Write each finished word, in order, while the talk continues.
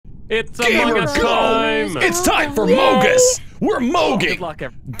It's Among Us time! It's time for Mogus! We're mogging! Good luck,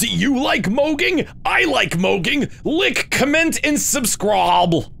 everyone. Do you like mogging? I like mogging! Lick, comment, and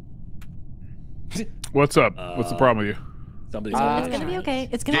subscribe! What's up? What's the problem with you? Somebody's It's gonna be okay.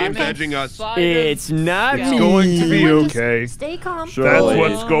 It's gonna be Game's okay. edging us. It's not It's me. going to be Everyone just okay. Stay calm. That's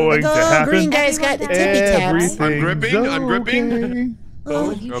what's going to happen. Green guy's got the tippy taps. Everything's I'm gripping, I'm gripping. okay.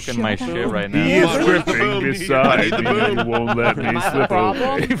 Oh, you Broken my shut shit up. right He now. is gripping beside me and won't let me slip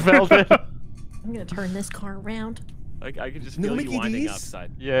away. He felt it. I'm gonna turn this car around. I can just No feel Mickey you winding D's?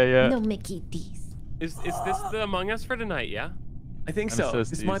 outside. Yeah. No Mickey D's. Is this the Among Us for tonight, yeah? I think I'm so. so This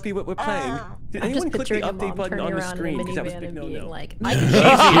stupid. might be what we're playing. Did I'm anyone just click the picturing a update mom button turning on the around screen? in a Because that was a minivan big and being no-no. like,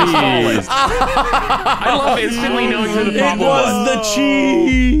 I love instantly knowing who the It problem was the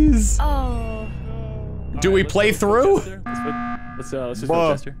cheese! oh. Do we play through? Let's just Whoa.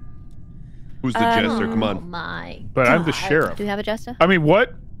 go Jester. Who's the Jester? Come Oh on. my. But I'm the God. sheriff. Do we have a jester? I mean,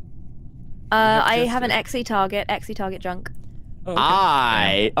 what? I have an XE target junk. Oh,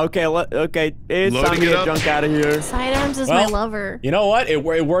 okay. Okay, okay. It's Loading time to it get up. junk out of here. Sidearms is my Well, lover. You know what? It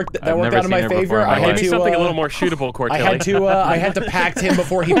worked. That I've worked never out in my seen her before favor. in my I had life. Give me to. something a little more shootable, Cortilli. I had to pact him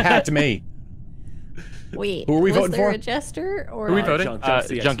before he packed me. Wait, Who are we was voting there for? a jester or? Who are we voting?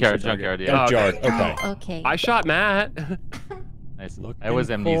 Junkyard, yeah. Junkyard. Okay. Okay. I shot Matt. Nice. I was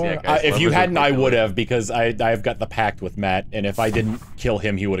amnesiac. If you hadn't, I would have, because I've got the pact with Matt, and if I didn't kill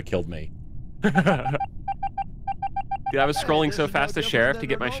him, he would have killed me. Dude, I was scrolling so fast as sheriff to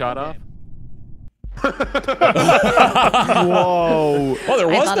get my shot off. Whoa. Oh, there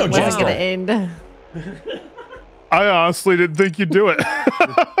I was thought no it wasn't gonna jester. end. I honestly didn't think you'd do it.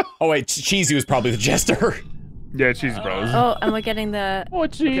 Oh wait, Cheesy was probably the jester. Yeah, cheesy bros. Oh, and we're getting the. Oh,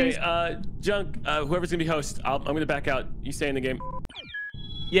 Okay, jeez. Junk, whoever's gonna be host, I'm gonna back out. You stay in the game.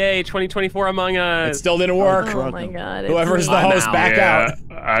 Yay, 2024 Among Us. It still didn't work. Oh my god. it's Whoever's me. the host, out. back out.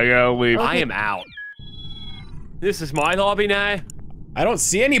 I gotta leave. I am out. This is my lobby now. I don't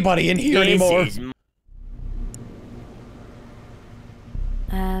see anybody in here anymore. This is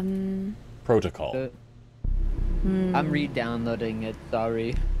Protocol. I'm re-downloading it,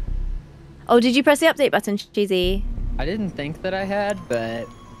 sorry. Oh, did you press the update button, Cheesy? I didn't think that I had, but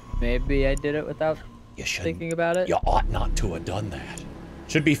maybe I did it without You should. thinking about it. You ought not to have done that.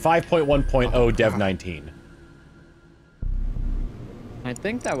 Should be 5.1.0 Dev 19. I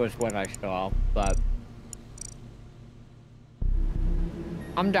think that was what I saw, but...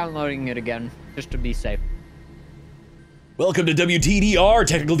 I'm downloading it again, just to be safe. Welcome to WTDR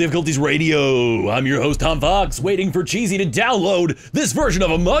Technical Difficulties Radio. I'm your host Tom Fox, waiting for Cheesy to download this version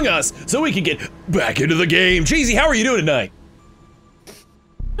of Among Us so we can get back into the game. Cheesy, how are you doing tonight?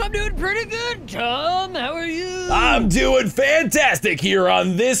 I'm doing pretty good, Tom. How are you? I'm doing fantastic here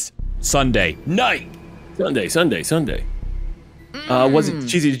on this Sunday night. Sunday. Was it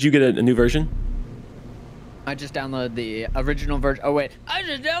Cheesy? Did you get a new version? I just downloaded the original version. Oh wait, I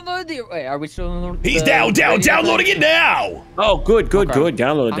just downloaded the. Wait, are we still in the? He's downloading it now. Oh, good. Okay.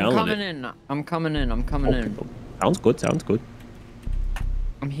 Download I'm coming it. in. I'm coming in. Sounds good.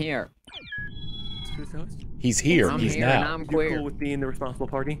 I'm here. Who's the host? He's here. I'm He's here and now. I'm You queer. cool with being the responsible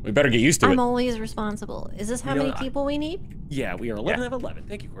party? We better get used to I'm it. always responsible. Is this how You know, many people we need? Yeah, we are 11 of 11.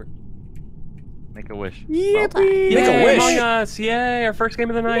 Thank you, Court. Make a wish. Well done. Make a Yay, wish. Among Us. Yay, our first game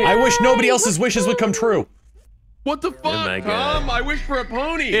of the night. I wish nobody else's wishes would come true. What the fuck, my God. Tom? I wish for a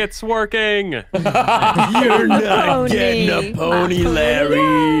pony. It's working. You're not getting a pony,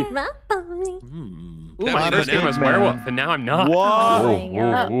 Larry. My pony. Ooh, That my was first game was bananas, man. werewolf, and now I'm not. Oh my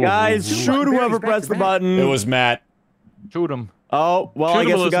God. Guys, shoot whoever pressed the button. It was Matt. Shoot him. Oh, well, I Shoot him,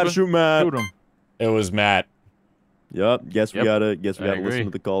 guess we gotta Elizabeth. shoot Matt. Shoot him. It was Matt. Yep, guess we Yep. gotta I listen agree. to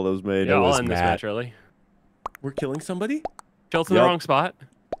the call that was made. Yeah, I'll was end this Matt. match early. We're killing somebody? Chill's in the Yep. wrong spot.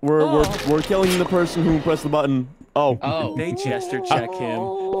 We're killing the person who pressed the button. Oh. Oh. They Jester check him.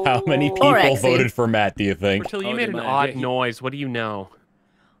 How many people Exy. voted for Matt, do you think? Cortilli, you Oh, made they an might. odd Yeah, he- noise. What do you know?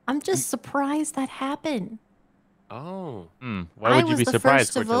 I'm just surprised that happened. Oh. Why I would you was be the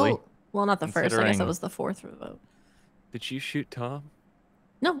surprised, first to Cortilli? vote. Well, not the first. I guess I Considering- was the fourth vote. Did you shoot Tom?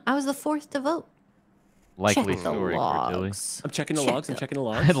 No, I was the fourth to vote. Likely Check the story, Cortilli. logs. I'm checking the Check logs. I'm the- checking the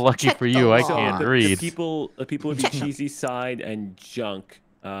logs. Lucky Check for the you, I logs. can't The read. people would be Cheesy's side and Junk.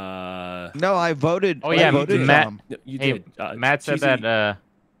 No, I voted. Oh, I yeah, voted Matt- Tom. No, you Hey, did. Matt said Cheesy- that.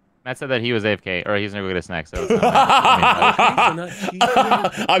 Matt said that he was AFK, or he's gonna go get a snack. So. It's not Matt. Okay, so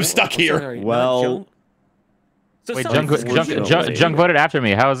not Cheesy. I'm stuck here. Sorry, not Well- Junk. So Wait, someone- Junk voted after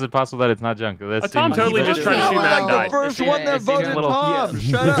me. How is it possible that it's not Junk? That's Tom totally just tried to shoot Matt and the died. first one that voted Tom.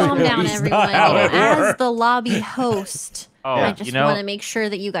 Shut up. Calm down, It's everyone. not how it As works. the lobby host, Oh, I just you know, want to make sure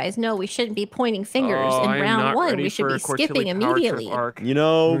that you guys know we shouldn't be pointing fingers Oh, I in am round not one. ready We should for be a Cortilli skipping power trip immediately. arc. You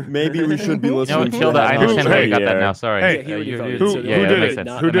know, maybe we should be no, listening to Tilda, I understand how you got that here. now. Sorry. Hey, Yeah, he already you- voted, you- so yeah, who that did makes it? sense.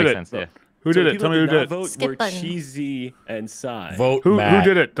 Who That did makes it? sense. Yeah. So Who the people that did not vote Skip were button. Cheesy and Sai. Vote Who Matt.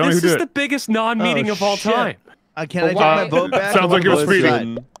 did it? Tell me This who is did the it. biggest non-meeting Oh, of all shit. time. Can I take my vote back? Sounds like it was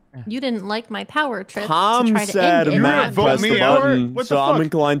Listen, speeding. You didn't like my power trip to Tom try to said end it. Matt vote pressed me the out? button, What the so I'm fuck?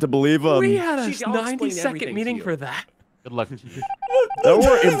 inclined to believe him. We had a Cheesy, I'll explain 90-second everything meeting to for you. that. Good luck. There were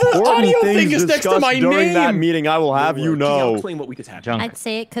The important audio thing things is next to discussed my during that name. meeting, I will have you Cheesy, I'll know. explain what we just had. Junk. I'd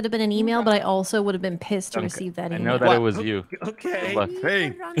say it could have been an email, but I also would have been pissed to Junk. receive that I email. know that it was you. Okay. Good luck.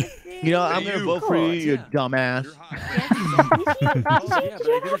 Hey, you know, I'm going to vote for you, you dumbass.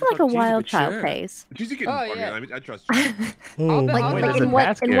 You have like a wild child phase. Cheesy can Oh, fucking, yeah. I mean, I trust you. Like, Wait, like there's a in what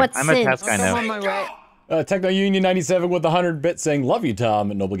task in here. what I'm a sense? task guy now. I'm on my way. Techno Union 97 with the 100 bits saying, love you,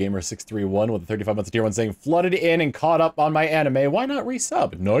 Tom. And Noble Gamer 631 with the 35 months of tier 1 saying, flooded in and caught up on my anime. Why not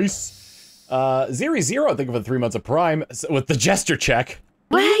resub? Nice. Zeri Zero, thank you for the 3 months of Prime with the gesture check.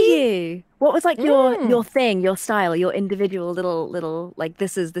 Were you? What was like your thing, your style, your individual little like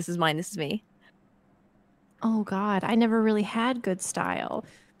this is mine, this is me. Oh God, I never really had good style.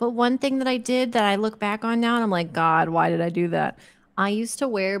 But one thing that I did that I look back on now and I'm like, God, why did I do that? I used to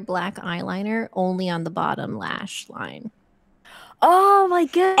wear black eyeliner only on the bottom lash line. Oh my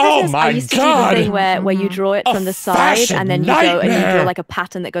goodness! Oh my I used to do God. the thing where you draw it A from the side fashion and then you go and you nightmare. draw like a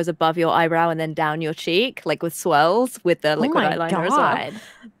pattern that goes above your eyebrow and then down your cheek, like with swirls with the liquid oh my eyeliner God. as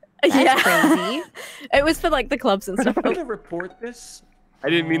well. That's crazy. It was for like the clubs and stuff. I'm gonna report this. I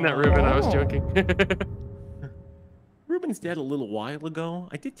didn't mean that, Ruben. I was joking. Ruben's dead a little while ago.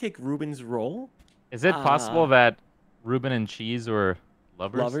 I did take Ruben's role. Is it possible that Ruben and Cheese were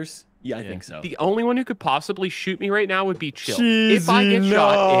lovers? Lovers? Yeah, I think so. The only one who could possibly shoot me right now would be Chill. If I get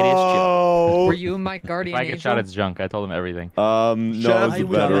shot, it is Chill. Were you my guardian If I get angel? shot, it's Junk. I told him everything. No, Shut it's up, a you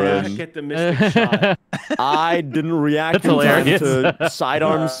veteran. Get the mystic shot. I didn't react That's in time hilarious. to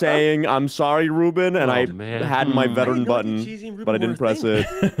sidearm saying, I'm sorry, Ruben, and Oh, I man. had my I veteran didn't know that button, Cheesy and Ruben but I were didn't a press thing.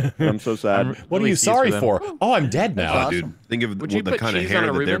 it. I'm so sad. What are Really you sees sorry for for? Oh, I'm dead now. Oh, dude, think of Would you the put kind of cheese on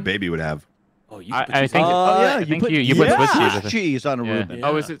hair a that their Reuben? baby would have. Oh, you I put think. cheese on- I think you put Swiss cheese. I think. cheese on a Yeah. Reuben.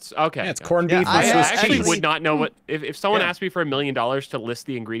 Oh, is it? Okay. Yeah, it's corned beef Yeah, with I Swiss actually cheese. would not know what if someone Yeah. asked me for $1 million to list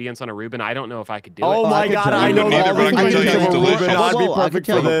the ingredients on a Reuben. I don't know if I could do Oh it. my I could god, tell I you know neither, all but I the can tell you ingredients it's of a delicious. Reuben. I'd be Whoa, I perfect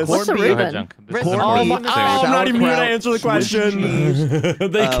can for tell you this. corned What's a beef, Go ahead, Reuben? Junk. This is corned corned beef, beef. I'm not even here to answer the sauerkraut, question.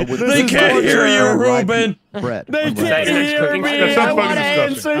 with they cheese, can't hear you, right Ruben. bread. They on bread. can't That's hear cooking me. stuff. I That's want fucking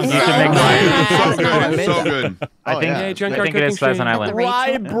answers. disgusting. You should make mine. So No, I good. made So that. good. Oh, Hey, yeah. Junkyard I think it is cooking slice on stream. Island. Rye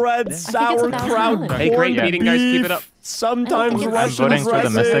Rachel? bread, it's sauerkraut, $1,000. Hey, great corned meeting, guys. Keep it up. beef, sometimes I think it's Russian voting for the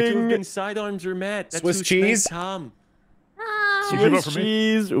Mystic. dressing, Ruben sidearms are Matt. That's Swiss who cheese? spanked Tom. Swiss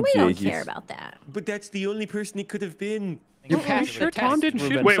cheese. We don't care about that. But that's the only person he could have been. You Are you passed sure the Tom test, didn't shoot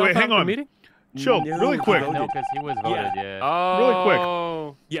Ruben. himself Wait, out hang of the on. meeting? Chill, No, really he quick. voted. No, because he was voted. Yeah. Oh. Really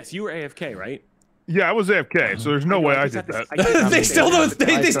quick. Yes, you were AFK, right? Yeah, I was AFK, so there's no way I did that. They still don't.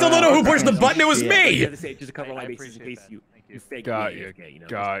 They still don't know who pushed the button. It was You me. had to say it just to cover my I bases in appreciate case that. you Thank you. fake Got me you. AFK, you know,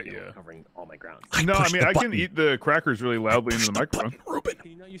 Got just, you. covering all my grounds. No, I pushed mean the I button. can eat the crackers really loudly into the microphone. Ruben.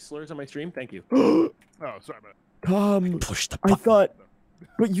 Can you not use slurs on my stream? Thank you. Oh, sorry about Tom, Push the I button. thought,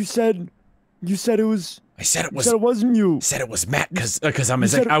 but you said it was. I said it You was. said it wasn't you. Said it was Matt because I'm You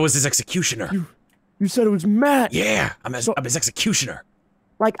his. said it- I was his executioner. You said it was Matt. Yeah, I'm So- his executioner.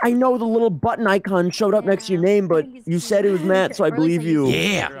 Like I know the little button icon showed up next to your name, but you said it was Matt, so I believe you.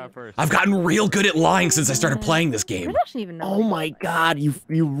 Yeah, I've gotten real good at lying since I started playing this I game. don't even know. Oh my god, you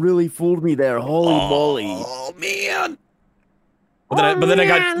really fooled me there. Holy moly. Oh man. But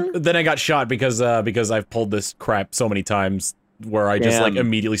then I got shot because I've pulled this crap so many times where I just like Damn.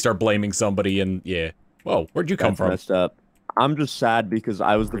 immediately start blaming somebody and yeah. Whoa, where'd you come That's from? messed up. I'm just sad because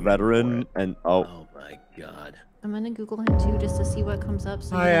I was the veteran and Oh my god. I'm gonna Google him too just to see what comes up.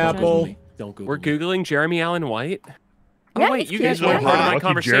 So Hi, you don't judge Apple. me. Don't go. We're googling Jeremy Allen White. Yeah, Oh wait, he's you cute. guys weren't Yeah. part of that Lucky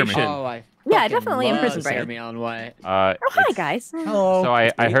conversation. Jeremy. Oh, I Yeah, fucking definitely in love Prison Break. Jeremy Allen White. Oh hi it's- guys. Hello. So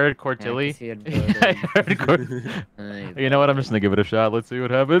I heard Yeah, Cortilli. 'cause he had I voted. heard You know what? I'm just gonna give it a shot. Let's see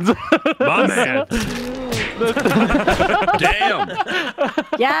what happens. My man. Damn.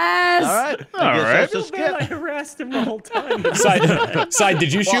 Yes. All right. All right. Just skip. I harassed him the whole time. Side,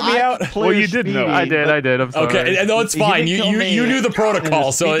 did you shoot me out? Well, you did know. I did. I'm sorry. Okay, no, it's fine. He You didn't kill me. knew the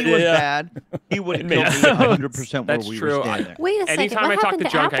protocol, so If he was yeah. bad, he would have It killed makes me 100% where That's we true. were standing there. Wait a second. Anytime what I talk happened to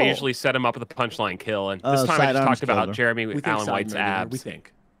Junk, Apple? I usually set him up with a punchline kill, and this time I just sidearms talked about killed her. Jeremy We with think Alan White's Simon, we abs.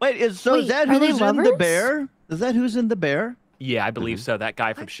 think. Wait, is Wait, that are they who's in the lovers? bear? Is that who's in the bear? Yeah, I believe so. That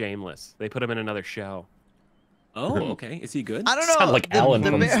guy from Shameless. They put him in another show. Oh, okay. Is he good? I don't know. Sound like Alan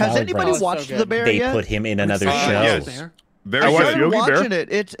from Has Salad anybody Brothers. watched So the bear They yet? put him in another show. Yes. Very I watched good. Yogi Bear. watching it.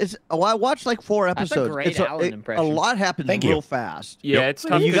 It's. Oh, I watched like 4 That's a episodes. great Alan a impression. lot happens Thank you. real fast. Yeah, it's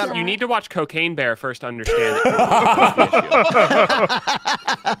tough. You You, got- you need to watch Cocaine Bear first to understand it.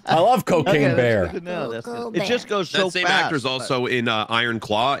 I love Cocaine Okay, Bear. that's good to know. That's Go good. It just goes so That same fast. actor's also in Iron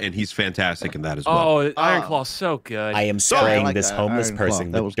Claw, and he's fantastic in that as well. Oh, Iron Claw's so good. I am I spraying like this that. homeless Iron Claw.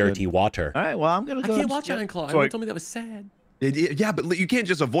 person That with was good. dirty water. All right. Well, I'm gonna I go. can't watch Iron Claw. So, Everyone like- told me that was sad. Yeah, but you can't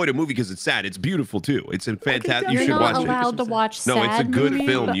just avoid a movie because it's sad. It's beautiful too. It's a fantastic. You You're should not watch allowed to watch No, it's a sad good movies,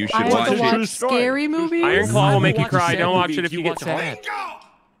 film. but You should I have watch to it. watch scary movies. Iron Claw will make you watch a cry. sad Don't watch movie it if you get watch a horror.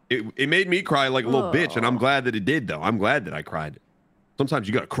 sad. It made me cry like a little bitch, and I'm glad that it did. Though I'm glad that I cried. Sometimes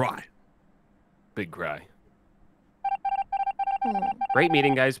you gotta cry. Big cry. Great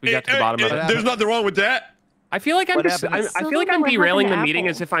meeting, guys. We got to the bottom of it. There's nothing wrong with that. I feel like What I feel like Still I'm don't know what derailing the happened to meeting Apple.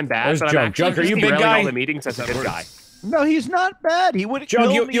 as if I'm bad, There's but I'm Junk. actually Junk, are just you big derailing guy? all the meetings as a good guy. No, he's not bad. He would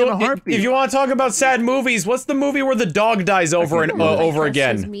Junk, kill me in a heartbeat. if you want to talk about sad movies, what's the movie where the dog dies over and over Press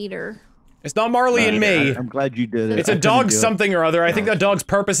his again? meter. It's not Marley and Me. I'm glad you did it. It's a I couldn't dog do it. something or other. I think that dog's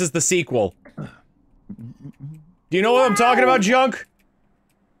purpose is the sequel. Do you know what I'm talking about, Junk?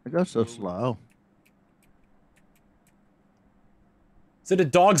 I go so slow. Is it A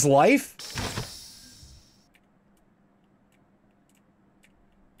Dog's Life?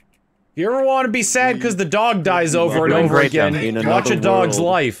 If you ever want to be sad because the dog dies over and Doing over great, again, in watch A another Dog's world.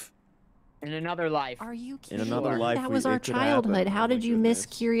 Life. In another life. Are you In kidding? another life, that was our it could happen. childhood. How Oh my did you miss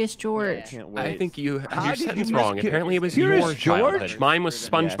goodness. Curious George? Can't wait. I think you How your did you sentence miss wrong. Apparently, it was your Curious George? childhood. Mine was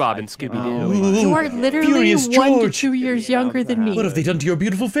SpongeBob and Scooby Doo. You are literally Furious 1 to George. 2 years younger than me. What have they done to your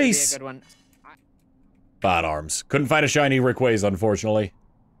beautiful Be a face? good one. Bad arms. Couldn't find a shiny Rick Ways, unfortunately.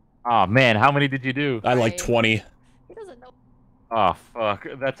 Oh man, how many did you do? I like 20. He doesn't know. Oh fuck,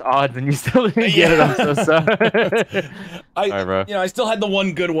 that's odds, and you still didn't get it. I'm so sorry. Sorry, bro. I still had the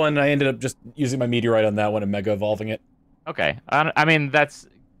one good one. I ended up just using my meteorite on that one and mega evolving it. Okay, I mean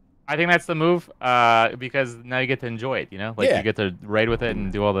I think that's the move. Because now you get to enjoy it. You know, like Yeah. you get to raid with it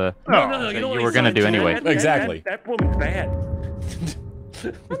and do all the No, that you know you what were he gonna said, do Jen? anyway. Exactly. That woman's bad.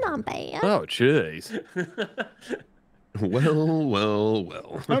 I'm not bad. Oh, jeez. Well.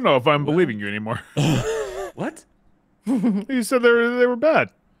 I don't know if I'm believing you anymore. What? You said they were bad.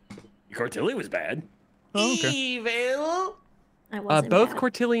 Cortilli was bad. Oh, okay. Evil. I wasn't Both bad.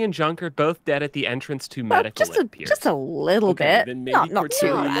 Cortilli and Junk are both dead at the entrance to Well, medical. just a it appears. just a little Okay, bit. then maybe Not too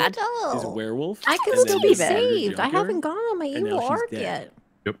Cortilli bad. is a werewolf. I can and still then be you murdered saved. I Junker, haven't gone on my and now evil she's arc dead. yet.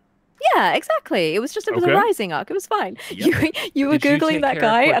 Yeah, exactly. It was a Okay. rising arc. It was fine. Yep. You were Did you googling take that care of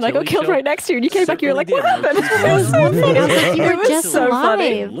guy, and I got Cortilli killed still? right next to you, and you came back. You were like, Certainly "What did. happened?" I was wondering. I was like, you It were was just so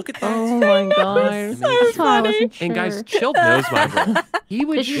funny. alive. Look at that. Oh my god. That's why I wasn't And guys, sure. Chilled knows my role. He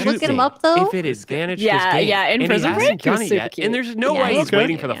would Did you shoot look him me up, though? if it advantaged Yeah, his game. yeah, in and Prison he Break, hasn't he was done it super yet. cute. And there's no Yeah, way he's he's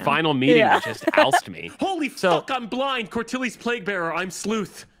waiting good. for the Yeah. final meeting Yeah. to just oust me. Holy So- fuck, I'm blind. Cortilli's plague bearer. I'm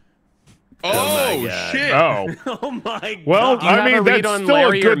Sleuth. Oh, God. shit. Oh. Oh my Well, god. Do you have I a mean read that's on still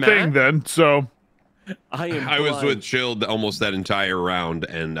Larry a or good thing Matt? then. So I was with Chilled almost that entire round,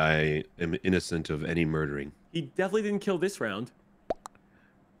 and I am innocent of any murdering. He definitely didn't kill this round.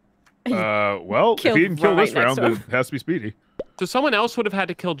 well, if Killed he didn't kill right this next round, to then him. it has to be Speedy. So someone else would have had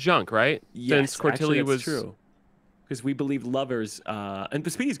to kill Junk, right? Yes, Since Cortilli actually, that's was true. Because we believe lovers,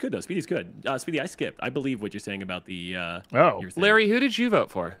 but Speedy's good though. Speedy's good. Speedy, I skipped. I believe what you're saying about the. Oh. your thing. Larry, who did you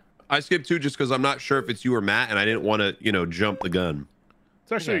vote for? I skipped 2 just because I'm not sure if it's you or Matt, and I didn't want to, jump the gun.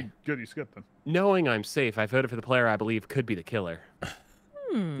 It's actually Okay. good you skipped them. Knowing I'm safe, I voted for the player I believe could be the killer.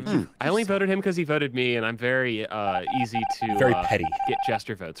 I only voted him because he voted me, and I'm very easy to Very petty. get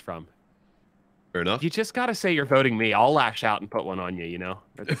jester votes from. Fair enough. You just gotta say you're voting me. I'll lash out and put one on you. You know.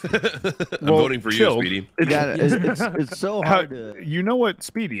 I'm Well, voting for Chilled. you, Speedy. Yeah, it's so How, hard to. you know what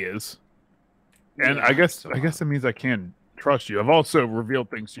Speedy is, and I guess it means I can trust you. I've also revealed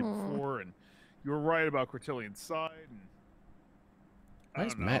things to you before, and you were right about Cortillian's side. And Why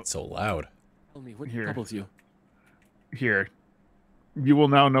is don't know. Matt so loud? Tell me what Here. troubles you. Here, you will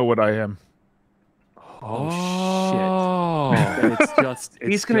now know what I am. Oh, And it's just. It's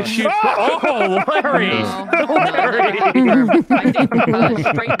he's gonna just- shoot. Oh, Larry!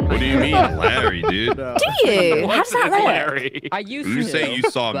 What do you mean, Larry, dude? Do you? How does that look? Larry? I used You to. say you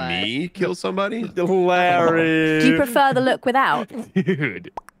saw but- me kill somebody? Larry. Do you prefer the look without?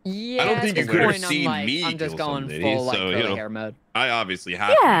 Dude. Yeah, I don't at think you this could have point, I'm seen like, me I'm just kill going somebody, full like so, curly hair mode. I obviously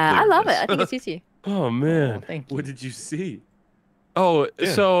have. Yeah, I love it. I think it's easy. Oh man. Thank you. What did you see? Oh,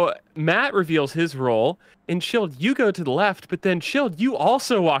 Yeah. so Matt reveals his role, and Shield, you go to the left, but then Shield, you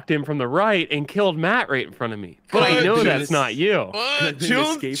also walked in from the right and killed Matt right in front of me. But I know that's not you. What?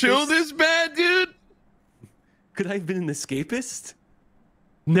 Chilled is bad, dude. Could I have been an escapist?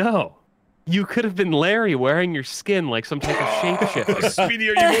 No. You could have been Larry wearing your skin like some type of shapeshifter. Speedy,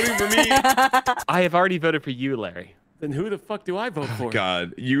 are you voting for me? I have already voted for you, Larry. Then who the fuck do I vote for?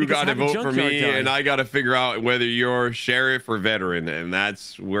 God, you Because got to how did vote for Junkyard me, die? and I got to figure out whether you're sheriff or veteran, and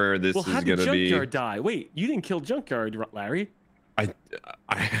that's where this Well, how is did gonna be. Junkyard die? Wait, you didn't kill Junkyard, Larry.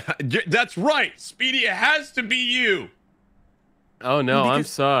 That's right, Speedy. It has to be you. Oh no, I'm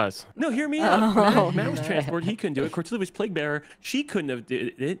sus. No, hear me out. Oh, Matt was man. transported. He couldn't do it. Cortilli was plague bearer. She couldn't have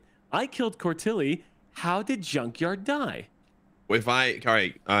did it. I killed Cortilli. How did Junkyard die? If all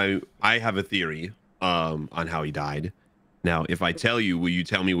right, I have a theory on how he died. Now, if I tell you, will you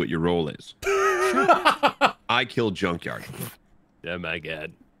tell me what your role is? I killed Junkyard. Oh my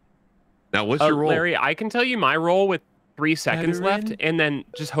god. Now, what's your role? Larry, I can tell you my role with 3 seconds left, and then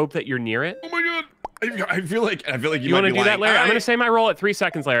just hope that you're near it. Oh my god. I feel like You want to do that, Larry? I'm going to say my role at 3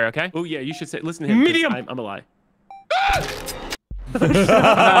 seconds, Larry, okay? Oh, yeah, you should say, listen to him. 'cause Medium. I'm a lie.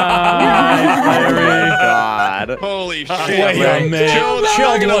 God. Holy shit. Wait a minute.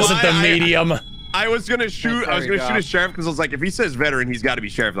 Chilled wasn't the medium. I was gonna shoot. I was gonna shoot God. a sheriff because I was like, if he says veteran, he's got to be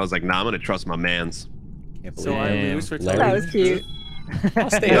sheriff. I was like, nah, I'm gonna trust my man's. So I lose for Larry. That was cute. I'll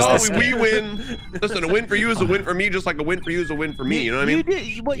stay as No, the we skip. win. Listen, a win for you is a win for me, just like a win for you is a win for me. You know what I mean?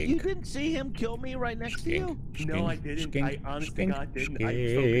 You didn't see him kill me right next to you? No, I didn't. I honestly God didn't.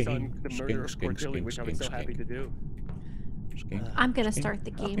 I focused on the murder of Cortilli, which I was so happy to do. I'm gonna start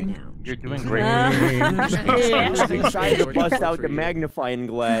the game now. You're doing great. Decided to bust out the magnifying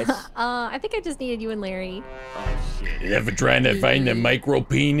glass. I think I just needed you and Larry. You ever trying to find the micro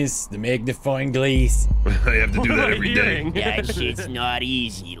penis, the magnifying glass? I have to do that every day. That shit's not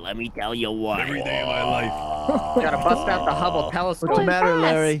easy, let me tell you what. Every day of my life. Gotta bust out the Hubble telescope. What's the matter,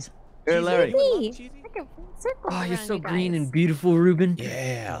 Larry? Here, Larry. Me. Like a circle Oh, you're around so you green guys. and beautiful, Ruben.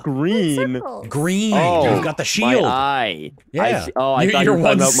 Yeah. Green. Circles. Green. Oh, You've got the My shield. eye. Yeah. I thought You're you were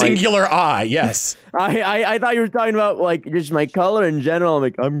one talking about my- singular eye. Yes. I thought you were talking about like just my color in general. I'm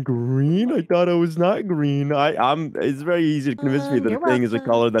like, I'm green. I thought I was not green. I'm. It's very easy to convince me that You're a thing is a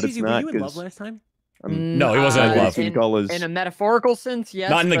welcome. color that it's Cheesy, were not. you in love 'Cause last time? No, he wasn't in love. Different colors. In a metaphorical sense, yes.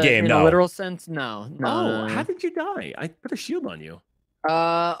 Not in the but game, in no. a literal sense, no. No. Oh, how did you die? I put a shield on you.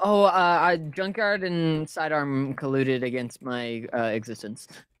 Junkyard and Sidearm colluded against my existence,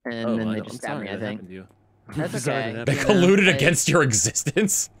 and then they just stabbed me. I think that's okay. They you know, colluded they- against your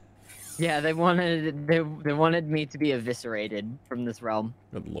existence. Yeah, they wanted me to be eviscerated from this realm.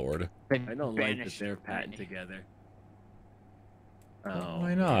 Good lord. I don't like that Banished they're me. patting together. Oh,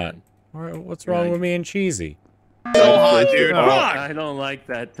 Why not? man. All right, what's wrong with me and Cheesy? So hot, dude. Fuck! I don't like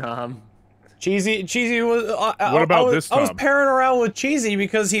that, Tom. Cheesy was. What about this I was Tom? pairing around with Cheesy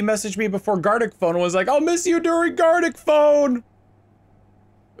because he messaged me before Gardic Phone and was like, "I'll miss you during Gardic Phone."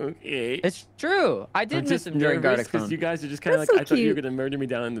 Okay. It's true. I did miss him during Gardic because Phone. you guys are just kind of like, That's so I thought you were cute. gonna murder me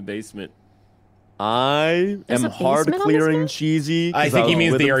down in the basement. I There's am a hard basement on this clearing guy? Cheesy. I 'cause think he was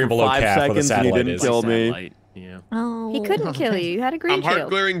means with the him area for below 5 Cap where the seconds and he satellite didn't is. kill me. Satellite, yeah. Oh. He couldn't kill you. You had a green I'm hard shield.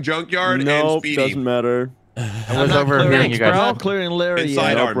 clearing Junkyard and Nope, Speedy. doesn't matter. I was overhearing you guys. bro. I'm not clearing Larry And yet.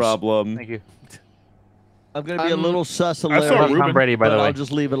 side No arms. problem. Thank you. I'm gonna be a little sus of I saw Larry. Ruben. I'm ready, by the but way. I'll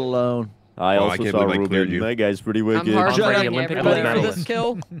just leave it alone. I Oh, I also can't saw believe I cleared Ruben. you. That guy's pretty I'm wicked. hard Brady, clearing Olympic everybody gold for this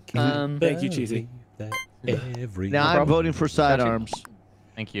medalist. kill. Thank you, Cheesy. Now I'm voting for sidearms.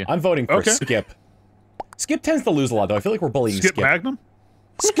 Thank you. I'm voting for Okay. Skip. Skip tends to lose a lot, though. I feel like we're bullying Skip Skip. Magnum?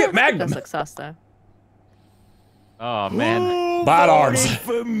 Skip Magnum. Does look sus though. Oh man, Bad arms.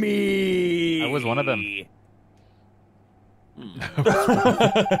 For me. I was one of them.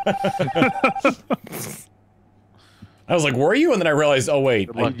 I was like, were you? And then I realized, oh wait,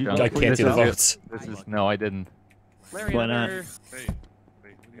 Good luck, John. I can't see the votes. This is no, I didn't. Larry, Why not? another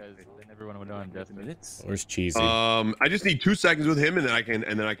Everyone would know I'm just minutes. Where's Cheesy? I just need 2 seconds with him, and then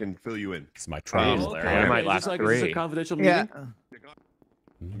I can fill you in. It's my train. Oh, Larry. I might Is this last like, is this a 3. confidential Yeah. meeting?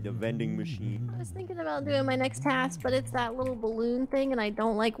 The vending machine. I was thinking about doing my next task, but it's that little balloon thing, and I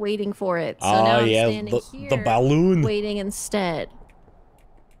don't like waiting for it. So Oh now I'm yeah, standing the here balloon. waiting instead.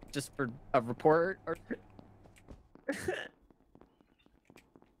 Just for a report or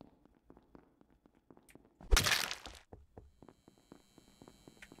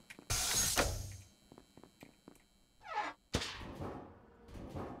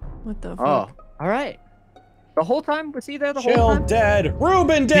What the Oh, fuck? all right. The whole time was he there? The whole Chill time? dead.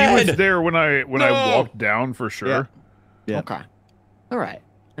 Ruben He dead. was there when I No. walked down for sure. Yeah. Okay. All right.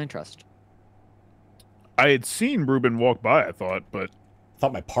 I trust. I had seen Ruben walk by. I thought, but I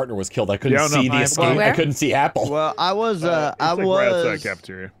thought my partner was killed. I couldn't Yeah, see no, the escape. I couldn't see Apple. Well, I was it's I like was right outside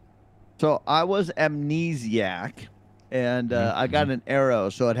cafeteria. So I was amnesiac, and I got an arrow,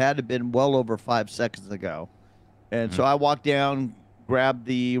 so it had to have been well over 5 seconds ago. And so I walked down, grabbed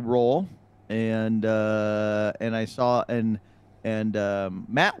the roll, and I saw and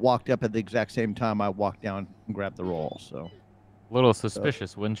Matt walked up at the exact same time I walked down and grabbed the roll. So a little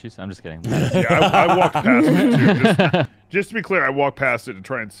suspicious, wouldn't you? I'm just kidding. Yeah, I walked past it too. Just to be clear, I walked past it to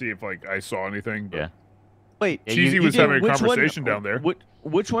try and see if like I saw anything. But... Yeah. Wait, Cheesy was having a conversation down there.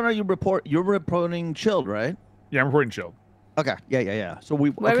 Which one are you You're reporting Chilled, right? Yeah, I'm reporting Chilled. Okay. Yeah. So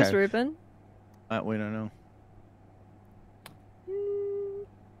we. Where okay. was Ruben? We don't know.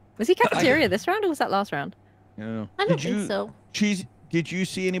 Was he cafeteria this round or was that last round? Yeah. I don't think so. Cheesy, did you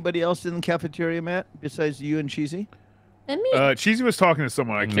see anybody else in the cafeteria, Matt, besides you and Cheesy? And me. Cheesy was talking to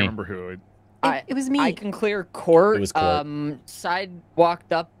someone. I can't remember who. It was me. I can clear court. It was court. Side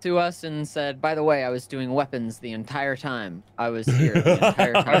walked up to us and said, "By the way, I was doing weapons the entire time. I was here the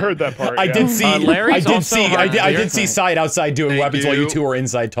entire time." I heard that part. I did see. Larry's I also did see Side outside doing weapons while you two were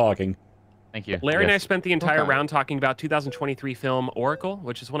inside talking. Thank you. Larry and I spent the entire round talking about 2023 film Oracle,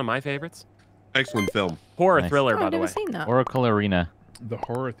 which is one of my favorites. Excellent film. Horror Nice. thriller, Oh, by I've the never way. seen that. Oracle Arena. The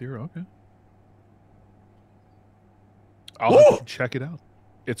horror theory. Okay. I'll have to check it out.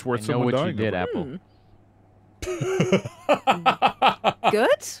 It's worth I know someone what dying. you did, over. Apple. Good?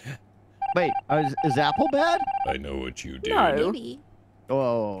 Wait, is Apple bad? I know what you did. No. Maybe.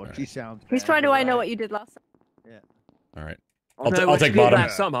 Oh, she sounds. He's bad. trying to You're I know right. what you did last time. All right. I I'll know take what you did bottom.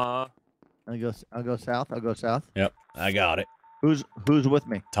 last summer. I'll go south. I'll go south. Yep, I got it. Who's with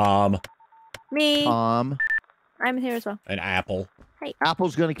me? Tom Me. Tom. I'm here as well. and Apple.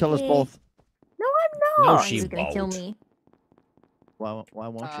 Apple's gonna kill us Hey. both. No, I'm No, not. she He's gonna kill won't. me. Why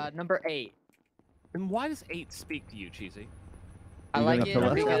won't you? Number 8. And why does 8 speak to you, Cheesy? I You like gonna it kill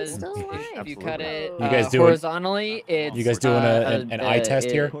us? because Still alive. if you cut it You guys doing- horizontally, it's You guys doing an eye test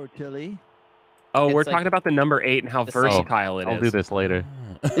here? Cortilli. Oh, we're It's like- talking about the number 8 and how the versatile it is. I'll do this later.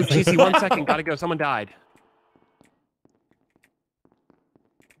 Cheesy, 1 second. Gotta go. Someone died.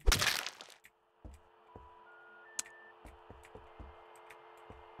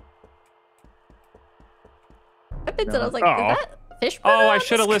 I picked it. I was like, Oh. is that fish? Oh, I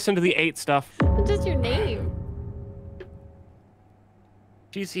should have listened to the 8 stuff. What is your name?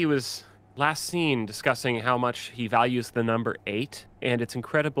 GC was last seen discussing how much he values the number 8 and its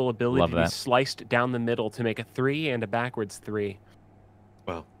incredible ability Love to be that. sliced down the middle to make a 3 and a backwards 3.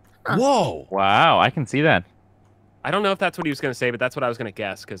 Wow. Whoa! Wow, I can see that. I don't know if that's what he was going to say, but that's what I was going to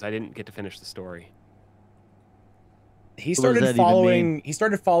guess because I didn't get to finish the story. He What does started that even following. mean? He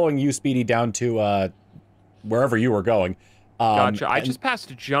started following you, Speedy, down to wherever you were going. Gotcha. I and- just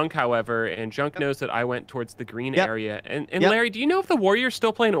passed Junk, however, and Junk knows that I went towards the green Yep. area. And Yep. Larry, do you know if the Warriors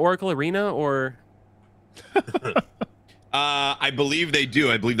still play in Oracle Arena or? I believe they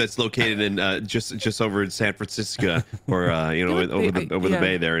do. I believe that's located in just over in San Francisco, or you know, I feel like over the yeah.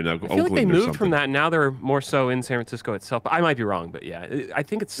 bay there in I Oakland feel like they or moved something. from that. And now they're more so in San Francisco itself. I might be wrong, but yeah, I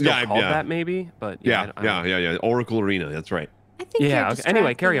think it's still Yeah, called yeah. that, maybe. But Yeah, I don't know. yeah. Oracle Arena. That's right. I think Yeah, you're okay.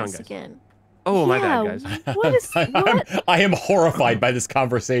 Anyway, carry on, distracting us guys. Again. Oh, my bad, Yeah, guys. What is what? I am horrified by this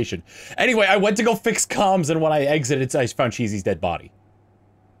conversation. Anyway, I went to go fix comms, and when I exited, I found Cheesy's dead body.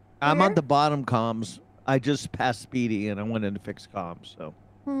 I'm Where? on the bottom comms. I just passed Speedy and I went in to fix comms. So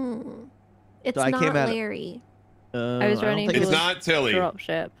It's I not came out- Larry. I was don't running think It's towards not Tilly.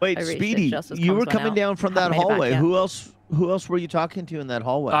 dropship. Wait, I reached it Speedy, just as you comms were went coming out. down from Haven't that made it back hallway. yet. Who else were you talking to in that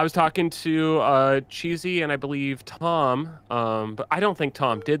hallway? I was talking to Cheesy and I believe Tom, but I don't think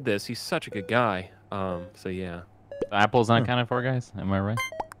Tom did this. He's such a good guy. So yeah. Apple's not counted for, guys. Am I right?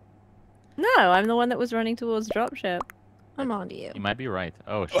 No, I'm the one that was running towards dropship. I'm on to you. You might be right.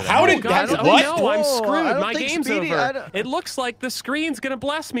 Oh shit. How I'm did- wrong. Guys, What? oh no, I'm Whoa, I screwed. don't My think game's Speedy- I over. don't- It looks like the screen's gonna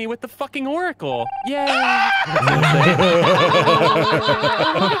bless me with the fucking Oracle. Yay!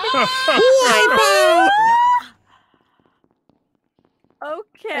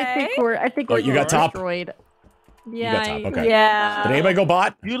 Okay. I think Oh, we're you got top? destroyed. Yeah. got top, okay. Yeah. Did anybody go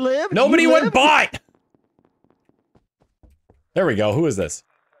bot? You live? Nobody You went live? bot! There we go. Who is this?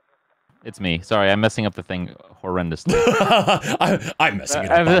 It's me. Sorry, I'm messing up the thing horrendously. I'm messing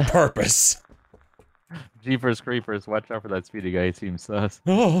it up on purpose. Jeepers creepers, watch out for that Speedy guy. He seems sus.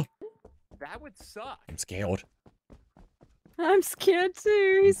 Oh, That would suck. I'm scared. I'm scared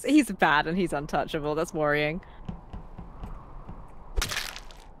too. He's bad and he's untouchable. That's worrying.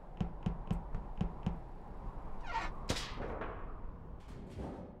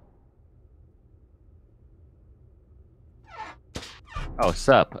 Oh,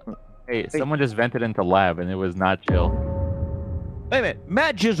 sup. Hey, someone just vented into lab, and it was not chill. Wait a minute.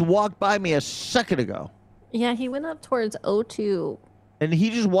 Matt just walked by me a second ago. Yeah, he went up towards O2. And he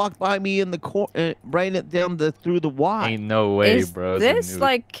just walked by me in the right down through the Y. Ain't no way, Is bro. this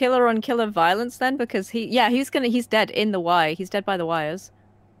like killer on killer violence then? Because he's dead in the Y. He's dead by the wires.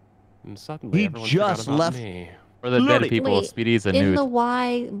 And suddenly He everyone just forgot about left. me. For the dead Literally. people, Wait, Speedy's a in nude. the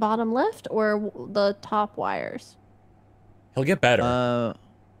Y bottom left or the top wires? He'll get better.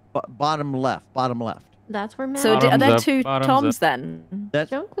 Bottom left. Bottom left. That's where Matt. So are Bottoms there up, two bottoms Toms up. then? That's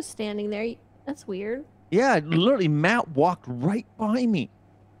Junk was standing there. That's weird. yeah. Literally, Matt walked right by me.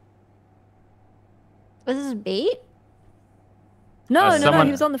 Was this bait? No, someone-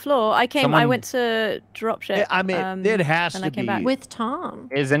 he was on the floor. I someone- went to drop ship. I mean, it has and to I came be. back. With Tom.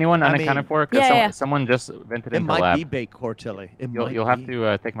 Is anyone I unaccounted mean- for? 'Cause Yeah, yeah. someone just vented It into might lab. be bait, Cortilli. You'll have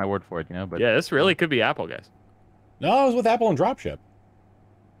to take my word for it, you know. But Yeah, this really could be Apple, guys. No, I was with Apple and Dropship.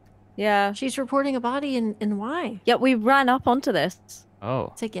 Yeah. She's reporting a body in Y. Yeah, we ran up onto this.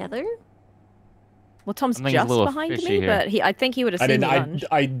 oh, Together? Well, Tom's Something's a just little behind fishy me, here. but I think he would have I seen didn't. me lunge.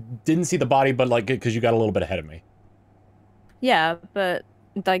 I didn't see the body, but like because you got a little bit ahead of me. Yeah, but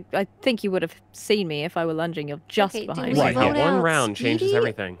I think you would have seen me if I were lunging. You're just Okay, do behind we Right, me. vote yeah, one out round changes Speedy,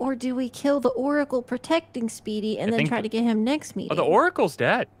 everything. Or do we kill the Oracle protecting Speedy and I then think- try to get him next meeting? Oh, the Oracle's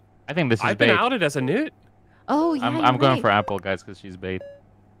dead. I think this is I've bait. been outed as a newt. Oh, yeah, I'm you're going right. for Apple, guys, because she's bait.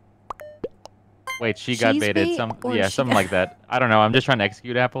 Wait, she got She's baited. bait or Yeah, she something got- like that. I don't know. I'm just trying to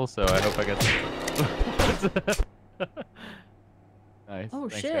execute Apple, so I hope I get. Nice. Oh,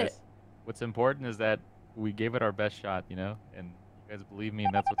 Thanks, shit. guys. What's important is that we gave it our best shot, you know, and you guys believe me,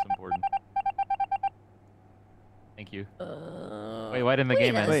 and that's what's important. Thank you. Wait, why didn't the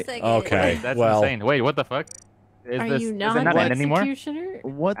game end? Wait, okay, That's well- insane. Wait, what the fuck? Is Are this you is not it not the end anymore? executioner?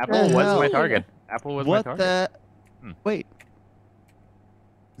 What Apple the was hell? my target. Apple was What my target. the? Wait.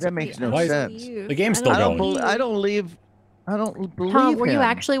 That makes no Why is- sense. The game's still I don't. going. I don't leave. I don't believe Tom, were you him.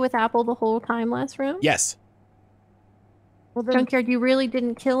 actually with Apple the whole time last round? Yes. Well, then, Junkyard, you really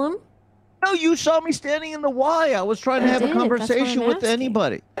didn't kill him? no, you saw me standing in the Y. I was trying to I have did, a that's why I'm conversation with asking.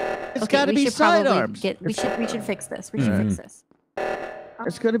 anybody. It's Okay, got to we be should probably sidearms. we should fix this. We should fix this.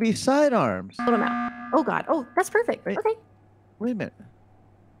 It's going to be sidearms. Put him out. Oh God. Oh, that's perfect. Wait. Okay. Wait a minute.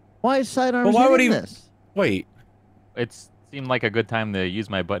 Why is sidearms But why would hitting he- this? Wait. It seemed like a good time to use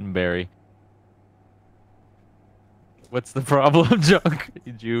my button berry. What's the problem, Junk?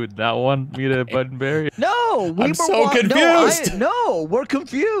 Did you not want me to button berry? No, we I'm were so confused. No, we're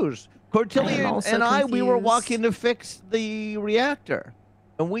confused. Cortilli I'm also and I, we were confused. walking to fix the reactor,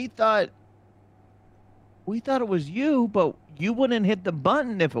 and we thought it was you, but you wouldn't hit the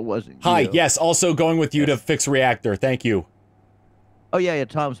button if it wasn't Hi. you. Yes. Also going with you to fix reactor. Thank you. Oh yeah,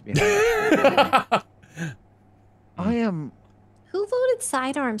 Tom's behind. I am. Who voted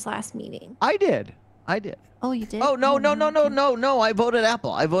sidearms last meeting? I did. Oh, you did. Oh no. okay. I voted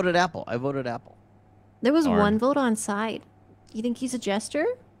Apple. I voted Apple. There was Darn. one vote on side. You think he's a jester?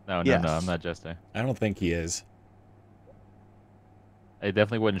 No, Yes. I'm not Jester. I don't think he is. They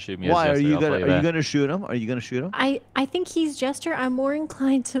definitely wouldn't shoot me Why as are Jester. you I'll gonna? tell Are you that. gonna shoot him? Are you gonna shoot him? I think he's jester. I'm more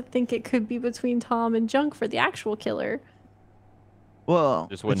inclined to think it could be between Tom and Junk for the actual killer. Well,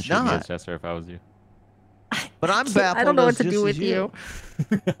 Just wouldn't it's shoot me not. as Jester if I was you. But I'm baffled. I don't know what as to just do as with you.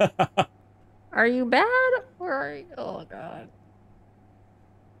 Are you bad or are you... Oh God.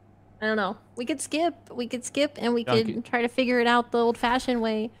 I don't know. We could skip. And we Junkie. could try to figure it out the old-fashioned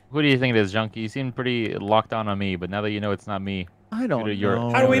way. Who do you think it is, Junkie? You seem pretty locked on me, but now that you know it's not me, I don't due to your-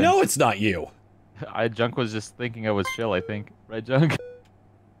 know. How do we know it's not you? Junk was just thinking I was chill. I think, right, Junk?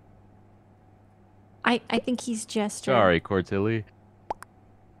 I think he's jester. Sorry, Cortilli.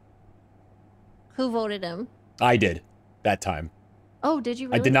 Who voted him? I did that time. Oh, did you?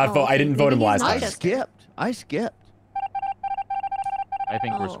 I Really? did not Oh, vote. I okay. didn't vote Maybe him he's last not time. I jester. skipped. I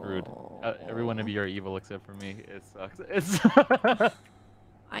think we're screwed. Oh. Every one of you are evil except for me. It sucks. It's.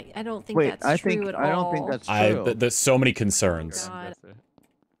 I don't think Wait, that's I true think at all. I don't think that's true. There's so many concerns. God.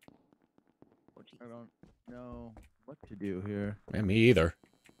 I don't know what to do here. Yeah, me either.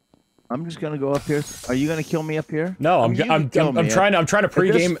 I'm just gonna go up here. Are you gonna kill me up here? No, I mean, you can kill me. trying to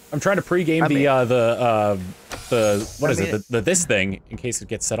pregame. this- I'm trying to pregame I mean- the what I is mean- it? The this thing in case it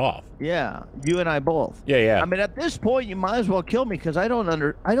gets set off. Yeah, you and I both. Yeah, yeah. I mean, at this point, you might as well kill me because I don't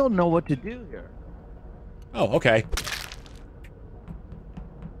know what to do here. Oh, okay.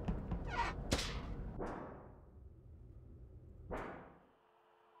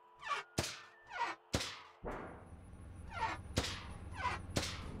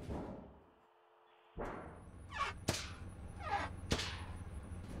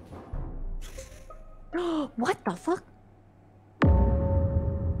 What the fuck?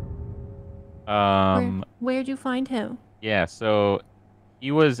 Where'd you find him? Yeah, so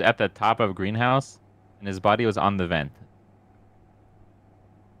he was at the top of greenhouse, and his body was on the vent.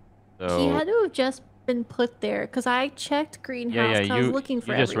 So He had to have just been put there because I checked greenhouse. yeah, 'cause I was looking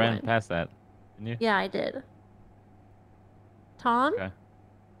for you just everyone. ran past that, didn't you? Yeah, I did. Tom? Okay.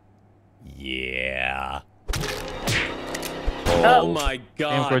 Yeah. Oh my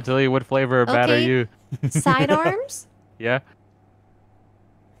Damn, god. Cordelia, what flavor of bat are Okay. you? Sidearms? Yeah.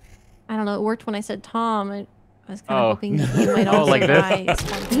 I don't know. It worked when I said Tom. I was kind of Oh. hoping you might Oh, also like this? die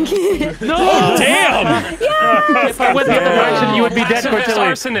spontaneously. No! Oh, damn! Yeah! If I went the other direction, you would be dead, Arsonist,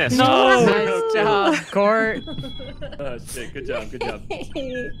 Cordelia. arsonist. Nice job, Court. Oh shit, good job, good job.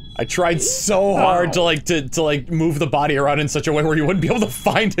 I tried so hard to like move the body around in such a way where you wouldn't be able to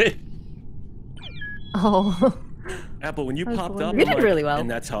find it. Oh. Apple, when you I was popped up, wondering. You I'm did really well. and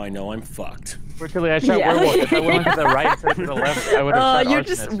that's how I know I'm fucked. Cordelia, I shot werewolf. If I went to the right instead of to the left, I would have shot You're arsonist,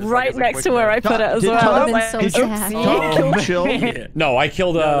 just like right as a next quick to where I note. put it as Did well. Tom- That would've been so did you sad. kill Chill? No, I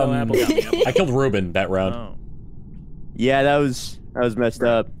killed Apple got me. I killed Ruben that round. Oh. Yeah, that was messed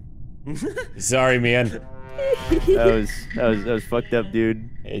up. Sorry, man. That was fucked up, dude.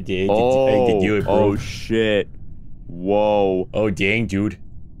 I did Oh, do it, bro. oh shit. Whoa. Oh dang, dude.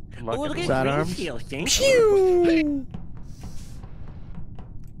 Sidearms. Pew!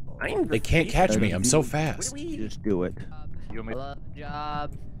 They can't catch me. I'm so fast. Just do it. You want me- Love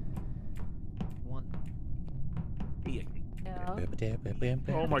job. One.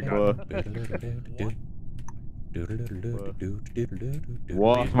 Oh my god.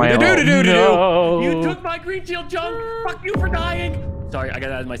 What? My no. You took my green shield, Junk! Fuck you for dying! Sorry, I got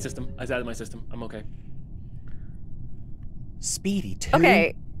it out of my system. I was out of my system. I'm okay. Speedy too.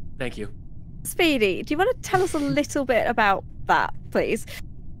 Okay, Thank you. Speedy, do you want to tell us a little bit about that, please?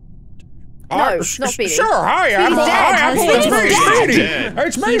 No, not Speedy. Sure, hi, Apple. dead. Hi, Apple. It's Speedy's me, dead. Speedy.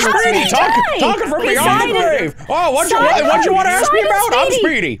 It's me, Speedy. Talking from He's beyond the Sidon. grave. Oh, what you want to ask me Sidon about? I'm Speedy.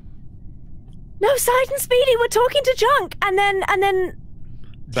 Speedy. No, Side and Speedy were talking to Junk, and then.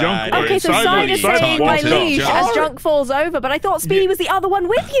 Junk. Okay, so Side Side is Side saying my walks up. leash Junk. as Junk falls over, but I thought Speedy was the other one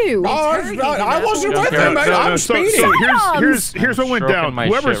with you. Oh, I wasn't with him. I'm So Speedy. here's what went stroking down. my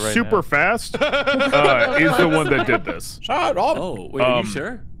Whoever's shit right super now. fast is the one that did this. Shut up. Oh, wait, are you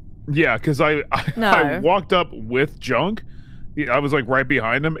sure? Yeah, because I No. walked up with Junk. I was like right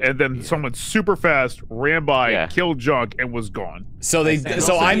behind him, and then someone super fast ran by, Yeah. killed Junk, and was gone. So That's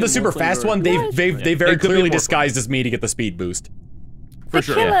I'm the more super flavor. fast one. They very It could be clearly more disguised as me to get the speed boost. For The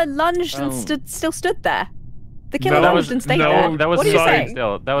sure. killer lunged Oh. and still stood there. The killer No, lunged and stayed no, there. That was what are me you standing saying?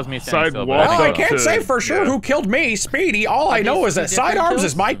 still. That was me standing still. Sidewalk. But Well, I up can't to- say for sure yeah. who killed me, Speedy. All I know is that two different Sidearms kills?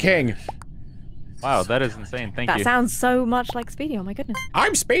 is my king. Wow, that is insane. Thank That you. sounds so much like Speedy. Oh my goodness.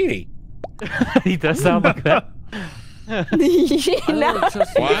 I'm Speedy. He does sound like that. no, Why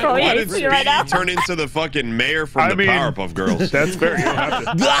did Speedy right now. Speedy turn into the fucking mayor from I the mean, Powerpuff Girls? That's fair. You don't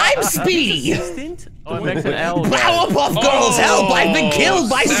have to. I'm Speedy. Assistant? Oh, it makes an L. Powerpuff Girls, help! I've been killed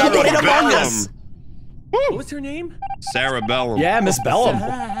by someone in Among Us. What was her name? Sarah Bellum. Yeah, Miss Bellum.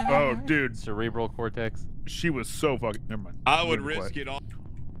 Oh, dude, Cerebral cortex. she was so fucking. Never mind. I would Let me risk play. it all.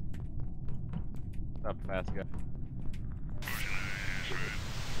 Up fast, guy.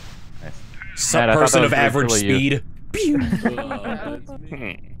 Nice. Some Matt, I thought person that of was average really you. speed. Pew. That's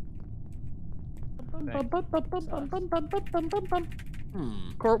me.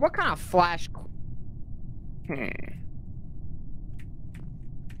 Court, what kind of flash?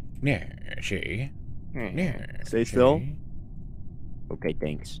 Yeah, she. Yeah. Stay still. Okay,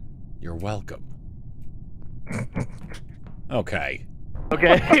 thanks. You're welcome. Okay.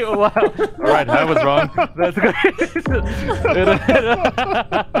 Okay, wow. Alright, I was wrong. That's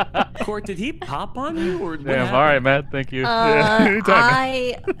Court, did he pop on you or what Damn, happened? alright, Matt, thank you.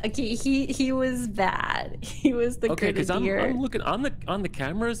 He was bad. He was the Okay, because I'm grenadier. looking on the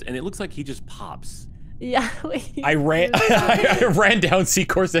cameras and it looks like he just pops. Yeah. I ran. I ran down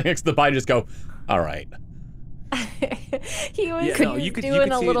Seacourse next to the body. Just go. All right. He was Yeah, no, you could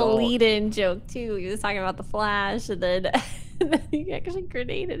doing a see it little all. lead-in joke too. He was talking about the Flash, and then, he actually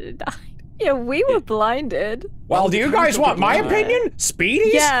grenaded and died. Yeah, we were blinded. Well, do you guys want my opinion?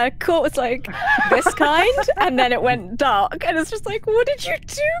 Speedies? Yeah, Court was like, this kind, and then it went dark, and it's just like, what did you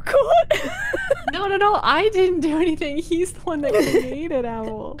do, Court? No, I didn't do anything. He's the one that grenaded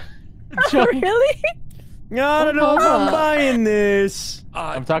Owl. Oh, really? I don't know if I'm Mama. buying this.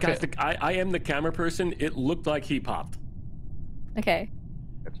 I'm talking- Guys, I am the camera person. It looked like he popped. Okay.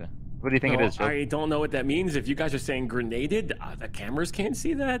 Gotcha. What do you think So it is, Joe? I don't know what that means. If you guys are saying grenaded, the cameras can't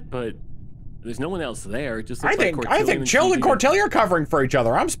see that, but there's no one else there. It just looks I think like Cortillion Chill and Speedy. Cortelli are covering for each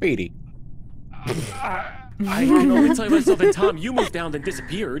other. I'm Speedy. I can only tell you myself and Tom, you moved down then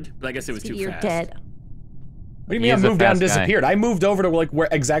disappeared, but I guess it was too You're fast. dead. What do you mean I moved down and disappeared? I moved over to like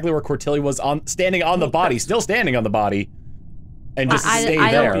exactly where Cortilli was standing on the body, still standing on the body. And just stay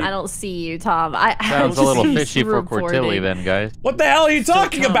there. I don't see you, Tom. Sounds a little fishy for Cortilli then, guys. What the hell are you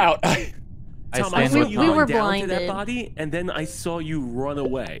talking about? Tom, I saw you run down to that body, and then I saw you run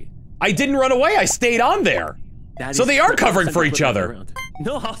away. I didn't run away. I stayed on there. So they are covering for each other.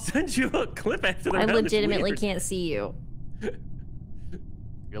 No, I'll send you a clip after the I round. legitimately can't see you.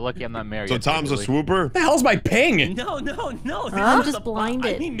 You're lucky I'm not married. So Tom's a swooper? What the hell's my ping? No. I'm just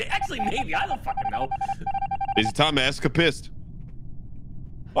blinded. I mean, actually, maybe. I don't fucking know. Is Tom escapist?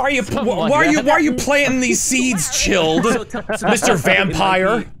 Why are you planting these seeds, Chilled, Mr.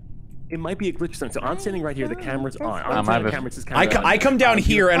 Vampire? It might be a glitch zone. So I'm standing right here. The camera's on. I come down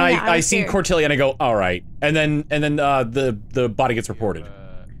here and I see Cortilli and I go, all right, and then the body gets reported.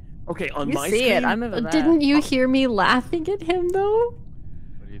 Okay, on You my see screen. it. I'm over there. Didn't you hear me laughing at him though?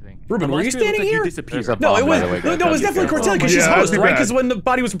 Ruben, were you standing here? No, it was definitely Cortilli because she's host, right? Because when the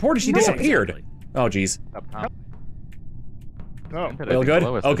body was reported, she disappeared. Exactly. Oh, jeez. Oh, feel good?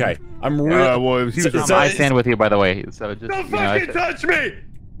 Okay, I'm really. I stand with you, by the way. So just Don't fucking touch me!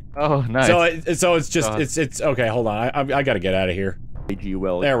 Oh, nice. So it's just it's okay. Hold on, I gotta get out of here. AG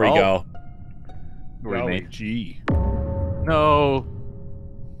will. There we go. Gee. No.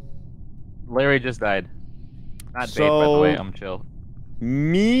 Larry just died. Not Dave, by the way. I'm chill.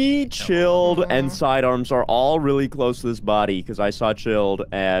 Me, Chilled, and Sidearms are all really close to this body because I saw Chilled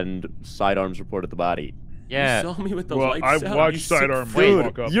and Sidearms reported the body. Yeah. You saw me with the Well, lights I out, watched you sick Sidearm freak.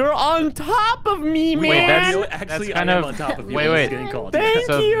 walk up. You're on top of me, man. Wait, Actually, that's kind I am of on top of you. Wait. Thank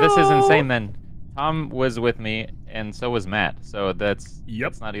so you. this is insane then. Tom was with me, and so was Matt. So that's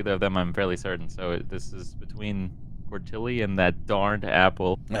Yep. not either of them. I'm fairly certain. So this is between Cortilli and that darned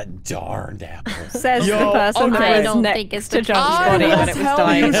apple. That darned apple. Says the person I that don't was think it's next to the John's John's body body. when it was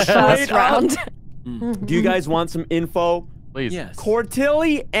dying in the first round. Do you guys want some info? Please. Yes.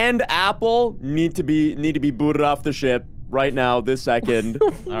 Cortilli and Apple need to be booted off the ship right now, this second.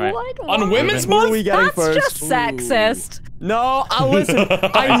 All right. On Women's Who are Month? we getting That's first? just sexist. No, listen.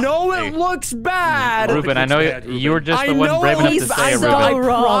 I know it looks bad. Ruben, I know you were just the one brave enough to say it, Ruben. I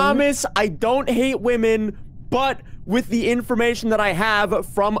promise I don't hate women, but with the information that I have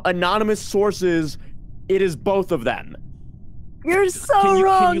from anonymous sources, it is both of them. You're so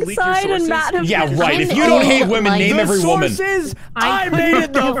wrong, Side and Matt have Yeah, been right. If saying you it. don't hate women, name The every woman. sources, I made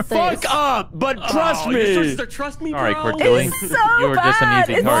it the fuck up, but trust me. Trust me, All right, bro. Cortilli. It's so You were just an bad.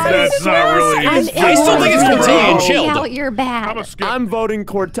 easy It's target. That's not really. And I still think it's Cortilli and Chilled. Out, you're bad. I'm a skip. I'm voting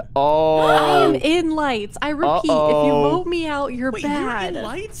I Oh. am in lights. I repeat, if you Uh-oh. vote me out, you're Wait, bad. you're in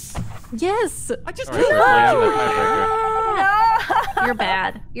lights? Yes. I just All right, Cortilli, I'm the tiebreaker. You're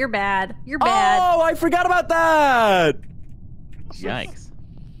bad. You're bad. You're bad. Oh, I forgot about that. Yikes.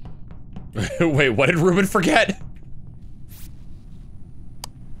 Wait, what did Ruben forget?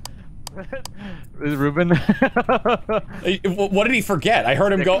 Is Ruben? What did he forget? I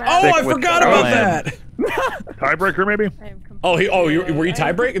heard him go, oh, Stick I with forgot about Starland. that. Tiebreaker, maybe? Were you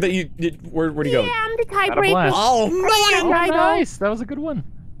tiebreak? That you did? Where'd he go? Yeah, I'm the Had a tiebreaker. blast. Oh man! Oh, nice. That was a good one.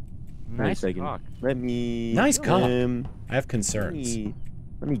 Wait a Nice second. talk. Let me. Nice call. I have concerns.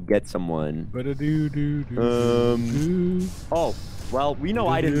 Let me get someone. Ba-da-doo-doo-doo. Oh, well, we know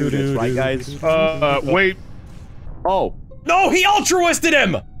I didn't do this, right, guys? Wait. Oh. No, he altruisted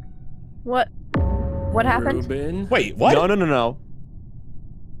him! What? What happened? Ruben. Wait, what? No.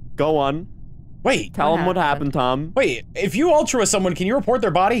 Go on. Wait. Tell him what happened, Tom. Wait, if you altruist someone, can you report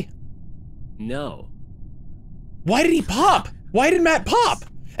their body? No. Why did he pop? Why did Matt pop?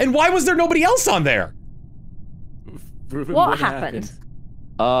 And why was there nobody else on there? Ruben, What happened?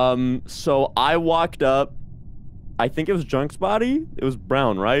 So I walked up. I think it was Junk's body. It was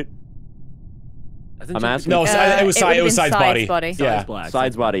brown, right? I'm asking. No, it was Side's body. Yeah, Black,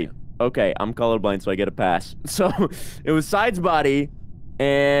 Side's body. Okay, I'm colorblind, so I get a pass. So it was Side's body,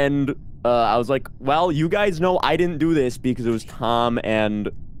 and I was like, well, you guys know I didn't do this because it was Tom and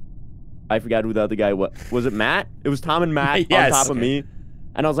I forgot who the other guy was. Was it Matt? It was Tom and Matt Yes. on top of me.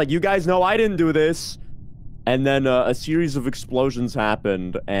 And I was like, you guys know I didn't do this. And then a series of explosions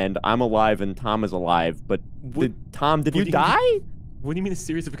happened, and I'm alive and Tom is alive. But Tom, did you die? What do you mean a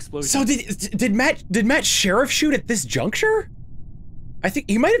series of explosions? So did Matt Sheriff shoot at this juncture? I think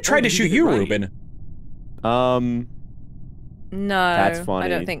he might have tried to shoot you, right. Ruben. No. That's funny. I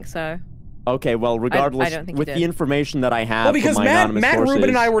don't think so. Okay, well, regardless, I don't think he with did. the information that I have Well, because from my anonymous Matt, sources, Ruben,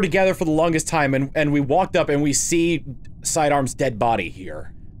 and I were together for the longest time, and we walked up and we see Sidearm's dead body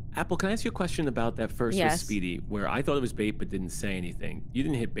here. Apple, can I ask you a question about that first with Yes. Speedy, where I thought it was bait but didn't say anything? You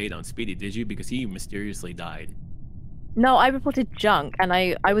didn't hit bait on Speedy, did you? Because he mysteriously died. No, I reported junk, and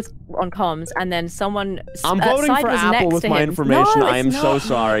I was on comms, and then someone. I'm voting Side for was Apple next with to my him. information. No, I am it's so not.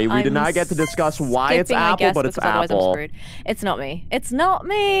 sorry. We did I'm not get to discuss why it's skipping my Apple, guess but it's because otherwise I'm Apple. screwed. It's not me. It's not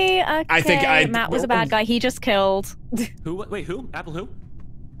me. Okay. I think Matt was a bad guy. He just killed. Who? Wait, who? Apple who?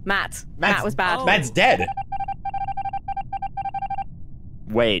 Matt. Matt was bad. Matt's dead.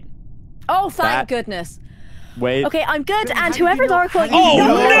 Wait. Oh, thank That- goodness. Wait. Okay, I'm good, and whoever's Oracle, you Oh,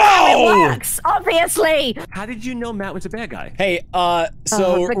 know how no! it works, obviously. How did you know Matt was a bad guy? Hey, so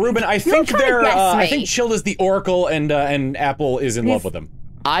Oh, but Ruben, I you're think trying to they're, guess I me. think Shield is the Oracle and Apple is in love with him.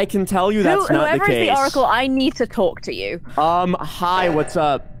 I can tell you that's not the Whoever case. is the Oracle, I need to talk to you. Hi, what's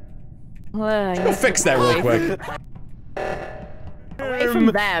up? We'll fix that real quick. Away from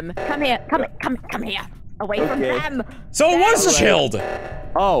them. Come here. Come here. Away from Okay. them. So it was Alright. Shield.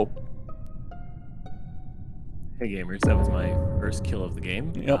 Oh. Hey gamers, that was my first kill of the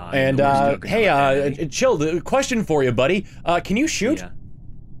game. Yep. I And know we're joking hey, about that. Shield, question for you, buddy. Can you shoot?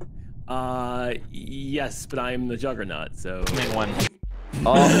 Yeah. Yes, but I'm the Juggernaut, so. One.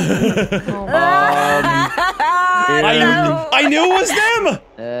 I knew it was them.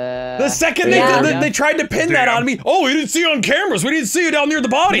 The second they tried to pin that on me. Oh, we didn't see you on cameras. We didn't see you down near the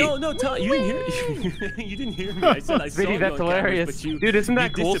body. No, Tom, you didn't hear. You didn't hear me. I said I saw Speedy, you that's on cameras, hilarious. but you, Dude, isn't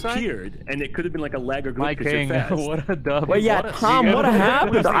that you cool, Si? disappeared, and it could have been like a lag or glitch Mike because you're King, fast. what a dub. Wait, yeah, Tom, what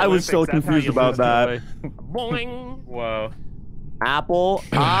happened? I was so confused about that. Boing. Whoa. Apple,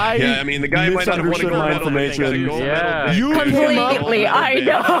 Yeah, I mean, the guy might not have wanted misunderstood gold my medal, but he got a information. gold Yeah. medal. You Completely, I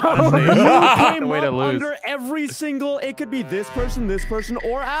know. You came way to up lose. under every single. It could be this person,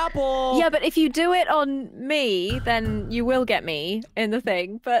 or Apple. Yeah, but if you do it on me, then you will get me in the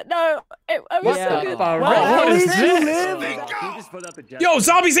thing. But no, I was What so the good. fuck? What is this? Yo,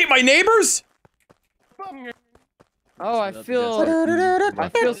 zombies ate my neighbors. Oh, I feel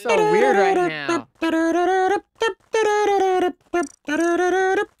so weird right now.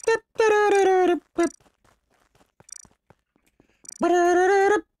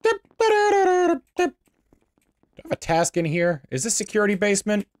 Do I have a task in here? Is this security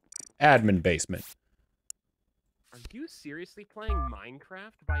basement? Admin basement. Are you seriously playing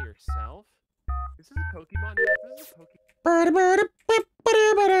Minecraft by yourself? This is a Pokemon. This is a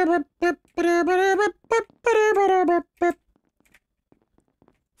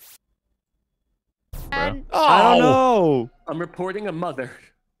And I don't know. I'm reporting a mother.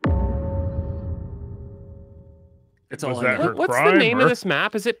 It's all Was I that know. her What's the crime, name or- of this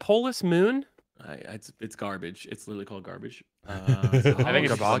map? Is it Polis Moon? It's garbage. It's literally called garbage. I think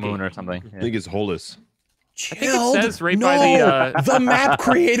it's Boggy. Moon or something. I think it's Holus. I think it says right no, by the. the map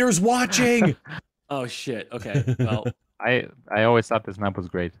creator's watching. Oh shit. Okay. Well, I always thought this map was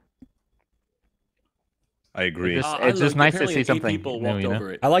great. I agree. It's just nice to apparently see 8 something people new, walked you know?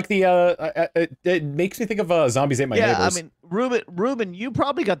 over it. I like the. It makes me think of Zombies Ate My Yeah, Neighbors. I mean, Ruben, you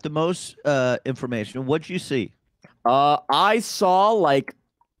probably got the most information. What'd you see? I saw like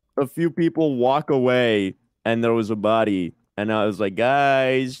a few people walk away, and there was a body, and I was like,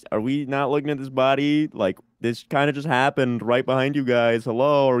 guys, are we not looking at this body? Like, this kind of just happened right behind you guys.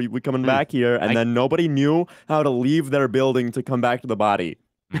 Hello, are we coming back here? And then nobody knew how to leave their building to come back to the body.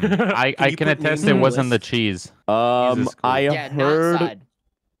 I you can put attest names it on the wasn't the list? cheese. I Yeah, not heard side.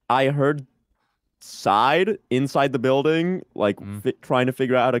 I heard side inside the building, like trying to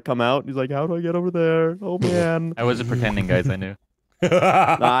figure out how to come out. He's like, how do I get over there? Oh man. I wasn't pretending, guys. I knew.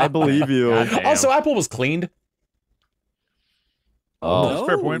 I believe you. Goddamn. Also, Apple was cleaned. Oh,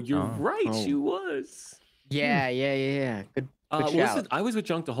 fair point. You're Oh. right. Oh. She was. Yeah. Good shout. I was with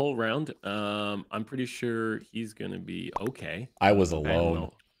Junk the whole round. I'm pretty sure he's gonna be okay. I was I don't alone.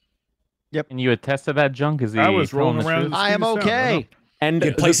 know. And you attested that junk? Is he I was telling rolling the around truth? in the I am speed of sound, I don't okay. And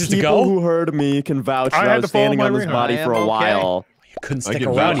Good places the to people go? who heard me can vouch I that I had was to follow standing my on this radar. body I for am a okay. while. You couldn't I stick can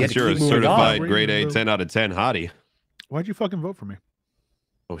around. vouch You had that to you're a keep moving certified on. grade A 10 out of 10 hottie. Why'd you fucking vote for me?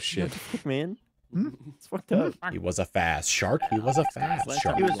 Oh shit. Fuck, man. Hmm? It's fucked up. He was a fast shark. He was a fast Last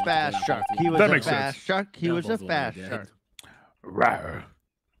shark. time He was fast shark. He was That a makes fast sense. shark. He Now was a both of them are fast dead. shark. Rawr.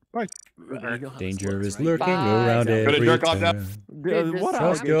 Bye. You know how this Danger works, is right? lurking Bye. around Coulda every jerked off that- turn. What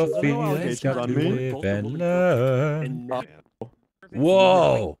Trust your allegations? No feelings, allegations got on to me. live and learn. And now-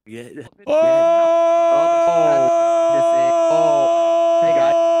 Whoa! Yeah. Hey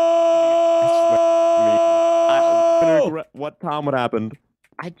guys. What Tom? What happened?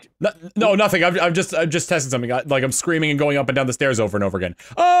 No, nothing. I'm just testing something. Like I'm screaming and going up and down the stairs over and over again.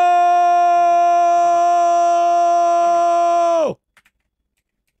 Oh!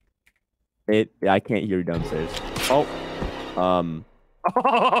 I can't hear you downstairs. Oh.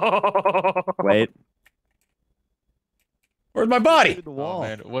 Wait. Where's my body? The wall.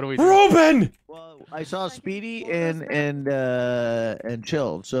 Man, what do we do? Ruben! Well, I saw Speedy and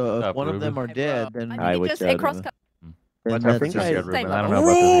Chilled. So if Up, one of them are dead, then I would just cross. then I think that's- I, Ruben. I don't know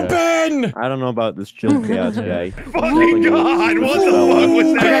about this guy. Ruben! I don't know about this chill chaos guy. Fucking God, what the fuck was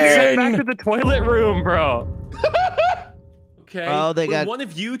I gotta that? get back to the toilet room, bro. Okay. Oh, they When got- one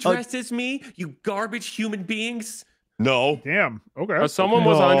of you dressed as me, you garbage human beings. No. Damn. Okay. Someone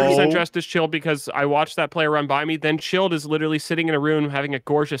was No. 100% dressed as Chilled because I watched that player run by me. Then Chilled is literally sitting in a room having a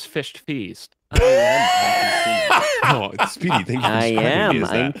gorgeous fish feast. Oh, Speedy, thank you for I describing me am.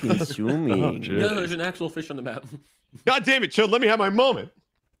 as I'm that. consuming. No, there's an actual fish on the map. God damn it, Chill, let me have my moment.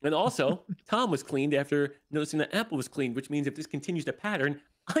 And also, Tom was cleaned after noticing that Apple was cleaned, which means if this continues to pattern,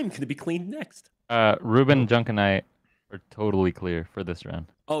 I'm going to be cleaned next. Ruben, Junk, and I are totally clear for this round.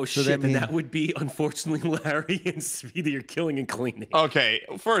 Oh, So shit, that then means- that would be, unfortunately, Larry and Speedy are killing and cleaning. Okay,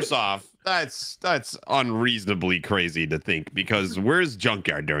 first off, that's unreasonably crazy to think because where's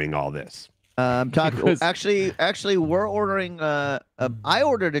Junkyard during all this? I'm talking. Because- Actually, we're ordering. I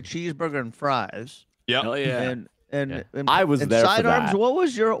ordered a cheeseburger and fries. Yep. Hell yeah. And I was and there for sidearms. that. What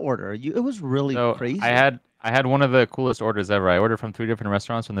was your order? It was really So crazy. I had one of the coolest orders ever. I ordered from 3 different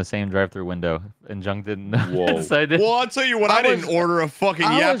restaurants from the same drive-through window, and Junk didn't know. Whoa. So I did. Well, I'll tell you what, I didn't order a fucking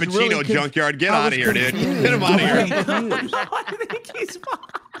I was Yappuccino really conf- Junkyard. Get I out of was here, dude. confused. Get him out of here. I think he's fine.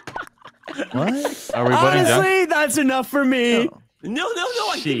 What? Are we voting Junk? Honestly, that's enough for me. No,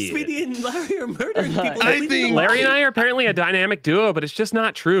 I think Shit. Speedy and Larry are murdering people. I Leave think- them Larry and alone. I are apparently a dynamic duo, but it's just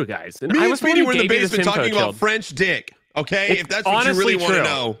not true, guys. And Me I and was the one Speedy who were in the gave you this basement info, talking about Chilled. French dick. Okay, It's if that's what you really honestly want to true.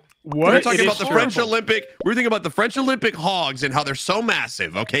 know. What? We're talking It about is the horrible. French Olympic. We're thinking about the French Olympic hogs and how they're so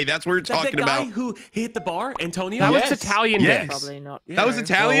massive. Okay, that's what we're Is that talking the guy about. who hit the bar, Antonio? That Yes. was Italian Yes. dick. Probably not. That was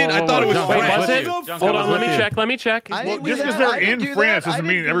Italian. Whoa, whoa, I thought it was whoa, Wait, whoa, was French. it? Junk, Hold I on, was let me with you. check. Let me check. I Well, didn't do just because that. I they're didn't in do France that. I doesn't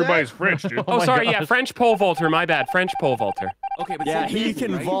didn't mean do everybody's that. French, dude. Oh, my sorry. Yeah, gosh. French pole vaulter. My bad. French pole vaulter. Okay, but Yeah, same he thing,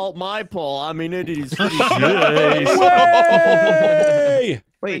 can right? vault my pole. I mean, it is. Way!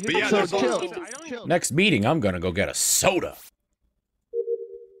 Wait, But yeah, so there's chill. also- Chill. Next meeting, I'm gonna go get a soda.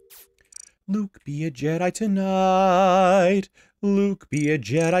 Luke, be a Jedi tonight. Luke, be a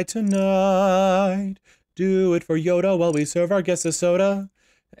Jedi tonight. Do it for Yoda while we serve our guests a soda.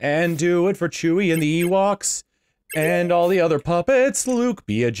 And do it for Chewie and the Ewoks. And all the other puppets. Luke,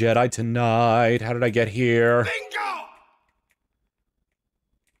 be a Jedi tonight. How did I get here? Bingo!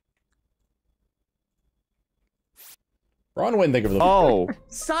 Bronwyn, think of the. Oh,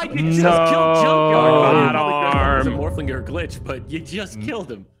 Side, you just killed Junkyard. God It was a arm. Morphling or a glitch, but you just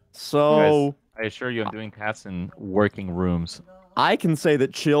killed him. so I assure you, I'm doing cats in working rooms. I can say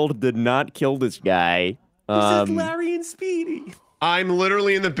that Chilled did not kill this guy. This is Larry and Speedy. I'm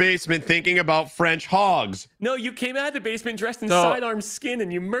literally in the basement thinking about French hogs. No, you came out of the basement dressed in So- sidearm skin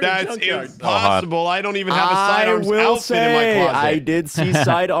and you murdered That's Junkyard. impossible. I don't even have a I sidearms will outfit in my say closet. I did see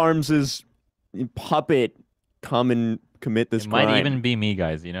Sidearms' puppet come and commit this It crime. might even be me,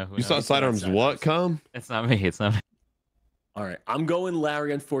 guys. You know who You saw knows? sidearms what come? It's not me. It's not me. All right, I'm going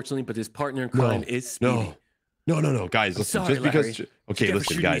Larry, unfortunately, but his partner in crime is Speedy. No, guys. Listen, sorry, just because. Larry. Okay, Never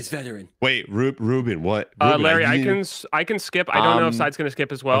listen, shooting guys. his veteran. Wait, Ruben, what? Ruben, Larry, I didn't- can skip. I don't know if Side's gonna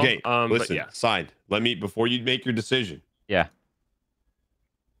skip as well. Okay, but listen, yeah. Side. Let me before you make your decision. Yeah.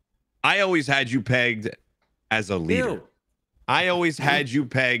 I always had you pegged as a leader. Ew. I always had you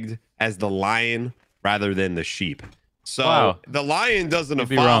pegged as the lion rather than the sheep. So Wow. the lion doesn't You'd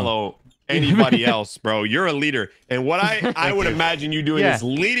be wrong. follow anybody else, bro. You're a leader. And what I would imagine you doing Yeah. is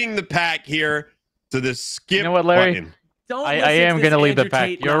leading the pack here to the skip You know what, Larry? button. Don't I listen am to this gonna lead the Andrew pack.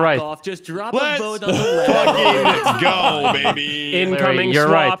 Tate You're right. knockoff. Just drop a Let's vote on the left. fucking go, baby. Incoming Larry, you're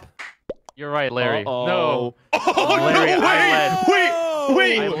swap. right. You're right, Larry. Uh-oh. No, Oh, Larry, no I way.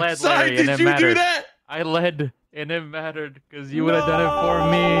 Wait, I led Side, Larry, and did it you do mattered. that? I led, and it mattered because you would have done it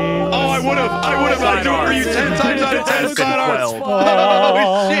for me. Oh, I would have. I'd do it for you 10 times out of 10 sidearms.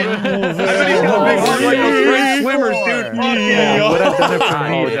 Oh, shit. I bet he's got a big heart like those French swimmers, dude. Fuck yeah. Would have done it for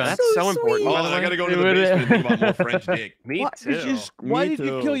me. Oh, that's so important. Oh, by the I way. gotta go to the basement and think about more French dick. Me What too. did you? Why Me did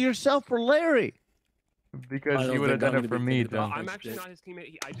you too. kill yourself for Larry? I Because don't you would have think done I'm it for gonna be me, thinking about Tom. I'm actually not his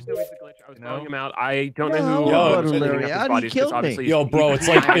teammate. I just know he's the glitch. I was No? calling him out. I don't know No, who. but was Larry, picking up his how did he bodies, 'cause kill me? obviously Yo, bro, he- it's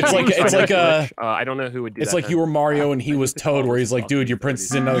like he was like glitch. I don't know who would do It's that. like you were Mario and he was Toad, where he's like, dude, your prince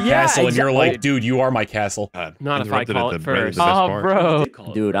is in another Yeah, castle, and you're exactly. like, dude, you are my castle. Not if I Interrupted call at it the very first. best Oh, part. bro.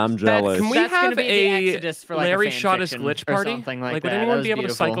 Dude, I'm jealous. Can we That's gonna have be the a Exodus for, like, a Larry fan shot his fiction glitch or party? something like would that. That anyone was be able to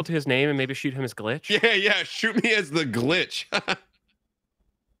beautiful. cycle to his name and maybe shoot him as glitch? Yeah, shoot me as the glitch.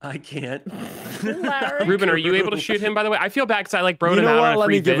 I can't. Ruben, are you able to shoot him? By the way, I feel bad because I like broed You him know out what? on a Let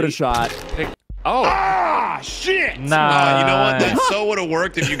free me give it a vid. shot. Oh. Ah, shit! Nah. You know what? That so would have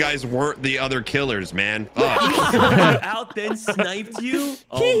worked if you guys weren't the other killers, man. Out then sniped you?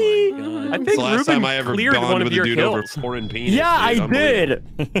 Oh my god. I think It's the last Ruben time I ever cleared bonded one of with a your dude kills. over foreign penis. Yeah, dude. I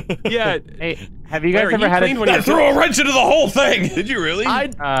did. Yeah. Hey, have you guys Larry, ever you had cleaned one of a... your That threw a wrench into the whole thing. Did you really? I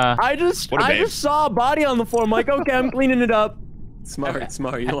What a babe. just saw a body on the floor. I'm like, okay, I'm cleaning it up. Smart,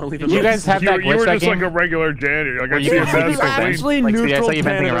 smart. You don't want to leave it Did you alone. guys have You that were glitch that just like game? a regular janitor. Like I Where you see a can see mess. people I clean. Actually, Like, see, I saw neutral you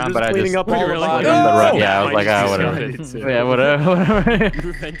bending pen, around, just but I cleaning just- up all the Really? bodies. No. Yeah, I was like, ah, just whatever. got it, so- Yeah, whatever. You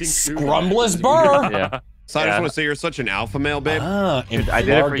were venting through Scrumbless that. burr. Yeah. So I just want to say you're such an alpha male, babe. Ah, Dude, I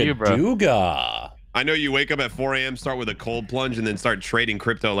did it for you, bro. Duga. I know you wake up at 4 a.m., start with a cold plunge, and then start trading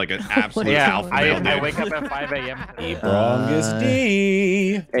crypto like an absolute Yeah, alpha male, dude. I wake up at 5 a.m. Ebrongest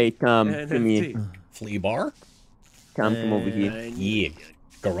D. Hey, Tom, come here. NFT. Flea bar? Tom, come over here. Yeah.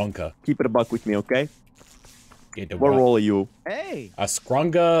 Garunka. Keep it a buck with me, okay? Get the What rock. role are you? Hey. A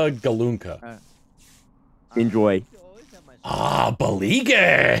Scrunga Galunka. Enjoy. Ah,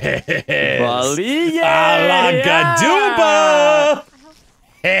 Baligas. Baligas.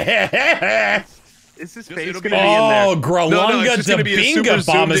 Alagadooba. Is his Just- face it'll gonna be be in there? Oh, Gralunga it's just gonna be a super Dabinga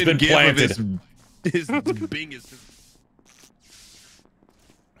bomb has zoomed been in gif of planted. His Bing is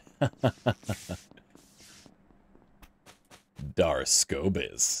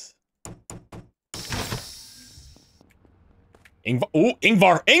Darscobis. Ingvar. Ooh,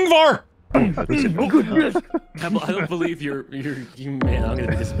 Ingvar. Ingvar! I don't believe you man. I'm gonna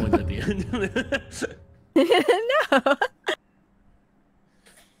be disappointed at the end. No.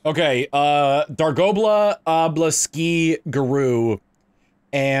 Okay, Dargobla, Oblaski, Guru,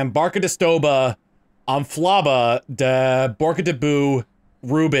 and Barca de Stoba, Amflaba, de Borca de Bu,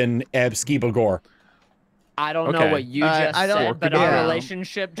 Ruben, Skibagor. I don't Okay. know what you I just don't- said, but yeah. our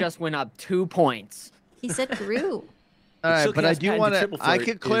relationship just went up 2 points. He said Gru. All right, Silky but I House do patent want to. triple I flirt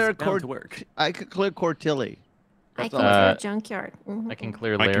could is clear bound to work. I could clear Cortilli. I That's can all. clear junkyard. I can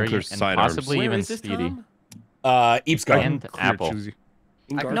clear I can Larry clear and sidearms. possibly Where even is this, Speedy. Tom? Eepsgar. And Apple. Cheesy.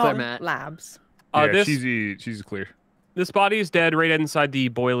 I can Not clear Matt. labs. Yeah, This cheesy clear. this body is dead right inside the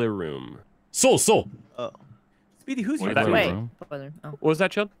boiler room. So. Speedy, who's your That- clear? Wait. room. What was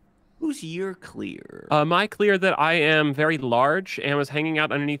that, Chilled? Who's your clear? My clear that I am very large and was hanging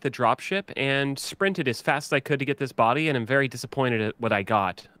out underneath the dropship and sprinted as fast as I could to get this body, and I'm very disappointed at what I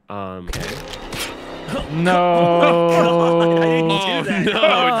got. No. I didn't do that.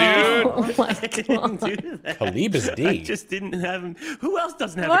 no, Oh my I didn't god. do that. Khalib is I D. just didn't have him. Who else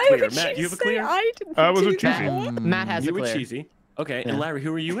doesn't have Why a clear? would Matt, do you you have a say clear? I didn't I was do with Cheesy. that? Matt has You a were clear. cheesy. Okay, and Larry,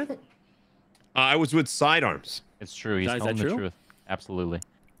 who were you with? I was with sidearms. It's true. He's Is that telling the true? truth. Absolutely.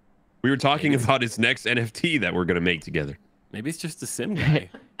 We were talking about his next NFT that we're gonna make together. Maybe it's just a sim guy.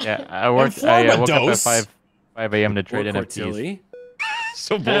 Yeah, I woke up at Flormados. 5 a.m. to trade Or NFTs. Cortilli.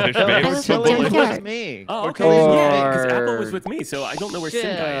 So bullish, I babe. was So with bullish. Junkyard. With me. Oh, okay. Cortilli's Yeah, with me. because Apple was with me, so I don't know where sim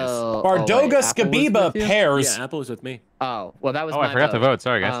guy is. Bardoga Skabiba pairs. Yeah, Apple was with me. Oh, well, that was Oh, my I forgot to vote.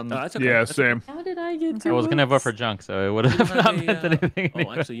 Sorry, guys. Oh, that's okay. Yeah, That's okay. same. How did I get I was gonna vote for junk, so it would have You not have meant a, anything. Oh,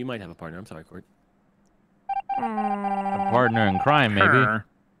 anyway. actually, you might have a partner. I'm sorry, Court. A partner in crime, maybe.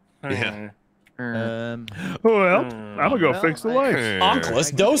 Yeah. Well, I'm gonna go fix the lights.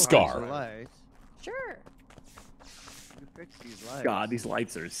 Onkelos Doskar. Sure. God, these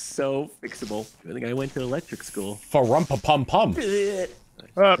lights are so fixable. I think I went to electric school. Farumpa Pum Pum.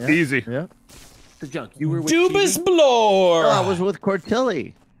 Easy. Yeah. So, Junk, you were with Dubus Cheesy? Blore. No, I was with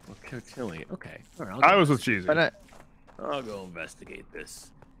Cortilli. Cortilli. Okay. All right, I was with Cheesy. But I'll go investigate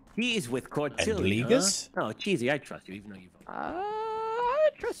this. He's with And Cortilli, Bligas? huh? Oh, Cheesy, I trust you, even though you voted. I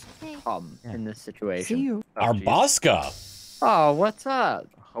trust Tom in this situation. Arbosca. Oh, what's up?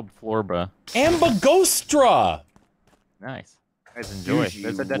 Hub Florba. Ambagostra. Nice. Guys, enjoy.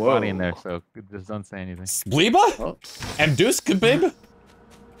 There's a dead body in there, so just don't say anything. Sbliba? Amduskabib?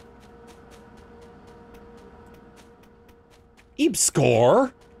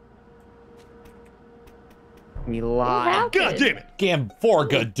 Eepscore? He lied. God damn it!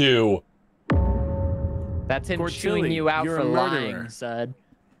 Gamforgadoo. That's him Cortilli, chewing you out you're for a lying, murderer. said.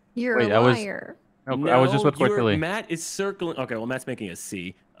 You're Wait, a I was- liar. No, I was just with Cortilli. Matt is circling. Okay, well, Matt's making a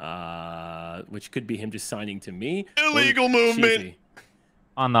C, which could be him just signing to me. or Illegal movement. Cheesy.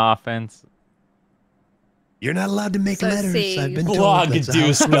 On the offense. You're not allowed to make So letters. C. I've been told. That's how-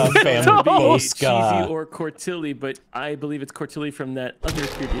 Blogduska Could be Cheesy Famboska. or Cortilli, but I believe it's Cortilli from that other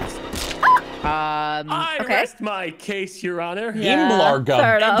previous. I okay. rest my case, Your Honor. Yeah, Imlarga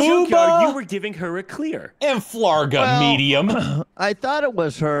fair enough. Junkyard, you Booba were giving her a clear. and Flarga Well- Medium. I thought it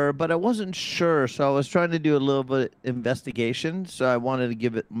was her, but I wasn't sure, so I was trying to do a little bit of investigation. So I wanted to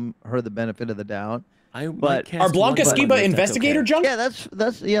give her the benefit of the doubt. But Are Blanca Skiba investigator, Junk? Yeah, that's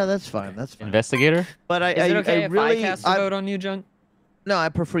fine. That's fine. Investigator? But Is it okay I if really I cast a vote on you, Junk? No, I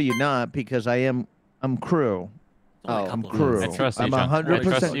prefer you not because I'm crew. Oh, I'm crew. I trust you, I'm Junk. 100%. I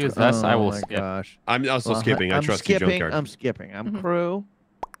trust you. Thus, I will my skip. Gosh. I'm also skipping. I trust you, Junkyard. I'm skipping. I'm crew.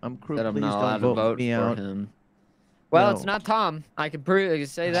 I'm crew. That I'm Please not allowed don't to vote me for out. him. Well, No. it's not Tom. I can prove. I can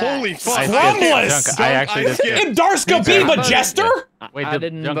say that. Holy fuck! Scrumless! Junk, I actually did skip. And Darska Biba Jester? Wait, I did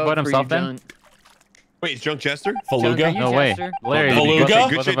didn't Junk vote vote for himself you, then? Junk. Wait, is Junk Jester? Faluga? Junk, are you No way. Jester? Larry, Beluga? did you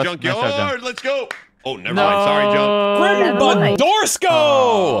Good both shit, of us messed up, Junk. Junkyard. Let's go. Oh, never mind. Sorry, Junk. Never mind.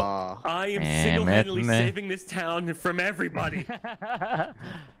 Grimba I am Damn single-handedly it, man. saving this town from everybody.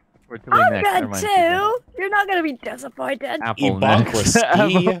 We're to the I'm next. Never good mind. too. You're not gonna be disappointed. Apple next.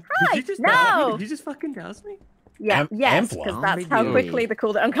 Ibakriski. Did you just douse me? No. Did you just fucking douse me? Yeah, yes, Ampla. because that's how quickly the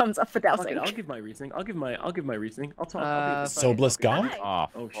cooldown comes up for Fuck dousing. it, I'll give my reasoning. I'll give my reasoning. I'll talk. Sobless Gonk? Oh,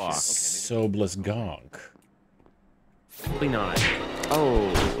 Oh shit. fuck. Sobless Gonk. Probably not. Oh.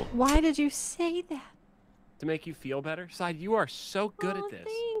 Why did you say that? To make you feel better, Side, you are so good Oh, at this.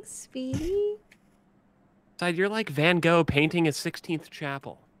 thanks, Speedy. Side, you're like Van Gogh painting his 16th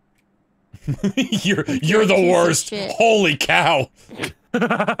chapel. You're You're a the piece of worst. shit. Holy cow.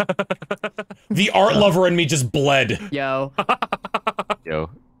 The art lover in me just bled. Yo. Yo.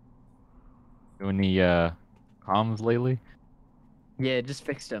 Doing the comms lately? Yeah, just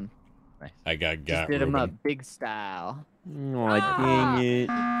fixed him. I got Just did him Ruben. up big style. Oh, dang it.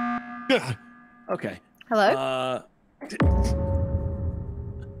 Okay. Hello?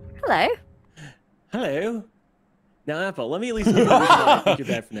 Hello? Hello. Now, Apple, let me at least give you a reason why I think you're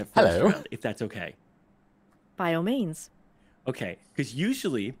bad from that first Hello. round, if that's okay. By all means. Okay, because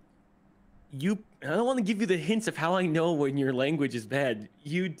usually, I don't want to give you the hints of how I know when your language is bad.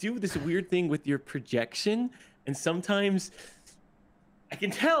 You do this weird thing with your projection, and sometimes I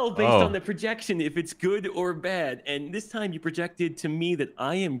can tell based on the projection if it's good or bad. And this time you projected to me that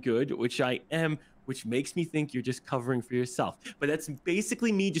I am good, which I am, which makes me think you're just covering for yourself. But that's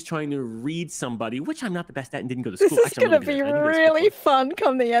basically me just trying to read somebody, which I'm not the best at and didn't go to school. This is Actually, I'm gonna really be good at it. I didn't go to school really for fun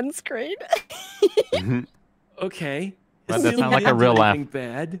come the end screen. Okay. That sounds like a Assuming real I laugh. didn't do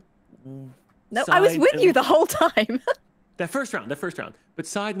anything bad. No, I was Side with and- you the whole time. That first round. But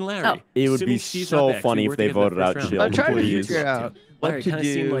Side and Larry. Oh. It would assuming be she's so not back, funny you if they were together voted out first round. Shield. I'm trying to Please. figure out Larry, what it kind of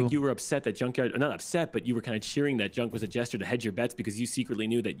seemed like do. you were upset that Junkyard, not upset, but you were kind of cheering that Junk was a jester to hedge your bets because you secretly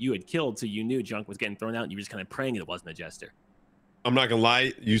knew that you had killed, so you knew Junk was getting thrown out, and you were just kind of praying it wasn't a jester. I'm not gonna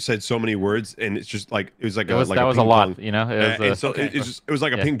lie. You said so many words, and it's just like it was like That was, like that a was a ping lot, pong. you know? And so it was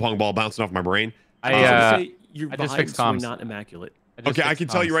like a yeah. ping pong ball bouncing off my brain. I was gonna say your I just vibes fixed were comms. not immaculate. Okay, I can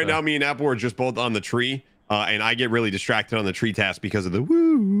tell you right so- now, me and Apple are just both on the tree, and I get really distracted on the tree task because of the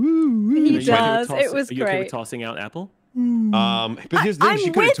woo woo. He Are you okay with does. It was are you okay with great. tossing out Apple? But here's the thing, she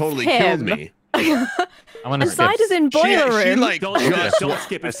I'm could have with totally him. killed me. I'm gonna skip. Aside is in boiler room. She like Don't just don't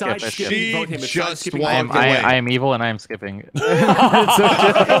skip. If Side I skip. skipping, She vote him. If Side just skipping, walked I vote am, him. away. I am evil and I am skipping. I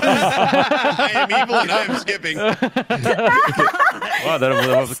am evil and I am skipping. Wow,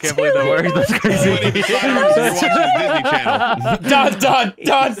 I can't believe that worked. That's crazy. You're watching Disney Channel. Dun dun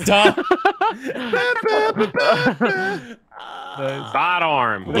dun dun.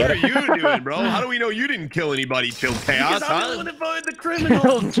 Sidearm. What are you doing, bro? How do we know you didn't kill anybody till chaos? Because I'm the Huh? one that voted the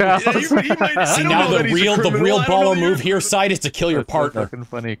criminal. Yeah, he might, I See don't now know the that he's a real criminal. I don't know baller that you're- move here side is to kill your That's so partner. fucking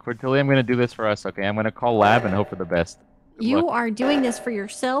funny. Cordelia, I'm gonna do this for us, okay? I'm gonna call Lab and hope for the best. Good You luck. are doing this for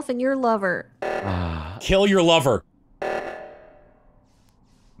yourself and your lover. Kill your lover.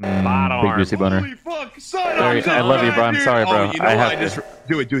 Big juicy boner. Holy fuck, son Larry, of I love you, bro. I'm dude. sorry, bro. Oh, you know I what? have to.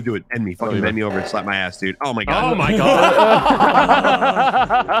 Do it. End me. Fucking you, bend me over and slap my ass, dude. Oh my god. Oh my god.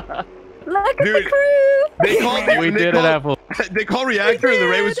 Look at Dude, the crew. They called me. We they did it, called, Apple. They called reactor and the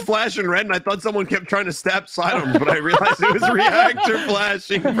ray was flashing red, and I thought someone kept trying to stab sidearms, but I realized it was reactor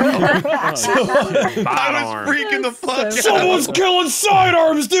flashing, bro. I was freaking the fuck out. Someone's killing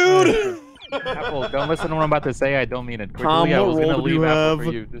sidearms, dude. Apple, don't listen to what I'm about to say. I don't mean it. Tom, Cordelia, I what was gonna role do you leave Apple for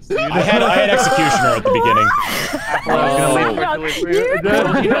have? you. Just so you know. I had executioner at the beginning. Apple, I was gonna leave Cordelia for you. You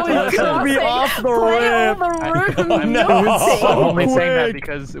Cut me off the rip. The room. No. I'm only saying that quick.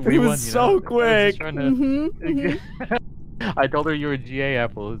 because He we was won, you so know? quick. I was just trying to- I told her you were GA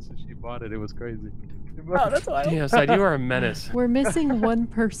Apple, so she bought it. It was crazy. Oh, that's why. Damn, Side, you are a menace. We're missing one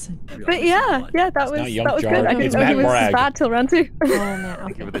person. But yeah, that was not Young good. Jar, I didn't it's know he Matt was Bragg. bad till round 2. Oh man.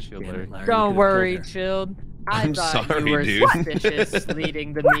 Give Okay. it the shield, Larry. Don't worry, Chilled. I I'm thought sorry, you were dude. suspicious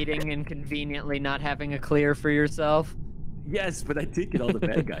leading the meeting and conveniently not having a clear for yourself. Yes, but I did get all the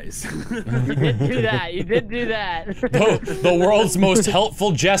bad guys. You did do that. You did do that. The world's most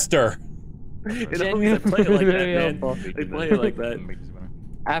helpful jester. It always play it like that, Very man. helpful. They play it like that.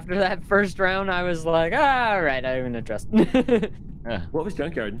 After that first round, I was like, all right, I'm gonna trust. What was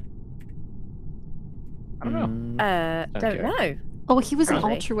Junkyard? I don't know. Don't know. Oh, he was an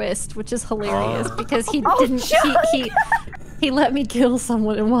Really? altruist, which is hilarious because he Oh, didn't. He let me kill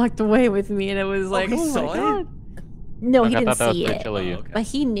someone and walked away with me, and it was like, he oh saw my it? god. No, he I didn't thought that was see pretty it, chill of you. but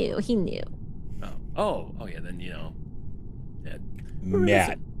he knew. He knew. Oh, yeah. Then yeah.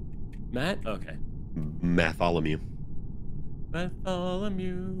 Matt. Matt. Okay. Matholomew.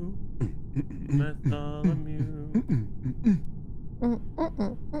 Bartholomew. Bartholomew. You're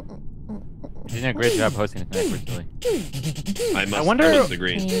doing a great job hosting tonight, Chili. I I wonder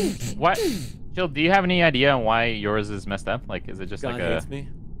agree. what. Jill, do you have any idea on why yours is messed up? Like, is it just God like a? hates me.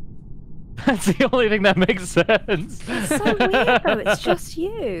 That's the only thing that makes sense. It's so weird though. It's just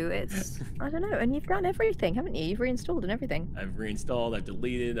you. It's I don't know. And you've done everything, haven't you? You've reinstalled and everything. I've reinstalled. I've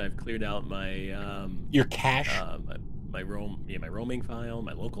deleted. I've cleared out my Your cache. my roaming file,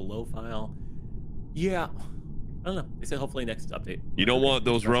 my local low file. Yeah. I don't know. They said hopefully next update. You don't want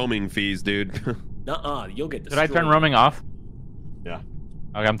those roaming fees, dude. Nuh-uh. You'll get Did destroyed. I turn roaming off? Yeah.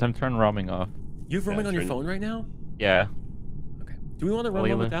 Okay, I'm gonna turn roaming off. You have roaming Yeah, on your turn- phone right now? Yeah. Okay. Do we want to run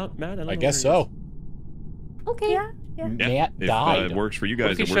Leave one it. without Matt? I know guess where he so. Okay. Yeah. Yeah. Matt If died. it works for you What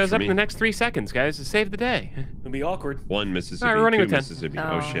guys, if he it works shows for up me. in the next 3 seconds, guys, to save the day? It'll be awkward. 1 Mississippi, All right, we're running 2 with 10. Mississippi.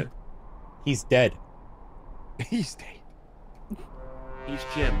 Oh, Oh. shit. He's dead. He's dead. He's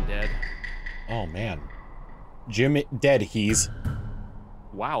Jim, dead. Oh man. Jim dead. He's.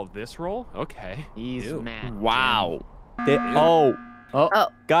 Wow, this roll? Okay. He's Ew. mad. Wow. Oh.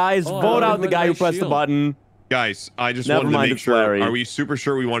 Guys, Oh, vote I out the really guy who nice pressed the shield. button. Guys, I just Never wanted to mind, make it's sure. Larry. Are we super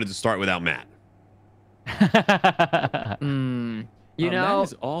sure we wanted to start without Matt? You know, Matt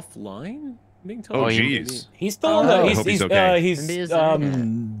is offline? Being told. Oh, he- jeez. He's still on the. I He's hope he's he's okay. Maybe he's he's definite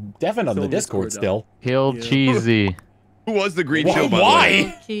on Still the in Discord Discord, still. Kill Yeah. Cheesy. Who was the green Why- shield, by the way?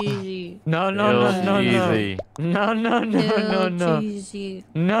 why? Cheesy. no, Kill Cheesy. no. Cheesy.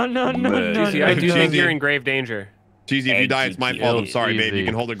 No. Cheesy, I do Cheesy. think you're in grave danger. Cheesy, if you die, it's my fault. I'm sorry, babe. You Easy.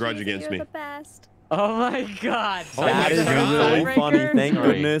 can hold a grudge Cheesy, against you're me. the best. Oh my god. That is God. really funny. Thank Sorry.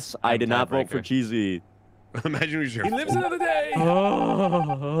 goodness I did not vote for Tiebreaker. Cheesy. Imagine we should. He lives another day.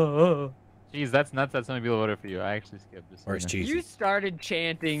 Jeez, that's nuts that so many people voted for you. I actually skipped. Just so Where's you know. Cheesy? You started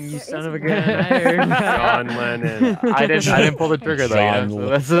chanting, you There son is of a one. gun. I heard that. John Lennon. I didn't pull the trigger though. You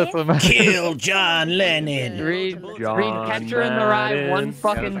know? So that's what matters. Kill John Lennon. Read John Catcher in the Rye Madden. one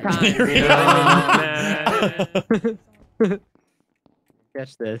fucking Yeah, time. John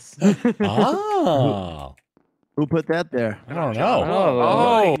Catch this. Oh. Who put that there? I don't know.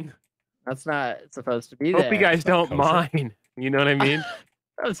 Oh. That's not supposed to be Hope there. you guys don't Kosher. mind. You know what I mean?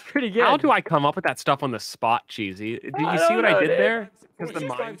 That was pretty good. How do I come up with that stuff on the spot, Cheesy? Did you I see don't what I know, did dude. there? Because the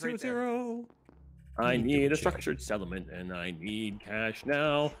mind's right there. 520. I need a structured settlement and I need cash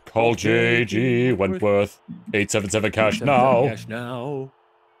now. Call JG Wentworth. 877 cash now. Cash now.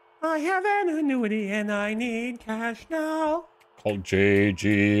 I have an annuity and I need cash now. Call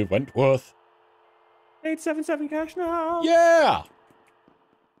JG Wentworth. 877 cash now. Yeah.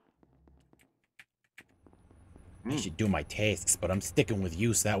 I should do my tasks, but I'm sticking with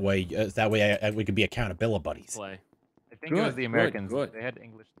you so that way we could be accountability buddies. Play. I think it was Good, the good, Americans. good. They had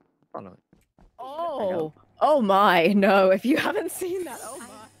English. Oh my! No, if you haven't seen that, oh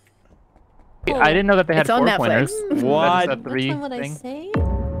my! I didn't know that they had It's on 4 Netflix. pointers. What? That's a 3 Which one would I thing. say?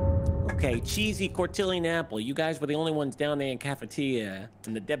 Okay, Cheesy, Cortillion, Apple. You guys were the only ones down there in cafeteria.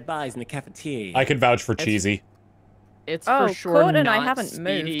 And the dead bodies in the cafeteria. I can vouch for Cheesy. It's Oh, for sure Court and I not haven't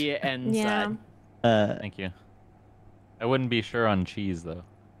Speedy and Yeah. Sud. Thank you. I wouldn't be sure on cheese though.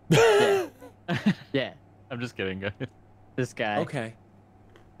 Yeah. Yeah. I'm just kidding, guys. This guy. Okay.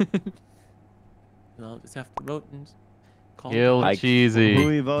 I'll just have to vote and call Kill I- Cheesy. Who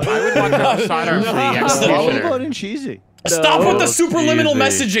we voted? I would want to sidearm for the Why we executioner. voting cheesy? Stop with the superliminal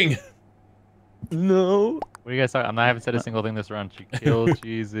Cheesy. messaging. No. What are you guys talking? I haven't said a single thing this round. Kill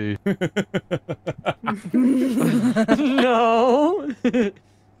Cheesy. No.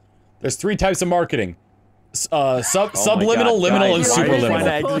 There's 3 types of marketing. Subliminal, God, liminal, and guys, why are you trying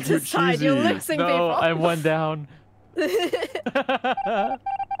superliminal. to Pull execute to side, you're Cheesy? losing No, people. I'm 1 down.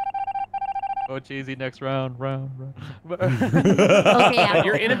 Oh, Cheesy, next round. Okay, Apple.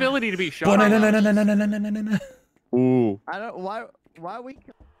 Your inability to be shot. Ooh. I don't. Why we?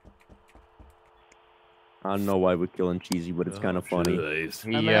 I don't know why we're killing Cheesy, but it's kind of funny.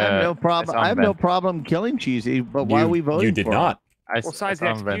 He, I have no problem. I have no problem killing cheesy, but why are we voting? You did for not. Well, Side's the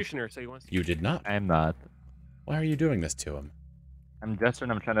executioner, so he wants to... You did not. I am not. Why are you doing this to him? I'm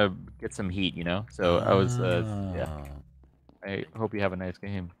gesturing. I'm trying to get some heat, you know. So I was, yeah. I hope you have a nice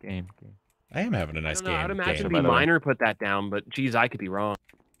game. I am having a nice game. I'd imagine game, the miner put that down, but geez, I could be wrong.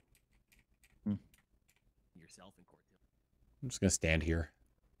 Yourself and I'm just gonna stand here.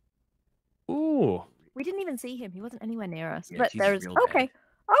 Ooh. We didn't even see him. He wasn't anywhere near us. Yeah, but she's there's real okay. bad.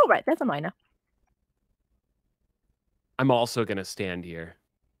 Oh right, there's a miner. I'm also gonna stand here.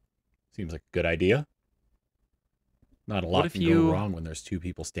 Seems like a good idea. Not a lot if can you go wrong when there's two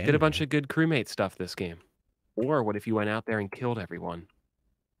people standing. Did a bunch there. of good crewmate stuff this game. Or what if you went out there and killed everyone?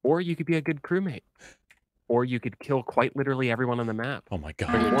 Or you could be a good crewmate. Or you could kill quite literally everyone on the map. Oh my Hey,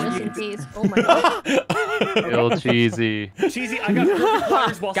 god. just in case. Oh my god. Kill Cheesy. Cheesy, I got perfect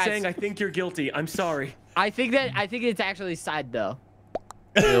letters while Guys. saying I think you're guilty. I'm sorry. I think it's actually side though.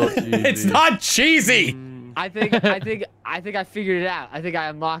 Kill Cheesy. It's not cheesy. I think I figured it out. I think I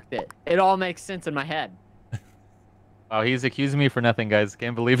unlocked it. It all makes sense in my head. Oh, he's accusing me for nothing, guys.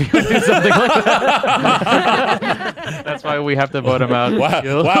 Can't believe he would do something like that. That's why we have to vote him out.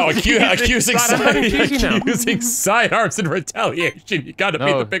 Wow, accusing Cheesy sidearms in retaliation. You gotta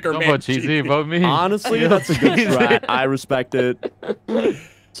be the bigger don't man. vote Cheesy, vote me. Honestly, that's a good strat. I respect it.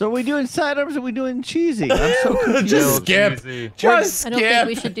 So are we doing sidearms or are we doing cheesy? I'm so confused. Just skip. Cheesy. Just I don't think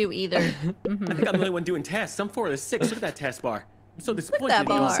we should do either. I think I'm the only one doing tests. I'm 4 out of 6. Look at that test bar. I'm so disappointed. that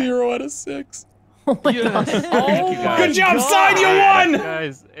in you. bar. 0 out of 6. Oh my god. Thank you, guys. Good job, Side. You won.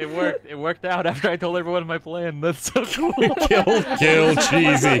 Guys, it worked. It worked out after I told everyone my plan. That's so cool. Kill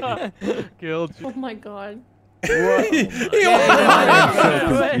cheesy. Kill Cheesy. Oh my god. I'm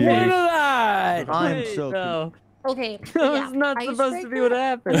so confused. Okay. That was not supposed to be what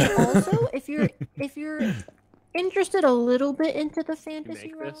happened. Also, if you're interested a little bit into the You fantasy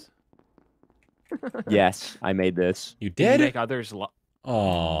make realm, this? Yes, I made this. You You did? make others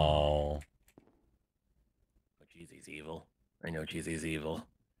Oh. Cheesy's evil. I know Cheesy's evil.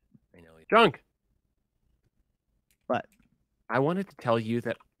 I know. Junk. What? I wanted to tell you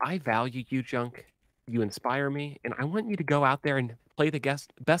that I value you, Junk. You inspire me, and I want you to go out there and play the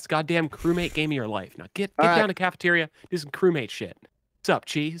best goddamn crewmate game of your life. Now get All right. down to cafeteria, do some crewmate shit. Sup,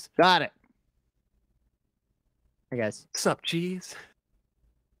 Cheese? Got it. Hey guys. Sup, Cheese?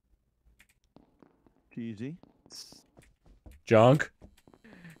 Cheesy. Junk.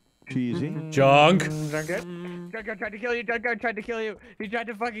 Cheesy. Junk. Junkyard tried to kill you. Junkyard tried to kill you. He tried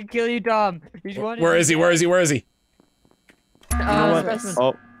to fucking kill you, Tom. Where is he? Where is he? Where is he?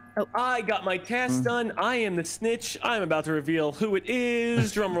 Oh, I got my task done. I am the snitch. I'm about to reveal who it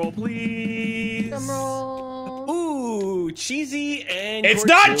is. Drum roll, please. drum roll. Ooh, Cheesy and It's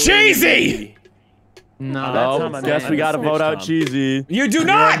not Cortez. cheesy! No. That's oh Tom, I'm guess not we the gotta snitch, vote out Tom. Cheesy. You do You're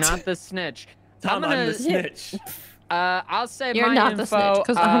not. not the snitch. Tom, I'm the snitch. I'll say You're my not the info. snitch,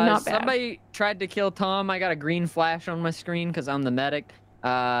 'cause I'm not bad. Somebody tried to kill Tom. I got a green flash on my screen because I'm the medic.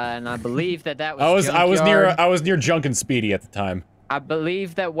 And I believe that was I was Junkyard. near Junk and Speedy at the time. I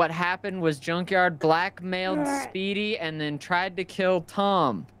believe that what happened was Junkyard blackmailed Speedy and then tried to kill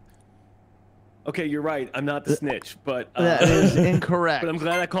Tom. Okay, you're right. I'm not the snitch, but That is incorrect. but I'm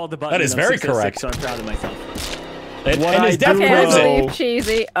glad I called the button. That is and I'm very 606, correct. So I'm proud of myself. And his death do Okay, I proves it. know- believe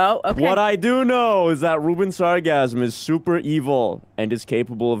cheesy. Oh, okay. What I do know is that Ruben Sargasm is super evil and is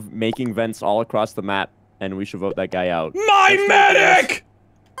capable of making vents all across the map, and we should vote that guy out. My medic!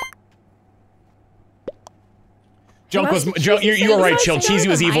 Junk was. Junk, you were right, Chill. Cheesy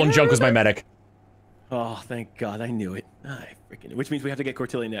was evil and Junk was my medic. Oh, thank God, I knew it. Which means we have to get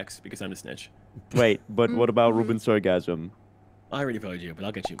Cortilli next because I'm the snitch. Wait, but what about Ruben Sargasm? I already voted you, but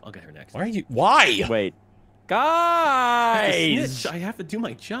I'll get you. I'll get her next. Why are you? Why? Wait. The Guys! snitch, I have to do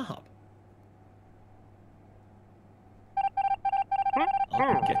my job.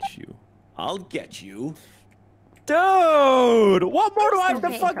 I'll get you. I'll get you. Dude! What more do I have to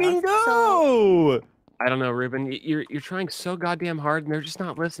Okay, fucking so- do? I don't know, Ruben. You're trying so goddamn hard, and they're just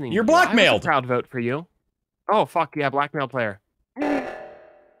not listening. You're to you. I was a blackmailed. proud vote for you. Oh fuck yeah, blackmail player. Probably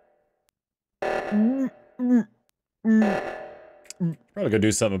gonna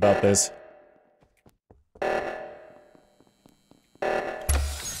do something about this.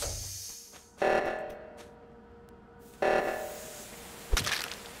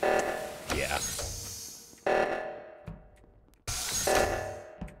 Yeah.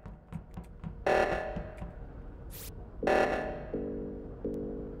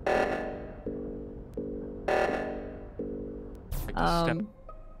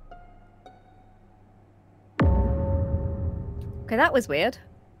 Okay, that was weird.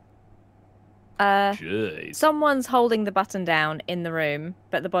 Jeez. Someone's holding the button down in the room,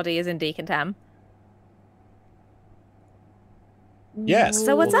 but the body is in decontam. Yes.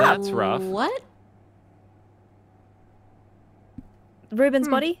 So what's up? That's rough. What? Ruben's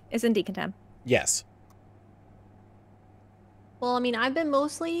body is in decontam. Yes. Well, I mean, I've been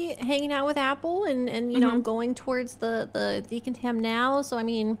mostly hanging out with Apple and you know, I'm going towards the decontam now. So, I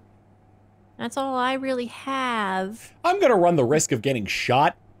mean, that's all I really have. I'm going to run the risk of getting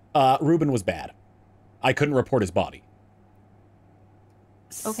shot. Ruben was bad. I couldn't report his body.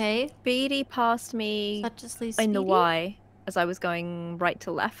 Okay. Speedy passed me in the Y as I was going right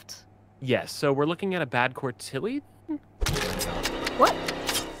to left. Yes, so we're looking at a bad Cortilli. What?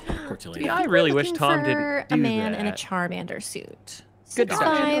 Cortilli. Yeah, I really wish Tom didn't For do a man that. in a Charmander suit. Good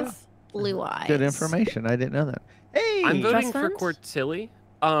 6'5", blue eyes. Good information. I didn't know that. Hey, I'm voting Trust for fund? Cortilli.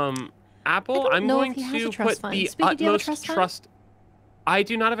 Apple, don't I'm know going if he has a to trust put fund. the Speedy, do you have a utmost trust fund? I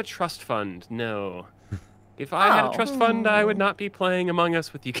do not have a trust fund, no. If I had a trust fund, I would not be playing Among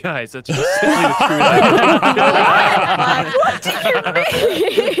Us with you guys. That's just simply the truth.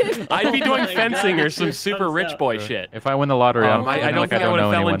 I'd be doing fencing or some super rich boy shit. If I win the lottery, I don't like think I would have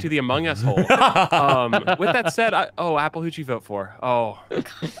know fell anyone. into the Among Us hole. With that said, Apple, who'd you vote for? Oh, I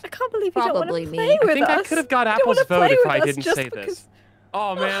can't believe you don't want Probably to me. play with I think us. I could have got You don't Apple's wanna vote play if with I us didn't just say because- this.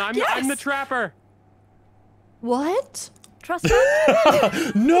 Oh man, I'm the trapper. What? Trust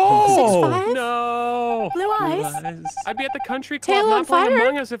fund? No! 6'5"? No. Blue eyes? I'd be at the country club Tail on not playing fire?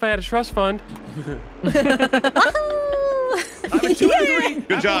 Among Us if I had a trust fund. Good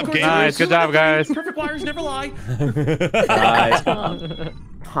job, gamers. Nice, good job, guys. Perfect wires never lie. Nice.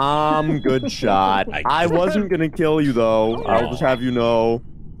 Tom, good shot. I wasn't gonna kill you though. I'll just have you know.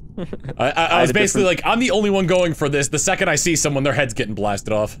 I was basically like, I'm the only one going for this. The second I see someone, their head's getting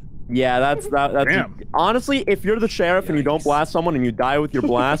blasted off. Yeah, that's Damn. honestly, if you're the sheriff and you don't blast someone and you die with your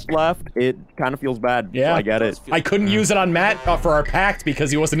blast left, it kind of feels bad. Yeah, so I get it. I couldn't use it on Matt for our pact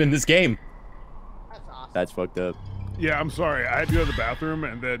because he wasn't in this game. That's fucked up. Yeah, I'm sorry. I had to go to the bathroom,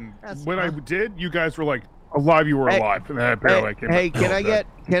 and then when I did, you guys were like, alive, you were alive. And then apparently I came back.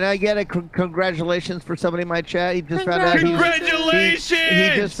 can I get a congratulations for somebody in my chat? He just found out Congratulations! he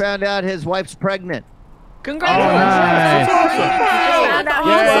just found out his wife's pregnant. Congratulations!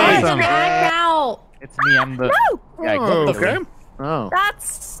 Awesome. Yay. Back out. It's me. I'm the. Yeah, Oh, okay. Oh.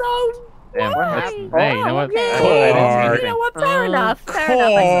 That's so Damn, right. hey, you know what? Okay. Court. You know what? Fair enough. Fair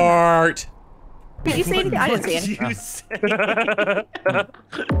enough. Court. Did you see anything? I didn't see anything. You said.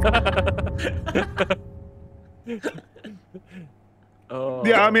 Oh.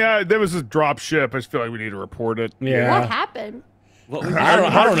 Yeah, I mean, there was this drop ship. I just feel like we need to report it. Yeah. What happened? What was I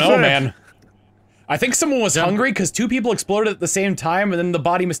don't know, man. I think someone was hungry because 2 people exploded at the same time, and then the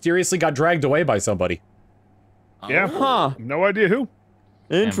body mysteriously got dragged away by somebody. Yeah. Huh. No idea who.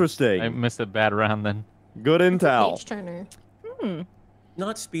 Interesting. I missed a bad round then. Good intel. H-turner.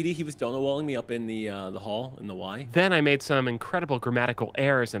 Not Speedy. He was donut-walling me up in the hall in the Y. Then I made some incredible grammatical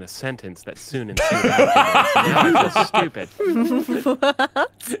errors in a sentence that soon ensued afterwards. Now I feel stupid.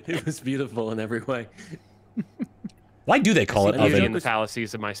 It was beautiful in every way. Why do they call it Using oven? the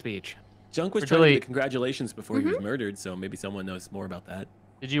fallacies of my speech. Junk was We're telling me really- the congratulations before he was murdered, so maybe someone knows more about that.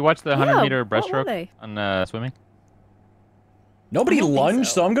 Did you watch the 100-meter what were breaststroke they? on swimming? Nobody I don't think lunged,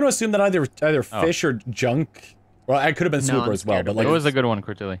 so. so I'm going to assume that either Oh. fish or junk. Well, I could have been No, super I'm as well, scared but of like It was a good one,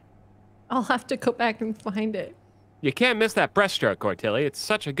 Cortilli. I'll have to go back and find it. You can't miss that breaststroke, Cortilli. It's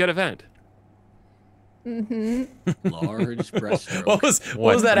such a good event. Mm-hmm. Large breaststroke.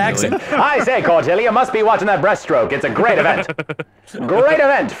 what was that accent? I say, Cortilli, you must be watching that breaststroke. It's a great event. Great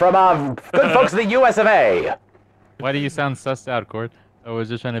event from good folks of the US of A. Why do you sound sussed out, Court? I was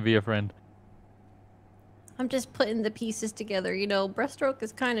just trying to be a friend. I'm just putting the pieces together. You know, breaststroke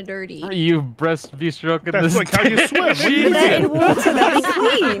is kind of dirty. You breaststroke in That's this. like how you swim. What do you Put that in mean? water, that'd be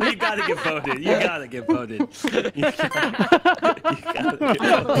clean. You gotta get voted. You gotta get voted. You gotta get voted.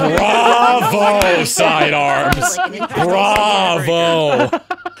 Bravo, sidearms. Bravo.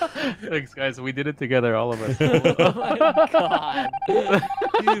 Thanks, guys. We did it together, all of us. Oh my god.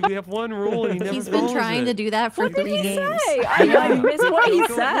 Dude, we have one rule and he never He's been follows trying it. to do that for What did 3 he games. say? I missed what he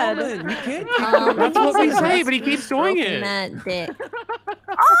said. You can't. That's what we say, but he keeps doing Stroking it. that dick.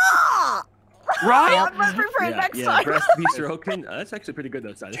 Ah! Right? I must rephrase next Yeah, time. breast be stroking. That's actually pretty good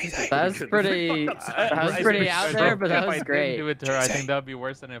though, Side. That's pretty. That was pretty out there, but that If I was didn't great. do it to her, I think that would be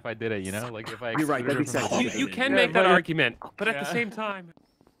worse than if I did it, you know? Like if I You're right, that'd be excluded her sad. from You all can of make it. that Yeah, argument, but at the Yeah. same time.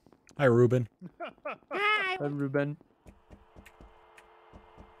 Hi, Ruben. Hi, Ruben.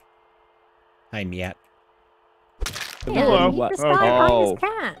 Hi, Miat. Hello. Yeah, he's the spy behind Oh. his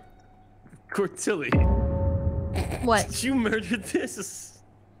cat. Cortilli, What? you murdered this.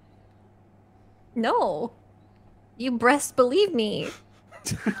 No. You breast believe me.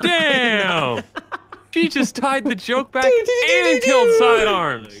 Damn! She just tied the joke back and killed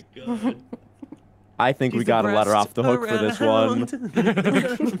Sidearms. I think we gotta let her off the hook for this one.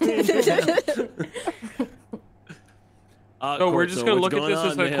 So we're just gonna look at this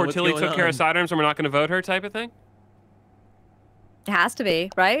as the Cortilli took care of sidearms and we're not gonna vote her type of thing? It has to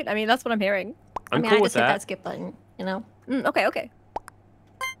be, right? I mean, that's what I'm hearing. I'm I cool just with hit that. that skip button, you know? Okay, okay.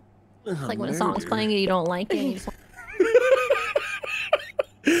 It's like when a song's playing and you don't like it. And you just...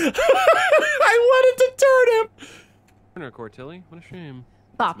 I wanted to turn him. Turn her, Cortilli. What a shame.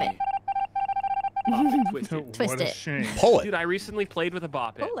 Bop it. Twist it. Twist What a it. shame. Pull it. Dude, I recently played with a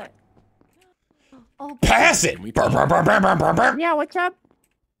bop it. Pull it. Oh, Pass it. Burr, burr, burr, burr, burr, burr, burr. yeah, what's up?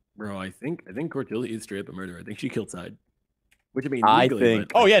 Bro, I think Cortilli is straight up a murderer. I think she killed Side. Which I mean, I legally,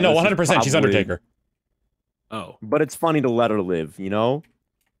 think- but, Oh yeah, no, This is 100%. She's probably- Undertaker. Oh, But it's funny to let her live, you know?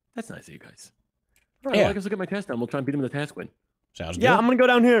 that's nice of you guys. All right, Yeah. well, I guess I'll get my test done. We'll try and beat him in the task win. Sounds Yeah, good. I'm gonna go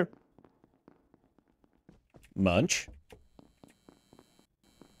down here. Munch.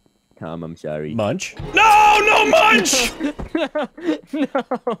 Tom, I'm sorry. Munch. No, Munch! No.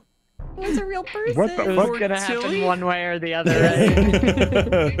 It was a real person. What the It fuck? was gonna happen one way or the other.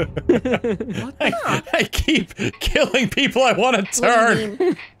 Right? I keep killing people I want to What do you turn.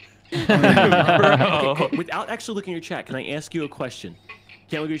 mean? Okay, without actually looking at your chat, can I ask you a question?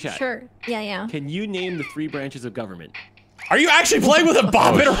 Can't look at your chat. Sure. Yeah, yeah. Can you name the 3 branches of government? Are you actually playing with a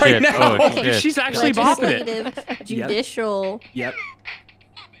bop it right shit. now? Oh, shit. She's actually bopping it. Legislative, judicial, Yep.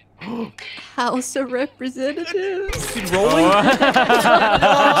 House of Representatives. Dude, rolling? Rolling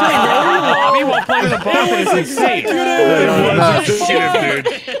lobby while playing with a bop it is insane.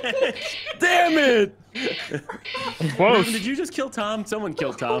 Damn it! Close. Did you just kill Tom? Someone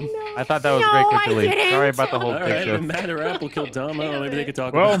killed Tom. I thought that was great, Cortilli. Sorry about the whole All right, picture. Matt or Apple killed Tom. I don't know. Maybe they could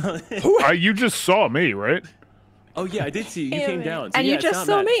talk Well, about it. you just saw me, right? Oh yeah, I did see you. You came down. So And yeah, you it's just not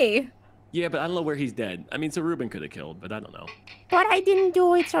saw Matt. me. Yeah, but I don't know where he's dead. I mean, so Ruben could have killed, but I don't know. But I didn't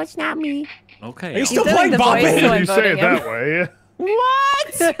do it, so it's not me. Okay. Are you I'll- still doing playing the bop voice, it? so I'm You say voting it him. that way. What?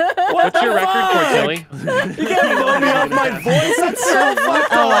 What's your record, Cortilli? You can't blow me off my voice. That's so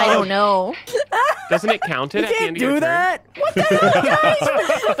fucked Oh, I up. don't know. Doesn't it count it You at the can't end of your do turn? that. Yeah,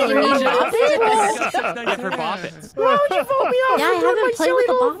 for bop it. Yeah, I haven't played with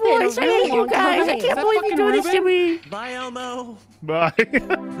a bop in a really long time. I can't believe you do this to me. Bye, Elmo. Bye.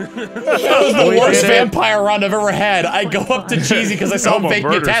 That was the We worst did it. vampire round I've ever had. I go up to Cheesy because I saw him Elmo faking a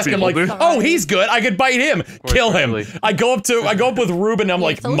murders task. I'm people, like, dude. oh, he's good. I could bite him, kill him. Cortilli. I go up with Ruben. And I'm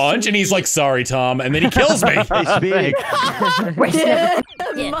like, so Munch, and he's like, sorry, Tom, and then he kills me. Hey, Speedy.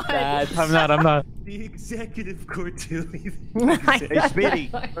 I'm not. The executive Cortilli. Hey,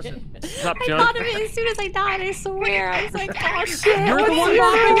 Speedy. Listen. What's up, I John? thought of it as soon as I died, I swear. I was like, oh shit. You're the one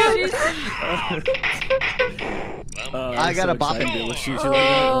bopping it. I got a bop it. Let's shoot you like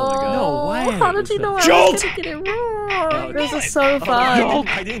that. Oh my god. No way. How did you know I Jolt! was gonna get it wrong? This God. is so fun.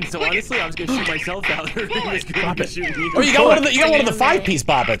 I didn't. So honestly, I was gonna shoot myself out. He was gonna be shooting you. Oh, you got one of the 5-piece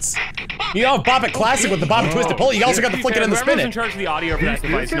boppets. You got Bop It Classic with the Bop It Twisted Pull. You also got the Flick It and the Spin Whoever's in It. charge of the audio for that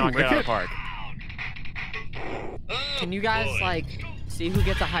device knocked it out of the park. Can you guys like see who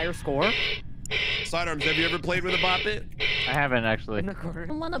gets a higher score? Sidearms, have you ever played with a bop it? I haven't actually.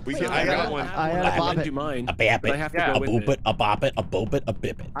 I want to We play. can- I got one. I had a bop do it. mine. A bap But I it, have to Yeah. go a with boop it. it, a bop it, a boop it, a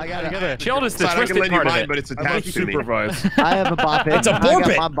bip it. I got a, Chilled is the Side, I can twisted lend you part of mine, it. but it's I'd like attached to to me. supervise. I have a bop it. It's a I got bop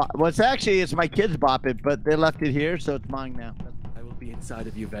it. my well, it's actually it's my kid's bop it, but they left it here, so it's mine now. I will be inside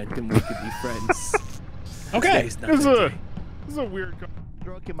of you, Vent, and we could be friends. Okay. Today's not This is that a day. this is a weird.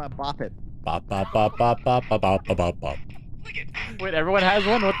 Drunk in my bop it. Bop, bop, bop, bop, bop, bop, bop, bop, bop. Wait, everyone has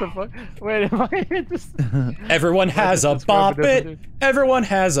one? What the fuck? Wait, am I just... Everyone has a bop it. Everyone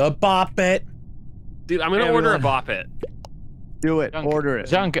has a bop it. Dude, I'm gonna order a bop it. Do it. Junk, Order it.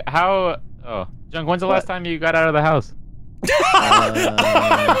 Junk, how... Oh, Junk, when's the last time you got out of the house?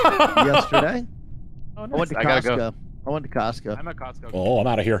 Yesterday. Oh, I went to I gotta Costco. go. I went to Costco. I'm at Costco. Oh, I'm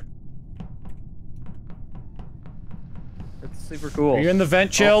out of here. That's super cool. Are you in the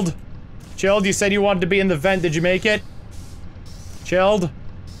vent, Chilled? Chilled, you said you wanted to be in the vent. Did you make it? Chilled?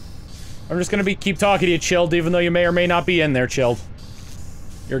 I'm just gonna keep talking to you, Chilled, even though you may or may not be in there, Chilled.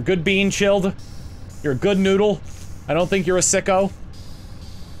 You're a good bean, Chilled. You're a good noodle. I don't think you're a sicko.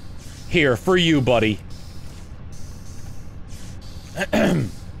 Here, for you, buddy.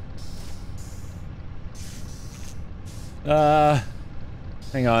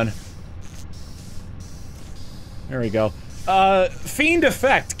 Hang on. There we go. Fiend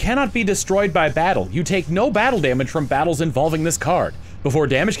effect cannot be destroyed by battle. You take no battle damage from battles involving this card. Before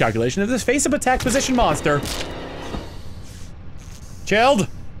damage calculation of this face-up attack position monster. Chilled?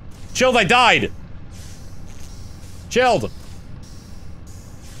 Chilled, I died. Chilled.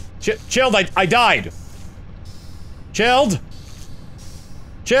 Chilled, I died. Chilled?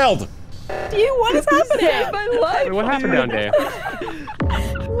 Chilled. What is happening in my life? Wait, what happened down there?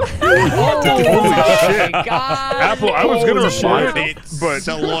 Holy shit. God. Apple, I was gonna report it, It's but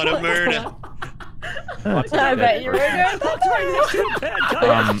a lot of murder. I bet you were good.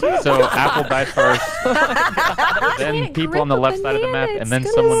 So Apple died first, then people on the left side of the map, and then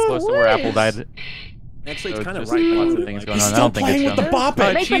someone close to where Apple died. Actually, So it's kind of just right. lots of things going He's on. I still don't think playing it's with the shown. bop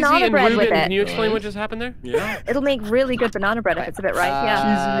it. Make Cheesy banana and bread Ruben, with it. can you explain what just happened there? Yeah. It'll make really good banana bread if it's a bit ripe.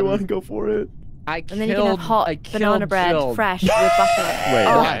 Yeah. Cheesy, you want to go for it? I And then you can have hot banana bread, Chilled fresh with butter. Wait,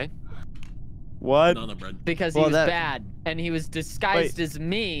 Oh. Why? what? Banana bread. Because Well, he was that- bad, and he was disguised as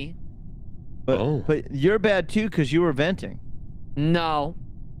me. But you're bad too because you were venting. No.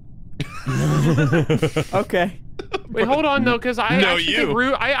 Okay. Wait, hold on though, because I No, actually you.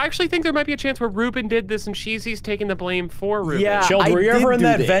 think I actually think there might be a chance where Ruben did this and Cheesy's taking the blame for Ruben. Yeah. Chilled, I were you did ever in do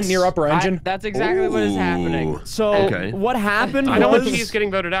that this. vent near upper engine? That's exactly what is happening. So Okay. what happened I don't want was... Cheese getting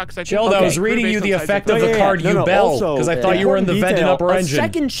voted out because I think Chilled, I was reading you the effect of the card you bell, because I thought you were in the vent in upper A engine.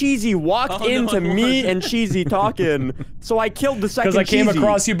 second Cheesy walked into me and Cheesy talking, so I killed the second Because I came Cheesy.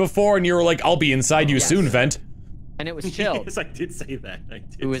 across you before and you were like, I'll be inside you soon, vent. And it was chilled. Yes, I did say that. I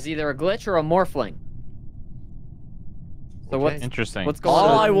did. It was either a glitch or a morphling. So what's Interesting. what's going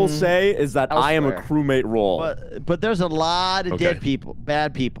All on? I will say is that I am a elsewhere? crewmate role. But there's a lot of Okay. dead people,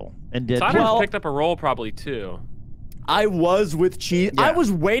 bad people, and dead Sidearms people. picked up a role probably too. I was with Cheese. I Yeah.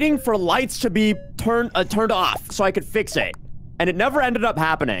 was waiting for lights to be turned off so I could fix it, and it never ended up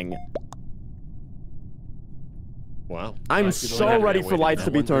happening. Wow. I'm Right, so people ready have for waited. lights No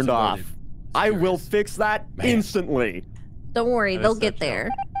to be one turned off. disappointed. I will fix that instantly. Don't worry, That they'll is so get chill. there.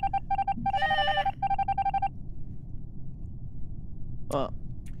 Well,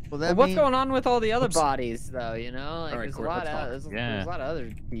 Well, that what's mean- going on with all the other bodies, though? You know, like All right, there's, Court, a lot let's of, talk. there's, Yeah. there's a lot of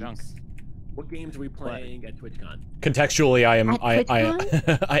other peaks. What games are we playing at TwitchCon? Contextually, I am,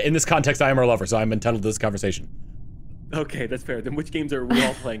 At in this context, I am our lover, so I'm entitled to this conversation. Okay, that's fair. Then which games are we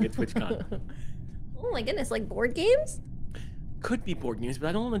all playing at TwitchCon? Oh my goodness, like board games? Could be board games, but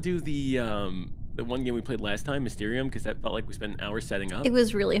I don't want to do the one game we played last time, Mysterium, because that felt like we spent an hour setting up. It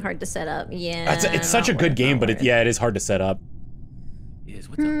was really hard to set up. Yeah. It's such a good game, but it is hard to set up. Is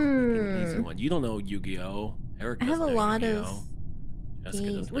what's up? An easy one. You don't know Yu-Gi-Oh. Eric I have a doesn't know lot Yu-Gi-Oh. of Jessica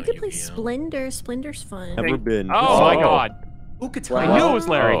games. doesn't We know could play Yu-Gi-Oh. Splendor. Splender's fun. Never been. Oh my god. Oh, Katana. I knew it was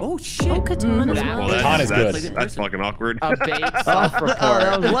Larry. Oh shit. Oh, Katana's That fun. Well, Katana's good. That's fucking awkward. A bait self-report. Oh,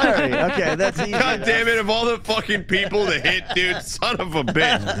 that was Larry. Okay, that's easy. God damn it, of all the fucking people to hit, dude, son of a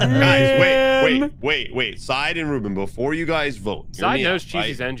bitch. Guys, wait. Side and Ruben, before you guys vote. hear Side me knows out,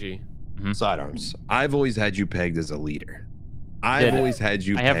 Cheesy's right? NG. Sidearms. I've always had you pegged as a leader. I've always had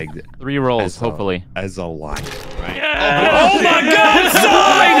you I have pegged 3 rolls, as hopefully. as a liar, right? Oh my god,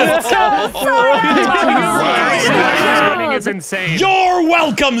 Side! Winning is insane. You're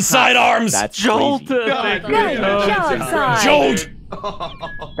welcome, Sidearms! That's Jolt. crazy. Great job, Sai. Jolt!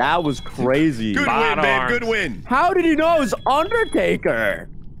 That was crazy. Good win, babe. Sidearms. Good win. How did he know it was Undertaker?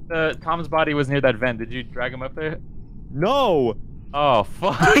 Tom's body was near that vent. Did you drag him up there? No. Oh,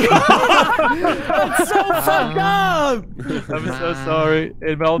 fuck. That's so fucked up. I'm so sorry.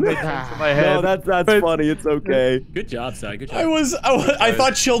 It melted into my head. No, that's funny. It's okay. Good job, Sai. Good job. I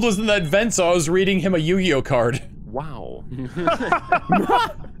thought Chilled was in that vent, so I was reading him a Yu-Gi-Oh card. Wow.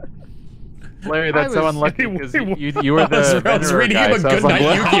 Larry, that's so was- unlucky because you were I was the veteran reading guy, him a so I was goodnight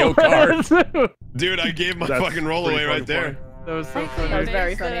like, Yu-Gi-Oh card. Dude, I gave my That's fucking roll pretty away right fucking there. That was so That funny. was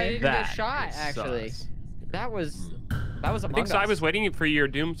very That I funny. didn't get shot, actually. That was I think Sai was waiting for your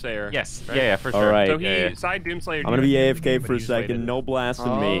Doomslayer. Yes. right? Yeah, for sure. All right. So Yeah. Side Doomslayer. I'm gonna be AFK but for a he's waited. second. No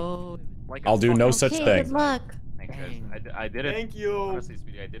blasting me. Oh, Like I'll a do no fucking- such Okay, thing. good luck. Thanks, guys. I did it. Thank you. Honestly,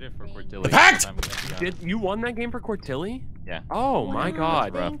 Speedy, I did it for Cortilli. Pact! Did you won that game for Cortilli? Yeah. Oh my Wow,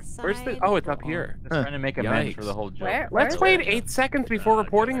 god. thanks, Where's the? Sai. Oh, it's up here. Just trying to make amends for Yikes. the whole joke. Where? Let's wait 8 seconds before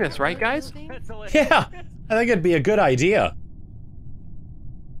reporting this, right, guys? Yeah, I think it'd be a good idea.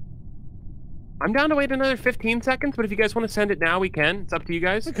 I'm down to wait another 15 seconds, but if you guys want to send it now, we can. It's up to you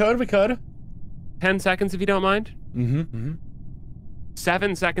guys. We could. 10 seconds if you don't mind. Mm-hmm.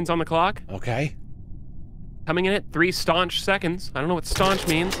 7 seconds on the clock. Okay. Coming in at 3 staunch seconds. I don't know what staunch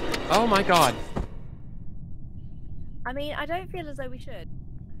means. Oh my god. I mean, I don't feel as though we should.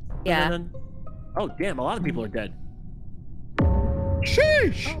 Yeah. Yeah. Oh, damn, a lot of people are dead.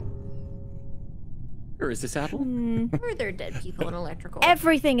 Sheesh. Or is this Apple? Were there dead people in electrical?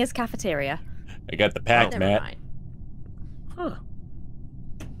 Everything is cafeteria. I got the pack, Never Matt. mind. Huh.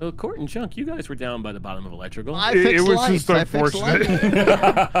 Well, Court and Chunk, you guys were down by the bottom of electrical. I It fixed was lights. just I fixed unfortunate.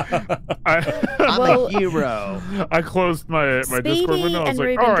 lights. I'm Well- a hero. I closed my Discord Speedy window. I was and like,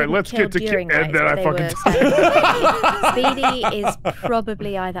 Ruben all right, didn't let's kill get to during and nights, then I but they fucking. were Speedy is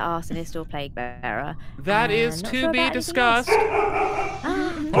probably either arsonist or plague bearer. That is not to sure be about anything discussed. else.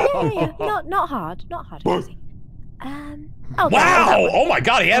 Not hard. Not hard. Easy. Oh, wow! Oh my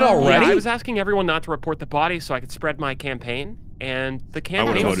God, he had it already. Yeah, I was asking everyone not to report the body so I could spread my campaign, and the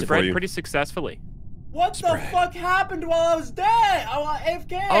campaign was spread pretty successfully. What the fuck happened while I was dead? I was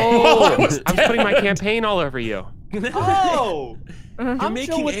AFK. Oh, I was putting my campaign all over you. Oh, I'm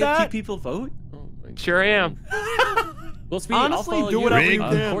making AFK people vote. Oh, sure am. Well, Speedy, honestly, I'll follow do you. whatever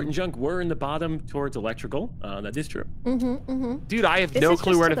you Court and Junk were in the bottom towards electrical. That is true. Dude, I have no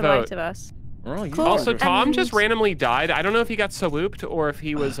clue where to vote. Right of us. Cool. Also, Tom just randomly died. I don't know if he got swooped or if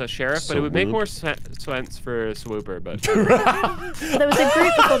he was a sheriff, but it would make more sense for swooper. But there was a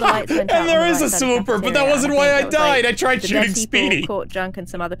group before the lights went out. And there is a swooper, but that wasn't why I died. I tried shooting Speedy. Caught Junk and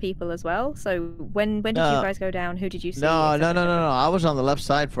some other people as well. So when did you guys go down? Who did you see? No. I was on the left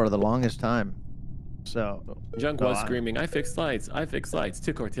side for the longest time. So Junk was screaming, "I fixed lights! I fixed lights!"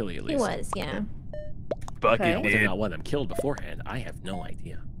 to Cortilli at least. He was, yeah. Bucket did. Not one of them killed beforehand. I have no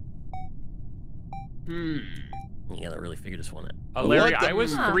idea. You gotta really figure this one out. Larry, I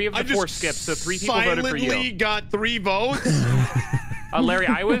was 3 of the 4 skips, so 3 people voted for you. Silently got 3 votes. Larry,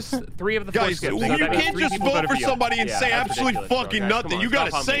 I was 3 of the 4 skips. So you can't just vote for somebody and say absolutely fucking nothing. You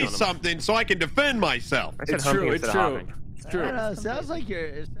gotta say something so I can defend myself. It's true. It's true. It's true. Sounds like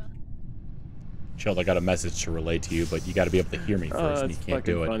you're. Chilled, I got a message to relay to you, but you got to be able to hear me first, and you can't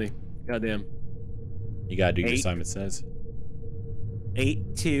do it. Funny. Goddamn. You gotta do just Simon says.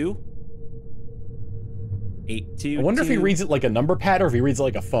 8-2. 8-2. I wonder if he reads it like a number pad or if he reads it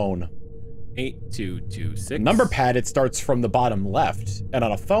like a phone. 8-2-2-6. Number pad, it starts from the bottom left, and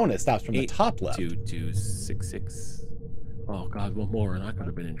on a phone, it stops from the top left. 2-2-6-6. Oh God, one more, and I could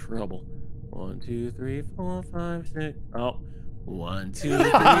have been in trouble. 1, 2, 3, 4, 5, 6. Oh. 1, 2, 3, 4,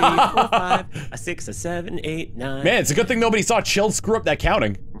 5, a 6, a 7, 8, 9. Man, it's a good thing nobody saw Chilled screw up that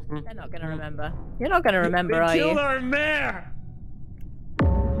counting. You're not gonna remember. You're not gonna remember, are you? Killed our mayor.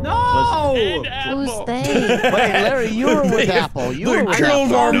 No! Who's they? Wait, Larry, you were with Apple. You were with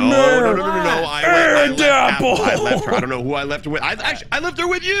killed our No. I left Apple. I left her. I don't know who I left her with. I left her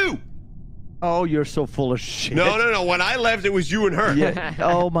with you. Oh, you're so full of shit. No. When I left, it was you and her. Yeah.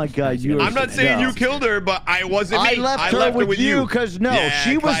 Oh my God, you. I'm not saying you killed her, but I wasn't me. I left her with you because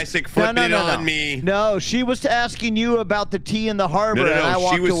she was classic flipping it on me. No, she was asking you about the tea in the harbor, and I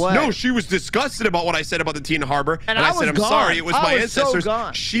walked away. No, she was disgusted about what I said about the tea in the harbor, and I said, "I'm gone. sorry, it was my ancestors."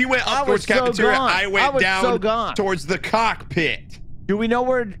 So she went up towards cafeteria. I went down towards the cockpit. Do we know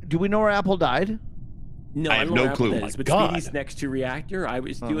where Apple died? No, I have no clue. But Speedy's next to reactor. I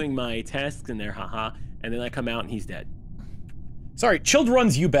was doing my tasks in there, haha, and then I come out and he's dead. Sorry, Chilled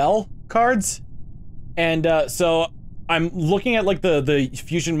runs Ubel cards, and so I'm looking at like the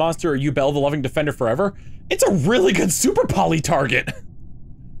fusion monster or Ubel, the Loving Defender Forever. It's a really good super poly target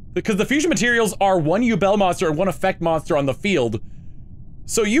because the fusion materials are 1 Ubel monster and 1 effect monster on the field.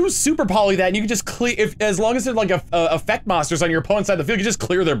 So use super poly that, and you can just clear as long as they're like effect monsters on your opponent's side of the field, you just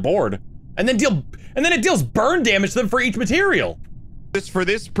clear their board. And then it deals burn damage to them for each material. For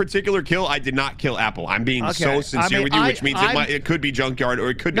this particular kill, I did not kill Apple. I'm being so sincere with you, which means it could be Junkyard or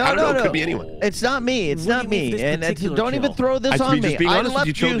it could be, I don't know, it could be anyone. It's not me. It's not me. And don't even throw this on me. Just being honest with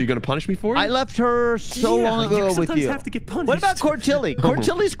you, Chilled, you're gonna punish me for it? I left her so long ago with you. Have to get punished. What about Cortilli?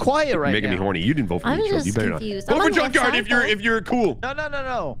 Cortilli's quiet right now. Making me horny. You didn't vote for me, Chilled. You better not. Confused. Vote for Junkyard if you're cool.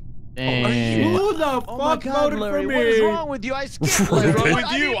 No. Who the fuck voted Larry, for me? what is wrong with you? I skipped. What's wrong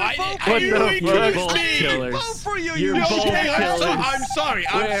with you? You're both killers. Vote for you. You're both killers. I'm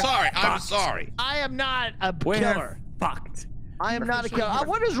sorry. I am not a killer. Fucked. I am not a killer.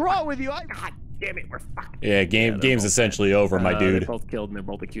 What is wrong with you? God damn it, we're fucked. Yeah, game's essentially over, my dude. They're both killed and they're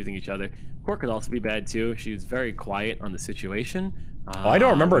both accusing each other. Court could also be bad too. She was very quiet on the situation. I don't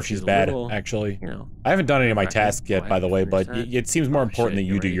remember if she's bad, actually. I haven't done any of my tasks yet, by the way, but it seems more important that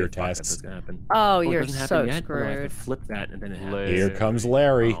you do your tasks. Oh, you're so screwed. Flip that and then it happens. Here comes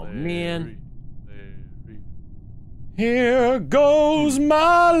Larry. Oh, man. Here goes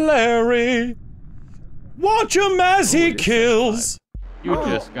my Larry. Watch him as he kills. You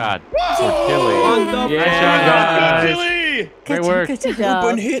just got Cortilli. Yeah, guys. Great work.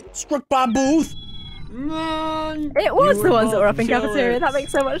 Open hit, struck by Booth. It was the ones that were up in cafeteria. That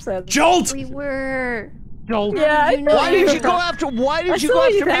makes so much sense. Jolt! We were. Jolt. Yeah, I know. Why didn't you go after me? Why didn't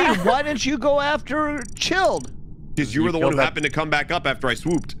you go after Chilled? Because you were the one who happened to come back up after I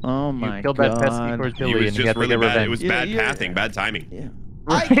swooped. Oh my God. You killed that pesky Cortilli and you had to get revenge. It was bad pathing, bad timing. Yeah.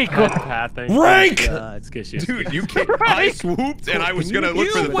 Rank! Dude, you can't. I swooped and I was gonna look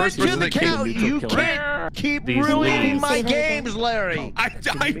for the first person that came. You can't keep ruining my games, Larry. I'm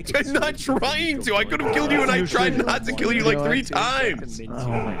not trying to. I could have killed you, and I tried not to kill you like 3 times. Oh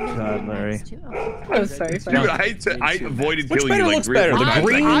my God, Larry. I'm sorry. Dude, I avoided killing you like 3 better, the times.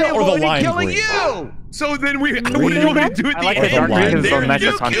 green or the lime killing green? you. So then I wouldn't want to do it I like the the dark end. green because There, they'll match the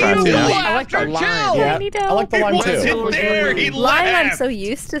you contrast. killed Yeah. me. I like the lime. Yeah, I like the lime It too. wasn't there. He Lime, I'm left. so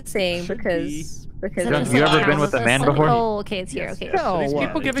used to seeing because Have you ever been with a man before? Oh, okay, it's here. Okay. Are these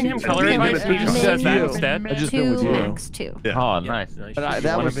people giving him color advice? He just says that instead. I just been with you. Max 2. Oh, nice. But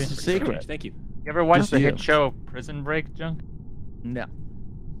that was a secret. Thank you. You ever watched Just the you. hit show Prison Break, Junk? No,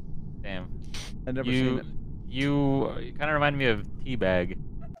 Damn. I never seen it. You kind of remind me of Teabag.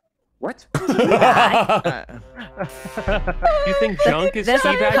 What? Uh, You think Junk is There's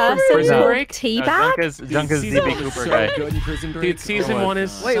a Teabag from person Prison called Break? Teabag? Junk is DB Cooper guy. Good in Prison Break. Dude, season 1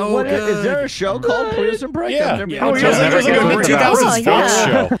 is Wait, so what good. is there a show called Prison Break? Yeah. I've never- Yeah. Oh, It yeah, was never like get a to mid hear 2000s about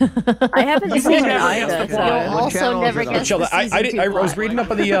Fox show. I haven't seen it either. You'll So. also channel never is it on? guess Chill. the I season 2 was plot. reading up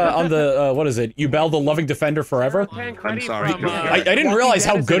on the what is it? Yubel the Loving Defender Forever. I'm sorry. I didn't realize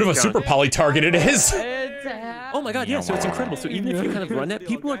how good of a super poly target it is. Oh my God, yeah, so it's incredible. So even if you kind of run that,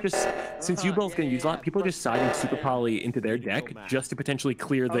 people are just, since U-Bell's going to use a lot, people are just siding Super Poly into their deck just to potentially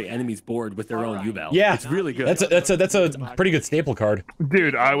clear the enemy's board with their own U-Bell. Yeah, it's really good. That's a pretty good staple card.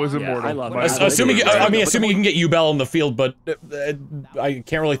 Dude, I was immortal. I love But- it. Assuming you can get Yubel in the field, but I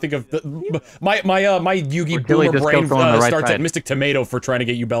can't really think of my Yugi Tilly boomer just brain goes on the right starts side. at Mystic Tomato for trying to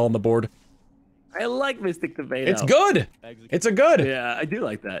get Yubel on the board. I like Mystic Tomato. It's good. It's a good. Yeah, I do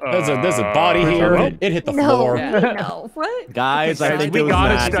like that. There's a body here. It hit the floor. No, what? Guys, I think it We was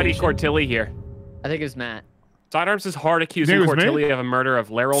gotta Matt. study Cortilli here. I think it's Matt. Sidearms is hard accusing Name was me? Cortilli of a murder of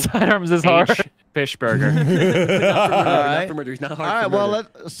Laryl Sidearms is hard. H. Fishburger. Not for murder. He's not hard All right, for well,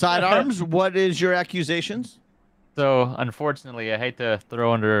 murder. sidearms. What is your accusations? So unfortunately, I hate to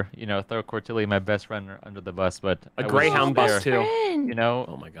throw Cortilli, my best friend, under the bus, but A I was Greyhound there, bus too. You know,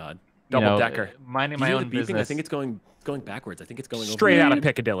 Oh my God. you Double know, decker. minding Do you my hear own the beeping? business. I think it's going backwards. I think it's going Straight over. out of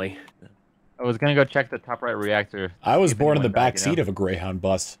Piccadilly. I was gonna go check the top right reactor. I was see if born in the anyone died, back seat of a Greyhound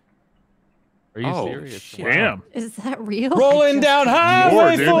bus. Are you Oh, serious? shit. Damn. Is that real? Rolling down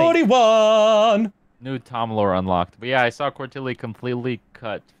Highway dude. 41. New Tom lore unlocked. But yeah, I saw Cortilli completely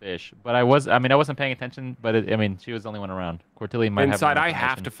cut fish. But I wasn't paying attention. But she was the only one around. Cortilli might Inside, have. I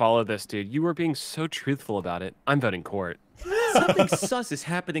have to follow this, dude. You were being so truthful about it. I'm voting Court. Something sus is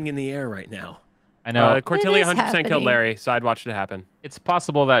happening in the air right now. I know. Cortilli is 100% killed happening. Larry. Side watched it happen. It's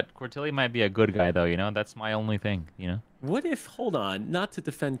possible that Cortilli might be a good guy, though. You know, that's my only thing. You know. What if, hold on, not to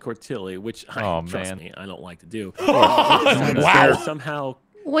defend Cortilli, which Oh, trust man. me, I don't like to do. Wow. Somehow.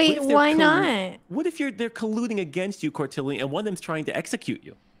 Wait, what if they're why not? What if they're colluding against you, Cortilli, and one of them's trying to execute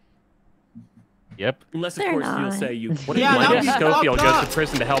you? Yep. Unless, of They're course, you'll not. say you. What if Yeah, that'd Blanca be Schofield fucked goes up. to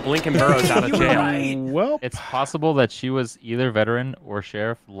prison to help Lincoln Burrows out of You're jail? right. Well, It's possible that she was either veteran or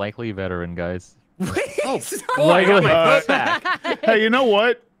sheriff. Likely veteran, guys. Oh, boy, I got my vote back. hey, you know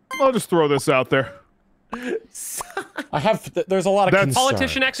what? I'll just throw this out there. I have. There's a lot of That's-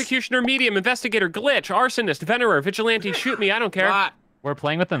 Politician, executioner, medium, investigator, glitch, arsonist, venerer, vigilante, shoot me, I don't care. We're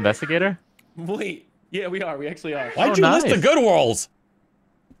playing with investigator. Wait. Yeah, we are. We actually are. Why'd Oh, you list the nice. good rolls?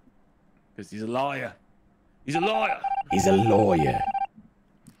 Because he's a liar. He's a liar. He's a lawyer.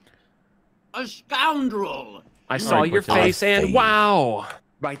 A scoundrel. I saw your Cortilli. face and wow.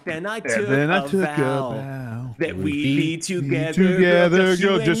 Right then I And took, then I a, took vow a vow. that we'd be together, Together,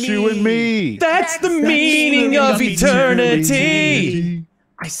 girl, just you and me. That's the meaning of eternity.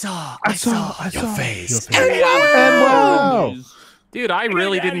 I saw Your face. And wow. Dude, I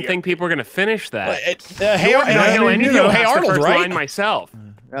really didn't think people were going to finish that. Hey, I know anything Hey past the Arnold, first right? line myself.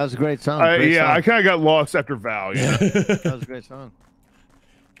 That was a great song. Yeah, Great I song. kind of got lost after Val. Yeah. That was a great song.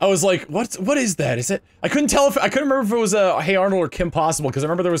 I was like, what is that? Is it? I couldn't remember if it was Hey Arnold or Kim Possible because I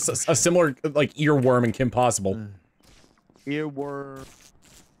remember there was a similar like earworm in Kim Possible. Earworm.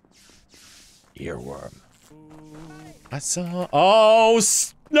 Earworm. I saw. Oh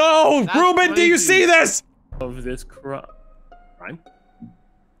no, That's Ruben, do you crazy. see this? of this crime.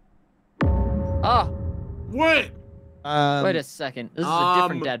 Oh, Wait. wait a second. This is a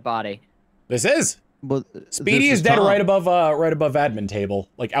different dead body. This is. Well, Speedy this is dead Tom. right above admin table,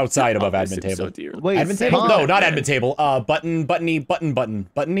 like outside above admin table. So dear. Wait, Admin table? Tom. No, not admin table. Button. Tom,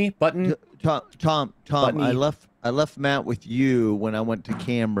 Button. I left Matt with you when I went to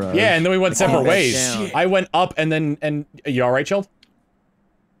Canberra. Yeah, and then we went separate back ways. down. I went up and then you all right, Chilled?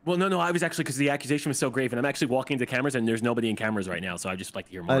 Well, no, I was actually, because the accusation was so grave, and I'm actually walking into cameras, and there's nobody in cameras right now, so I'd just like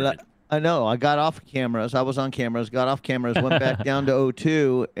to hear more of it. I know. I got off cameras. I was on cameras, got off cameras, went back down to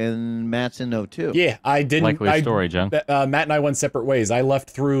O2, and Matt's in O2. Yeah, I didn't. Likely story, Junk. Matt and I went separate ways. I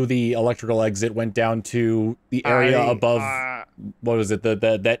left through the electrical exit, went down to the area above. What was it?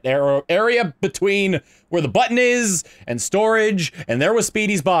 That area between where the button is and storage, and there was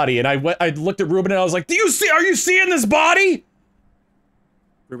Speedy's body. And I looked at Ruben and I was like, Are you seeing this body?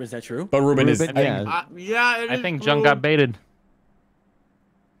 Ruben, is that true? But Ruben is. Yeah, yeah. I think Junk got baited.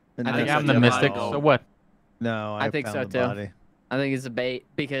 I think I'm the mystic. So what? No, I think so too. Body. I think it's a bait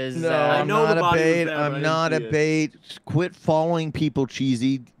because No, I I'm know not the a body bait. was there, but I I'm didn't not a see it. bait. Quit following people,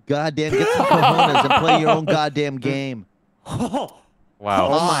 Cheesy. Goddamn, get some cojones and play your own goddamn game. Wow.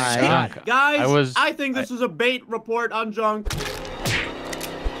 Oh my God. Guys, I think this is a bait report on Junk.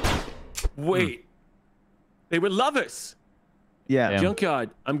 Wait. They were lovers. Yeah. Junkyard.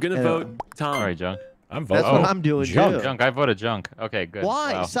 I'm gonna vote Tom. Sorry, Junk. I'm voting. That's what I'm doing, Junk. too. Junk. I voted Junk. Okay, good.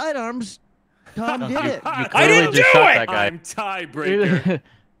 Why? Wow. Sidearms. Tom Junk, did you- it. you clearly just shot that guy. I'm tiebreaker.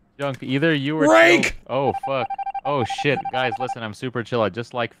 Junk, either you were Rake! Oh fuck. Oh shit, guys, listen, I'm super chill. I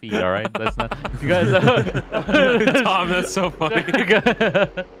just like feet, all right? That's not. You guys. Tom, that's so funny.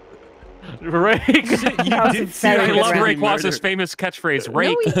 Rake. You did see I love Ray Quaz's famous catchphrase,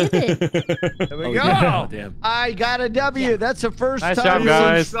 Rake. There we go. Oh, damn. I got a W. That's the first Nice time. job,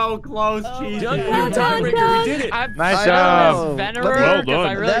 guys. So close, Cheesy. Tiebreaker, we did it. Nice job. Venerer, because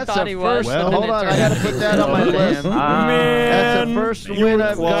I really That's thought the he was. first. but then Hold it on, I turned gotta out- put that on my list. That's the first you win were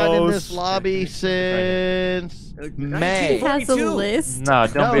I've gotten in close. this lobby since May. He has a list. No,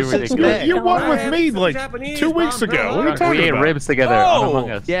 don't be since ridiculous. May. You won with me like 2 weeks ago. What are you We talking ate about? ribs together on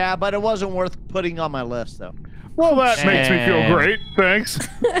Among Us. Yeah, but it wasn't worth putting on my list, though. Well, that makes me feel Man. great. Thanks.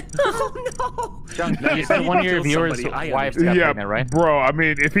 Junk, you said one of your viewers' wives got Yeah, pregnant, right? bro. I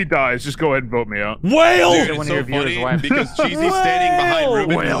mean, if he dies, just go ahead and vote me out. Whale! Dude, One it's of your so viewers' funny wives. because Cheesy's standing behind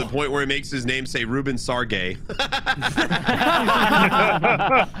Ruben Whale. to the point where he makes his name say Ruben Sargay.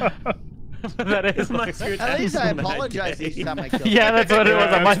 That is like, At least I apologize each time I kill him. yeah, that's what it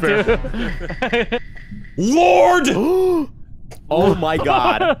was. I might do. Lord! Oh my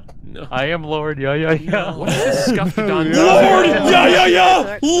god. I am Lord. Yeah, yeah, yeah. What's this scuffed on? Lord!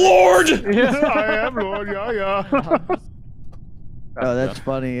 Yeah! Lord! I am Lord. Yeah. Oh, that's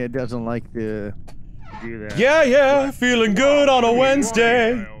funny. It doesn't like to do that. Yeah, feeling good on a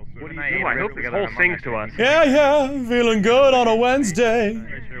Wednesday. What do I hope this whole sings to us. Yeah, feeling good on a Wednesday.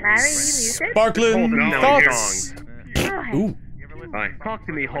 Sparkling No, thoughts. Ooh, Talk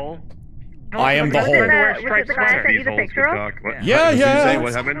to me, Hole. I am the Was whole. it the guy I sent you the picture of? Yeah.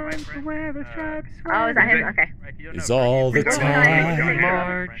 What happened? Oh, is that him? Okay. It's all the time.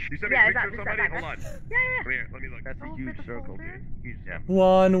 Yeah, is that Hold on. Yeah. Come here, let me look. That's a huge circle, dude. Huge.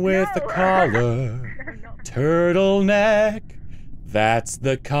 One with a No. collar, turtleneck. That's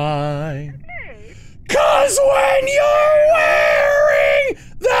the kind. Okay. 'Cause when you're wearing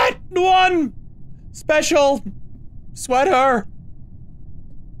that one special sweater,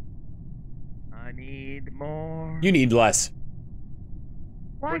 I need more. you need less.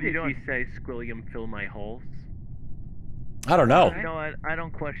 What did you say, Squilliam, fill my holes? I don't know. You know what? I don't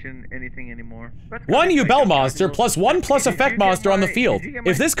question anything anymore. One you bell monster plus 1 plus effect monster on the field.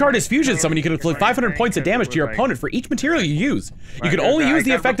 If this card is fusion summon, you can inflict 500 points of damage to your opponent for each material you use. You can only use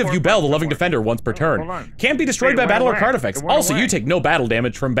the effect of Yubel, the Loving Defender, once per turn. Can't be destroyed by battle or card effects. Also, you take no battle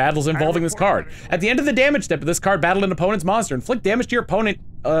damage from battles involving this card. At the end of the damage step of this card, battle an opponent's monster. Inflict damage to your opponent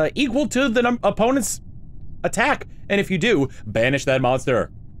equal to the opponent's attack. And if you do, banish that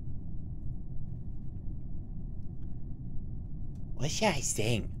monster. What should I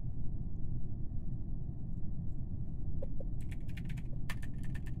sing?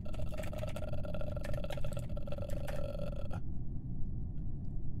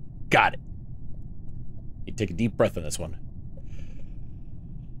 Got it. You take a deep breath on this one.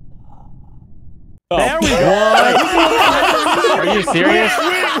 There we go. Are you serious?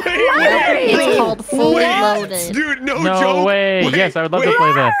 It's called fully loaded. Dude, no No joke. way. Yes, I would love to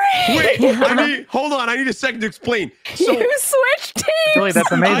play that. Wait, hold on. I need a second to explain. So, You switched teams. Really,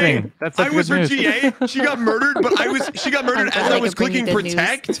 that's amazing. That's such I was good her news. GA. She got murdered, but she got murdered as I was clicking bring you good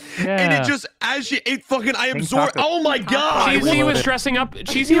protect, and Yeah. it just as she ate fucking I absorbed. Oh my god! Cheesy was dressing up.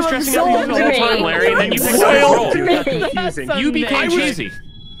 Cheesy was dressing up absolved the whole time, me. Larry, and then you You picked up his role. absolved me. Confusing. That's You became amazing. Cheesy.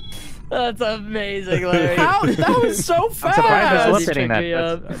 That's amazing, Larry. How? That was so I'm fast. surprised it's You lip-hitting tricked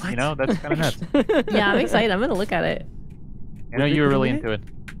that. me That's, you know, that's kind of nuts. Yeah, I'm excited. I'm gonna look at it. You know, you were really into it.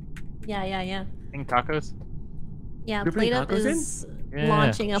 Yeah. Pink tacos? Yeah, You're putting PlateUp tacos in? is Yeah.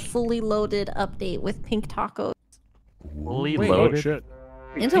 launching a fully loaded update with pink tacos. Fully Wait, loaded? Oh, shit.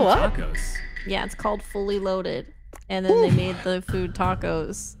 Into what? Tacos. Yeah, it's called Fully Loaded. And then they made the food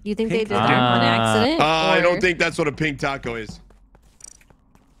tacos. You think they did that on accident? I or- don't think that's what a pink taco is.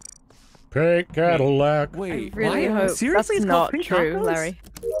 Pink Cadillac. Wait, I really hope seriously, that's it's called not pink true, tacos? Larry.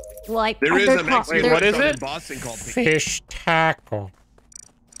 Like There is they're a called- Mexican they're- what is restaurant it? in Boston called Pink. Fish taco.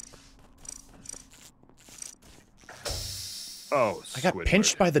 Oh, I got Squidward.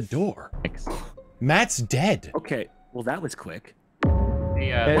 pinched by the door. Matt's dead. Okay, well that was quick.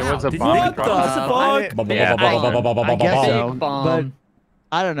 Yeah, there was a Did bomb. you- dropped. I guess so, Big bomb. but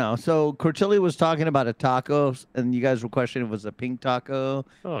I don't know. So Cortilli was talking about a taco, and you guys were questioning if it was a pink taco,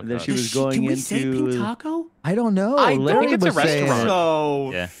 Oh, and then God. she was going Can we into. say pink taco? I don't know. I Larry think it's a was saying- restaurant.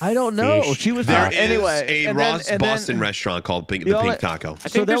 So Yeah. I don't know. Fish She was There is anyway. a and then- Ross and then- Boston restaurant called The the only- Pink Taco. I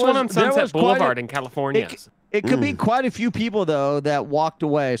think So there's there one on was- there Sunset was quite Boulevard a- in California. It could be quite a few people though that walked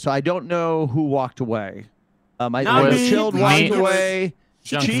away. So I don't know who walked away. I Not know me. Chilled Me. walked away.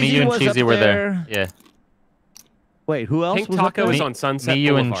 Junk, Cheesy me, you, and was Cheesy up were there. Yeah. Wait, who else Pink was up Taco there? is on Sunset Me,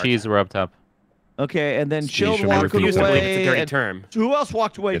 you, and Boulevard. Cheese were up top. Okay, and then Steve Chilled should be walked refused. I believe it's a away. dirty and- term. Who else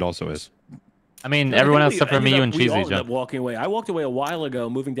walked away? It also is. I mean, I everyone think else we except for ended me, you, up- and we Cheesy all ended up jumped. walking away. I walked away a while ago,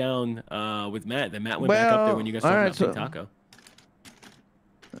 moving down with Matt. Then Matt went back up there when you guys Well, talked alright, about Pink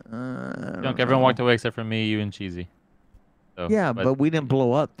Taco. Junk, everyone walked away except for me, you, and Cheesy. So, Yeah, but we didn't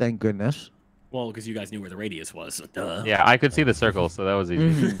blow up, thank goodness. Well, because you guys knew where the radius was. So duh. yeah, I could see the circle, so that was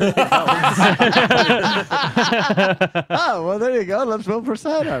easy. Oh, well, there you go. Let's vote for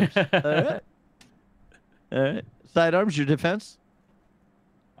sidearms. All right. All right. Sidearms, your defense?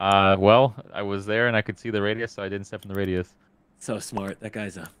 Well, I was there and I could see the radius, so I didn't step in the radius. So smart. That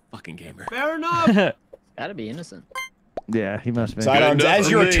guy's a fucking gamer. fair enough. Gotta be innocent. Yeah, he must be. Sidearms, enough as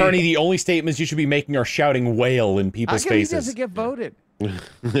for your me. attorney, the only statements you should be making are shouting "whale" in How people's come he faces. doesn't get voted?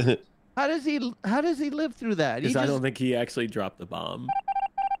 How does he live through that? He Because I just- don't think he actually dropped the bomb.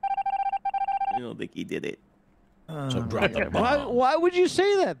 I don't think he did it. So drop the Why, bomb. why would you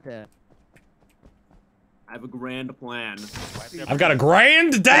say that then? I have a grand plan. I've got a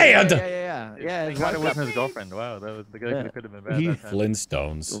grand dad. Yeah. Thank God it wasn't his girlfriend. Wow, that was the guy Yeah. that could have been bad. He- that time.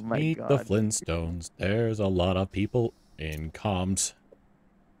 Flintstones. Oh my Meet the God. Flintstones. There's a lot of people in comms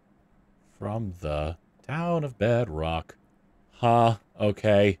from the town of Bedrock. Huh.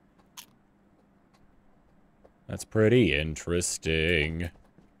 Okay. That's pretty interesting.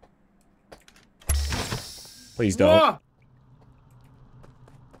 Please don't.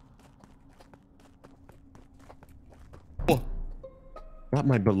 Whoa! Not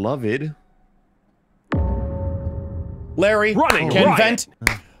my beloved. Larry Running can riot. vent.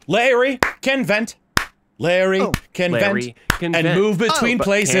 Larry can vent. Larry can Larry vent can and vent. move between But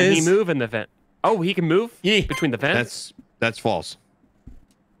places. Can he move in the vent? Oh, he can move Yeah. between the vents. That's false.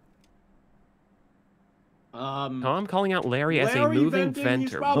 I'm calling out Larry as a Larry moving venting, he's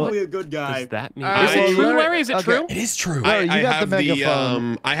venter. probably what a good guy. does that mean? Alright, Is it well, true, Larry- Larry? Is it okay. true? It is true. Larry, you I got have the the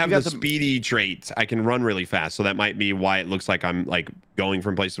megaphone. I have You the got the- speedy trait. I can run really fast, so that might be why it looks like I'm like going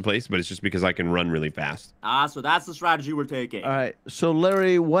from place to place, but it's just because I can run really fast. So that's the strategy we're taking. All right. So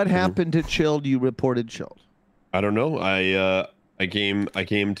Larry, what happened to Chilled? You reported Chilled. I don't know. I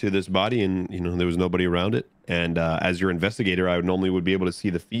came to this body and there was nobody around it. And as your investigator, I normally would be able to see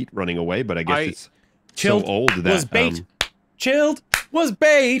the feet running away, but I guess it's Chilled so old that was bait. Chilled was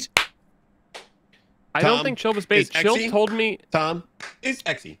bait. I don't Tom, think Chill was is based. Chill Exy? told me. Tom is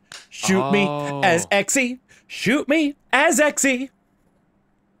Exy. Shoot me as Exy. Shoot me as Exy.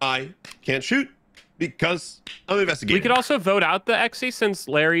 I can't shoot because I'm investigating. We could also vote out the Exy since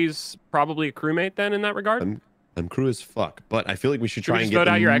Larry's probably a crewmate then in that regard. I'm crew as fuck, but I feel like we should Should try we and just get vote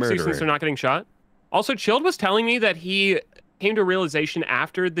the out your Exy murderer. since they're not getting shot? Also, Chilled was telling me that he came to a realization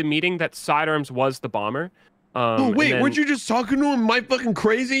after the meeting that Sidearms was the bomber. Oh and wait, then- weren't you just talking to him? Am I fucking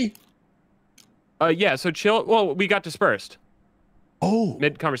crazy? Yeah. So Chill. Well, we got dispersed. Oh.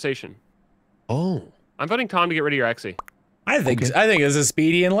 Mid conversation. Oh. I'm voting Tom to get rid of your Exy. I think it's a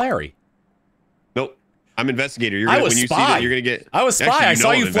Speedy and Larry. Nope. I'm investigator. You're I gonna, was when you spy. see that, you're gonna get. I was spy. Actually, I saw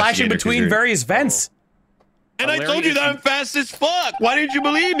know you I'm flashing investigator 'cause between you're- various vents. And I Larry told you is- that I'm fast as fuck. Why didn't you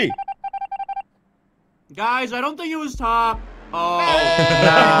believe me? Guys, I don't think it was Tom.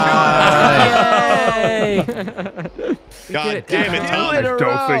 God damn it, Tom. In a I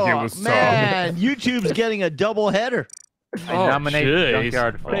don't think it row. was Tom. Man, YouTube's getting a double header. I nominate jeez.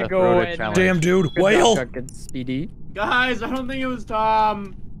 Junkyard for the Big Throated ol' challenge. Damn, dude. Good Whale. job, Duncan. Speedy. Guys, I don't think it was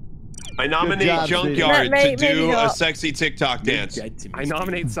Tom. I nominate job, Junkyard Maybe to do a not. sexy TikTok dance. I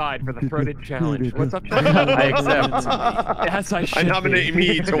nominate Side for the Throated Challenge. What's up, Chuck? I accept. Yes, I should. I nominate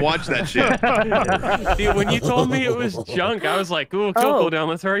me to watch that shit. Dude, when you told me it was Junk, I was like, "Ooh, kill Oh. cooldown.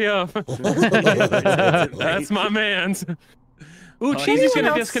 Let's hurry up." That's my man's. Ooh, Cheesy's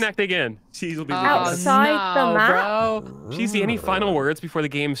gonna disconnect again. Cheesy will be outside the map. Bro. Cheesy, any final words before the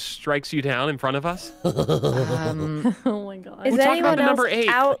game strikes you down in front of us? Oh my god. Is We're talking about anyone the number else 8.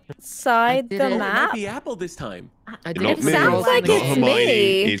 outside the It might map? be Apple this time. It sounds like it's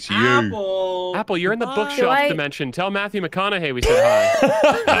me. It's you. Apple, you're in the bookshelf Do I- dimension. Tell Matthew McConaughey we said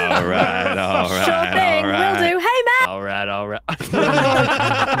hi. All right, all right. Sure thing, will do. Hey, Matt. All right.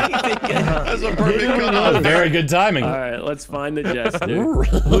 That's a perfect cut. Very good timing. All right, let's find the jester.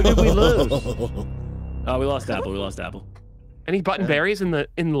 Who did we lose? Oh, we lost Apple. We lost Apple. Any button berries in the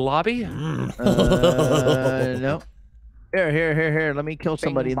lobby? No. Here. Let me kill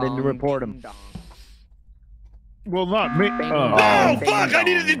somebody and then you report him. Well, not me. Oh, fuck! I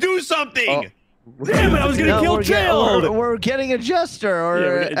needed to do something! Damn it, I was gonna kill Chilled! We're getting a jester or Yeah,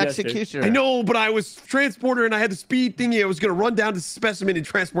 we're getting a jester. executioner. I know, but I was transporter and I had the speed thingy. I was gonna run down to specimen and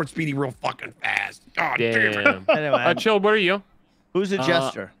transport Speedy real fucking fast. God damn it. Damn. Anyway, Chilled, what are you? who's a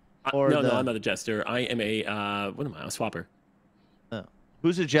jester? No, I'm not a jester. I am a what am I? A swapper.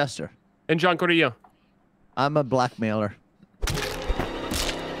 Who's a jester? And Junk, what are you? I'm a blackmailer.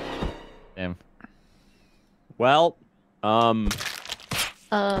 Damn. Well,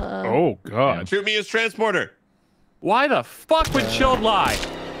 Oh God! Shoot me as transporter. Why the fuck would Chilled lie?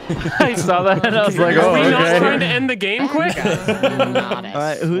 I saw that and I was like, Are oh, we not okay. trying to end the game quick? All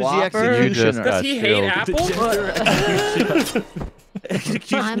right, who's the executioner? Does he hate Apple?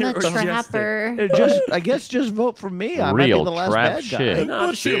 I'm a trapper. I guess just vote for me. I might be Real the last trap bad shit. guy.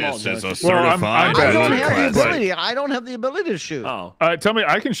 This is a Well, certified. I'm I don't have the bad. ability. I don't have the ability to shoot. Oh. Tell me,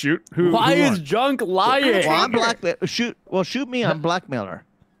 I can shoot. Who? why who is won? Junk lying? Well, I'm blackmail. Shoot. Well, shoot me. I'm blackmailer.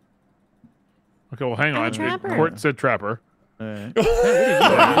 Okay, well, hang I'm a on. trapper. Court said trapper. Alright.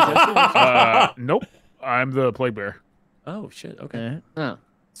 Nope. I'm the plague bear. Oh shit. Okay. Oh.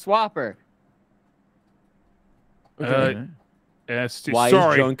 Swapper. Why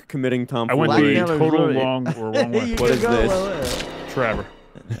sorry, is Junk committing I went tomfoolery? the Blackmailer's total really- wrong or wrong way. What is this? Trapper.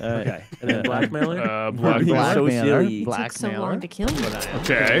 Okay. And then blackmailer. Blackmailer. Blackmailer. Socially. It took so long to kill me.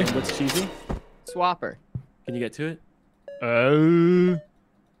 Okay. What's cheesy? Swapper. Can you get to it?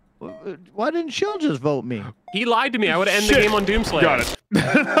 Why didn't Shill just vote me? He lied to me. I would end the Shit. game on Doomslayer. Got it.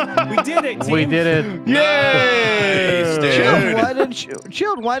 We did it. We team. did it. Yay!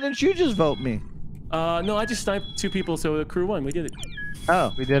 Chilled, why didn't you just vote me? No, I just sniped 2 people, so the crew won. We did it.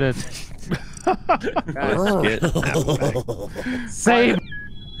 Oh. We did it. Let's get Apple back. Save.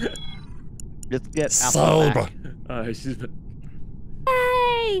 Let's get Sober. back. She's Yay!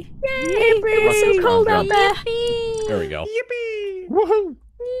 Yay! It's so cold out there. There we go. Woohoo!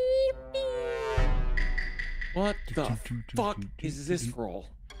 What the fuck is this roll?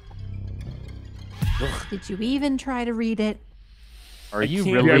 Did you even try to read it? Are you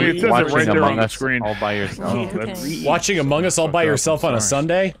can't really read it. It says it watching right there on Among the Us screen. all by yourself? Oh, Okay. that's Watching Among Us all by yourself on a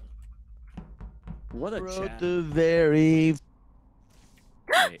Sunday? What a Wrote chat. the very.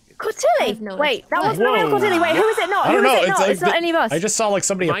 Cortilli! no Wait, that idea. wasn't the real Whoa. Cortilli. Wait, who is it not? I Who don't is know. it not? It's not any of us. I just saw like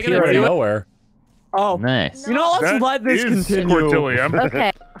somebody Am I appear gonna out of do it? nowhere. Oh, Nice. you know, let's That let this is continue. Cortilli.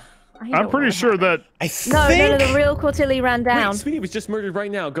 Okay. I'm pretty sure that. I No, think. the real Cortilli ran down. Wait, Speedy was just murdered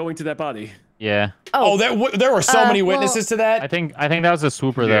right now, going to that body. Yeah. Oh, there were so many well, witnesses to that. I think that was a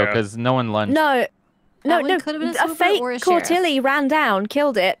swooper though, Yeah. because no one lunged. No. No, That one no, could have been a a swooper fake or a sheriff. Cortilli ran down,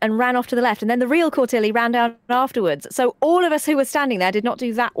 killed it, and ran off to the left, and then the real Cortilli ran down afterwards. So all of us who were standing there did not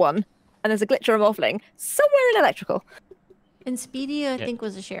do that one, and there's a glitch or a morphling somewhere in electrical. And Speedy, I think,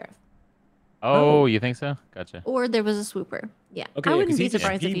 was a sheriff. Oh, you think so? Gotcha. Or there was a swooper. Yeah. Okay, I yeah, wouldn't 'cause be he just-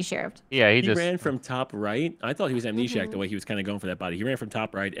 surprised if he- he sheriffed. Yeah, he He just ran from top right. I thought he was amnesiac the way he was kind of going for that body. He ran from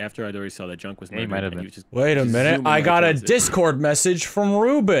top right after I'd already saw that Junk was Yeah, he murdered. might have and been. he was just Wait a minute. zooming I right got a towards it. Discord message from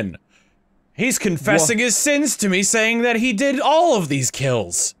Ruben. He's confessing his sins to me, saying that he did all of these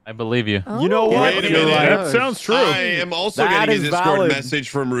kills. I believe you. You know what? Wait a minute. That sounds true. I am also That getting a is Discord valid. message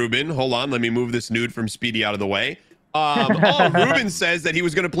from Ruben. Hold on, let me move this nude from Speedy out of the way. Ruben says that he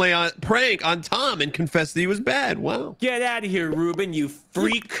was going to play on prank on Tom and confess that he was bad. Wow. Get out of here, Ruben, you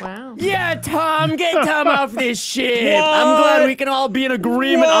freak. Wow. Yeah, Tom, get Tom off this shit. What? I'm glad we can all be in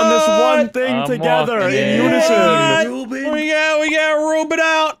agreement on this one thing I'm together walking in in. unison. Ruben. We got Ruben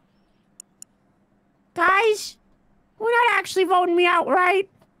out. Guys, we're not actually voting me out, right?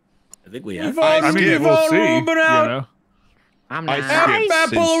 I think we have. I mean, we we'll vote see. Ruben out. You know? I'm I not. skipped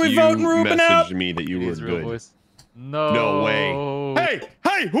Apple, since we you voting Ruben out? messaged me that you were His real good. voice. No. No way.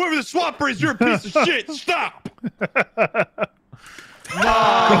 Hey, whoever the swapper is, you're a piece of shit. Stop.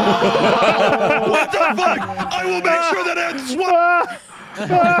 What the fuck? I will make sure that I swap.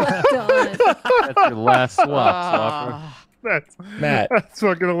 That's your last swap, Swapper. Matt. That's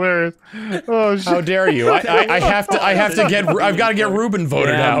fucking hilarious. Oh shit. How dare you? I've got to get Ruben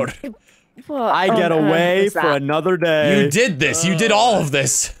voted out. I get away for another day. You did this. You did all of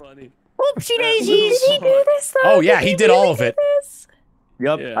this. Oopsie daisies. Did he do this though? Oh yeah, he did all of it.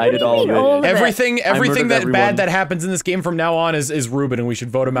 Yep, I did all of it. Everything that bad that happens in this game from now on is Ruben, and we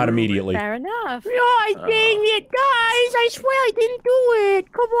should vote him out immediately. Fair enough. Oh, dang it, guys! I swear I didn't do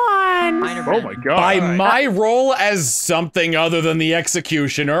it. Come on. Oh my god. By my role as something other than the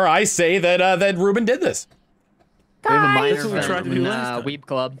executioner, I say that Ruben did this. We have a Guys, minor event in Weeb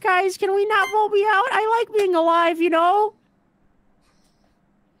Club. Guys, can we not vote me out? I like being alive, you know?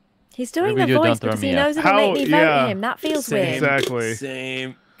 He's doing Maybe the don't voice throw because me he out. knows it'll make me vote him. That feels weird. Exactly.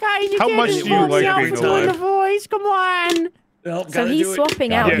 Same. Guys, you How can't much just do you vote me like out being for doing alive? the voice. Come on. So he's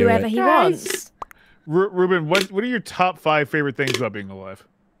swapping out whoever he wants. Ruben, what are your top 5 favorite things about being alive?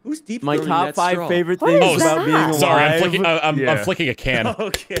 Who's deep? My top 5 favorite What things is about that? being alive. Sorry, I'm flicking a can.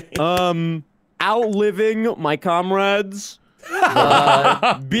 Okay. Outliving my comrades.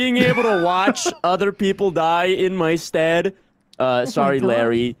 Being able to watch other people die in my stead. Sorry, God.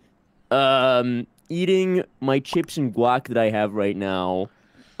 Larry. Eating my chips and guac that I have right now.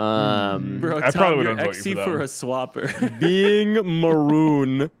 Bro, I Tom, probably you're wouldn't vote you XC for that for one. a swapper. Being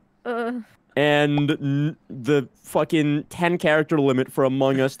maroon. And the fucking 10-character limit for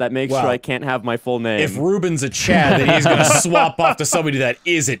Among Us that makes Wow. sure I can't have my full name. If Ruben's a Chad, then he's gonna swap off to somebody that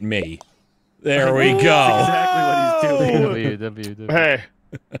isn't me. There we go. That's exactly what he's doing. WWW. Hey.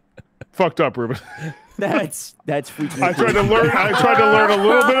 Fucked up, Ruben. That's freaking I tried to learn a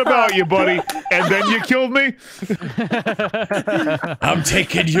little bit about you, buddy, and then you killed me. I'm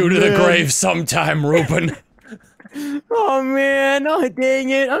taking you to the grave sometime, Ruben. Oh man, oh dang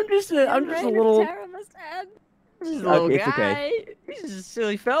it. I'm just a little He's a little Okay, it's guy. okay. He's just a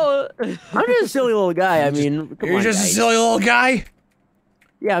silly fella. I'm just a silly little guy. I mean, come You're on, just a guys. silly little guy.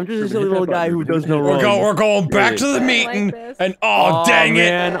 Yeah, I'm just a silly little guy who does no wrong. We're going back to the meeting, and oh dang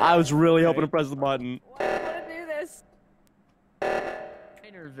man, it! I was really hoping to press the button.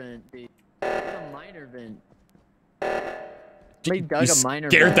 Minor event, dude. It's a minor event. They dug You a minor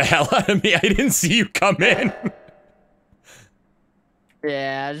scared vent. the hell out of me. I didn't see you come in.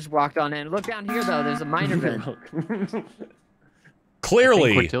 Yeah, I just walked on in. Look down here, though. There's a minor vent.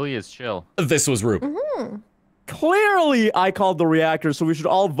 Clearly, Cortelia's chill. this was Ruben. Clearly, I called the reactor, so we should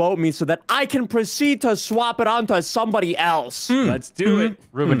all vote me so that I can proceed to swap it onto somebody else. Let's do it.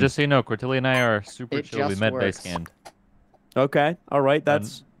 Ruben, just so you know, Cortelia and I are super It chill. We just met base works. scanned. Okay, all right,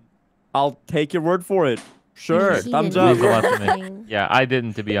 that's... I'll take your word for it. Sure, He thumbs didn't up. Means a lot to me. Anything. Yeah, I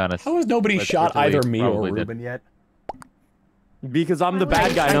didn't, to be honest. How has nobody But shot Cortelia either me or probably did. Ruben yet? Because I'm the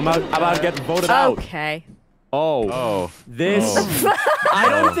bad guy and I'm about to get voted out. Okay. Oh. Oh. This... Oh. I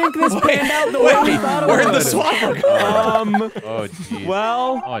don't think this panned out the way we thought it would. Where'd the swapper go? Oh, jeez.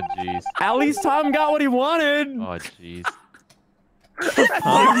 Well, Oh, jeez. at least Tom got what he wanted. Oh, jeez. What's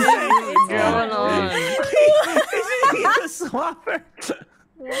going on? the swapper.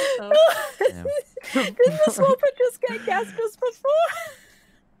 Damn. Did the swapper just get gassed just before?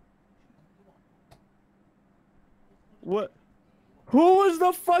 What? Who was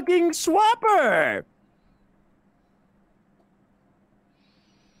the fucking swapper?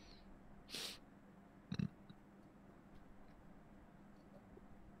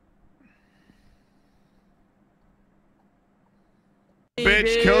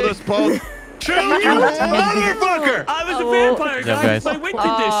 Bitch killed us both. Chill, you motherfucker! I was a vampire, Yeah, guys. guys. My win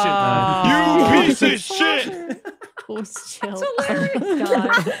condition. You piece of shit! Who's chill?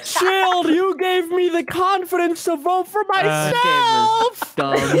 Chilled, you gave me the confidence to vote for myself.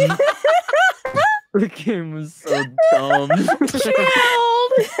 Dumb. The game was so dumb.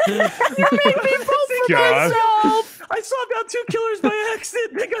 Chilled, you made me vote for God. myself. I saw about 2 killers by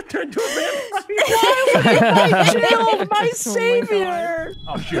accident. They got turned to a vampire. Chilled, my savior.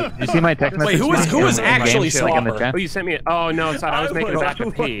 Oh, shoot. Did you see my text message? Wait, who was in the actually game, like, in the Swapper? chat? Oh, you sent me. Oh no, sorry. I was making it back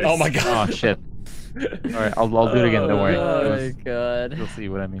to pee. Oh my god. Oh, shit. All right, I'll do it again. Don't worry. Oh my god. You'll see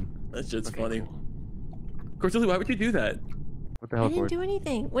what I mean. That's just funny. Cordelia, why would you do that? What the I hell, didn't Cord? do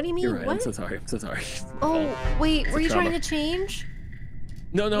anything. What do you mean? You're right. What? I'm so sorry. I'm so sorry. Oh, wait. Were you trauma. trying to change?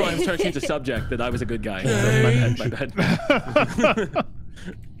 No, I was trying to change the subject. That I was a good guy. My bad.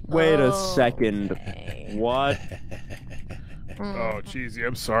 Wait a second. What? Oh, cheesy.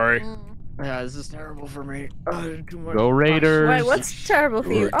 I'm sorry. Yeah, this is terrible for me. Oh, too much. Go Raiders. Wait, what's terrible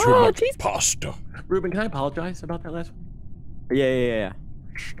for you? Too Oh, much jeez. pasta. Ruben, can I apologize about that last one? Yeah.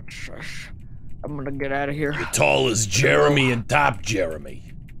 I'm gonna get out of here. Tall as Jeremy and top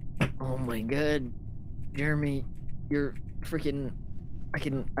Jeremy. Oh my god. Jeremy, you're freaking I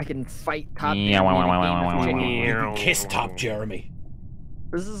can fight Top Yeah, Jeremy. You can kiss Top Jeremy.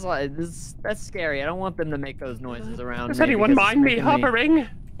 This is that's scary. I don't want them to make those noises around Does me. anyone because it's mind me making hovering?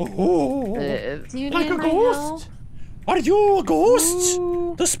 Oh, Do you like need a my ghost? Are you a ghost?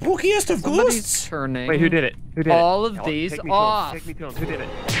 The spookiest of Somebody's ghosts? turning. Wait, who did it? Who did all it? of these Take me off. Take me to him. Who did it?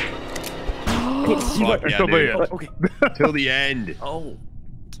 Fuck yeah, Till the dude. end. Okay. Till the end. Oh.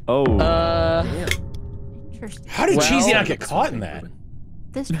 Interesting. How did Well, Cheesy not get caught in that?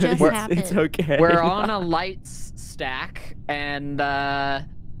 This just happened. It's okay. We're on a lights stack, and yeah,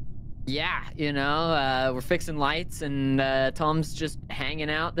 you know, we're fixing lights, and Tom's just hanging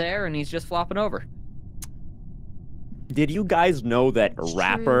out there, and he's just flopping over. Did you guys know that That's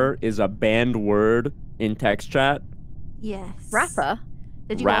rapper is a banned word in text chat? Yes. Rapper?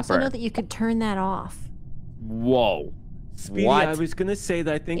 Did you also Rapper. know that you could turn that off? Whoa. Speedy, What? I was gonna say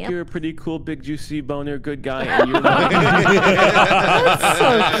that I think Yep. you're a pretty cool, big, juicy boner, good guy. And you're not... Are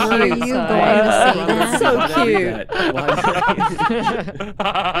you going to say that?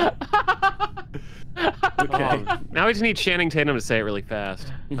 So cute. Okay. Now we just need Channing Tatum to say it really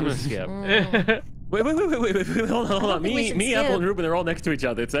fast. I'm gonna skip. Wait, hold on. think we should Me, Apple, skip. and Ruben are all next to each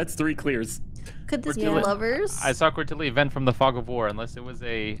other. So that's 3 clears. Could this be doing- lovers? I saw Cortilli vent from the fog of war, unless it was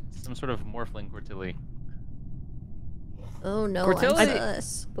some sort of morphling Cortilli. Oh no, Cortilli- I'm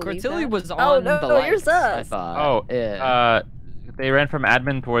sus. Believe Cortilli that? was on Oh, no, the you're lights, I sus. thought. Yeah. They ran from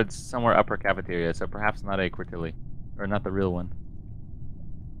admin towards somewhere upper cafeteria, so perhaps not a Cortilli, or not the real one.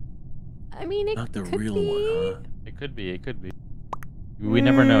 I mean, it Not the could real be. one, huh? It could be. It could be. We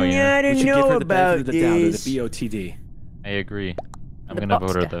never know. You know? I We don't should give know her the benefit about of the doubt, or this. the BOTD. I agree. I'm The gonna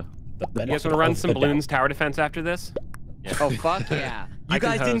vote her Buckster. though. You guys want to run some balloons tower defense after this? Oh fuck yeah! You I can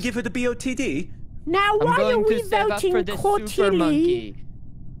guys didn't host. give her the BOTD? Now, I'm why are going we to step up voting for the super Cortilli? monkey.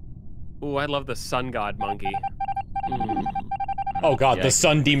 Ooh, I love the sun god monkey. Oh god, Yeah. the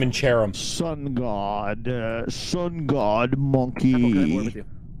sun demon cherub. Sun god Apple, can I have more with monkey. you?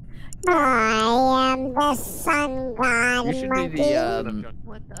 I am the sun god You should be monkey. the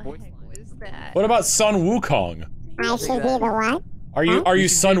What the heck was that? What about Sun Wukong? I should be the what? Are you You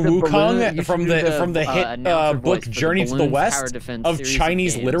Sun should be the balloon- Wukong you from should be the hit announcer book voice for the Journey to the Balloons Tower West Defense of series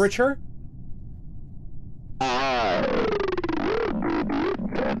Chinese games. literature?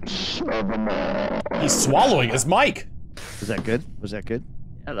 He's swallowing his mic. Was that good? Was that good?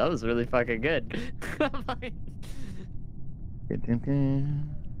 Yeah, that was really fucking good.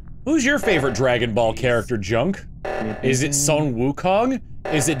 Who's your favorite Dragon Ball character, Junk? Is it Sun Wukong?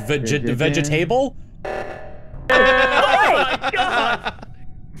 Is it Vegetable?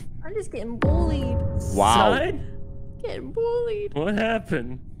 I'm just getting bullied. Wow. Son? Getting bullied. What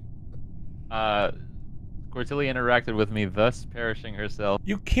happened? Cortilli interacted with me, thus perishing herself.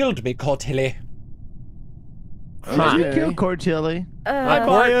 You killed me, Cortilli. Did you kill Cortilli?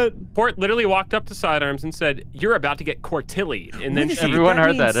 Port literally walked up to Sidearms and said, "You're about to get Cortilli," and then she. Everyone that heard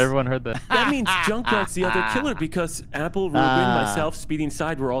means- that. Everyone heard that. That means Junkyard's the other killer because Apple, Ruben, myself, Speedy, and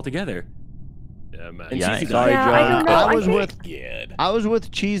Side were all together. Yeah, man. And Yeah, Cheesy sorry, died. Yeah, I don't know. I was with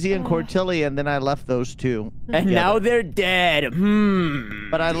Cheesy and Cortilli, and then I left those two. And now they're dead.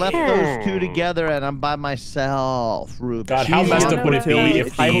 But I left those two together, and I'm by myself, Ruben. God, how Cheesy messed and up would it be Cortilli.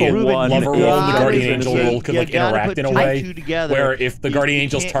 if the Ruben, lover you role and the gotta guardian put angel two- role could you like gotta interact put in a two way together. where if the You guardian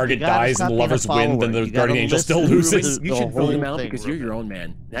angel's can't- target you gotta dies and stop the being a lovers win, then follower. the You gotta guardian angel listen still to loses. Ruben's- You should the vote him whole out thing, because you're Ruben. your own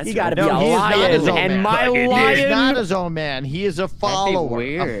man. That's You your gotta own be man. a No, he is not lion, his own and man. my He is not lion. his own man. He is a follower.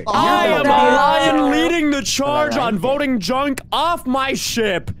 weird. I am a follower. lion leading the charge on voting Junk off my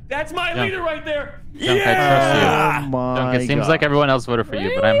ship. That's my Yeah. leader right there. Junk, I trust you. Oh my Junk, it seems God. like everyone else voted for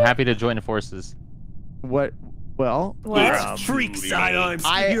you, but I'm happy to join forces. What? Well, It's freak Sidearms.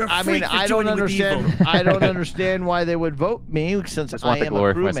 You're a I freak mean, for I don't joining with evil. understand. I don't understand why they would vote me since Just I want to am a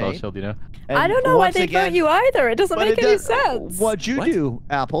glorify myself, crewmate. Shield, you know? And I don't know why once they again- vote you either. It doesn't but make it any does- sense. What'd you do,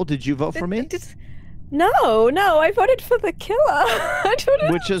 Apple? Did you vote for me? No, I voted for the killer. I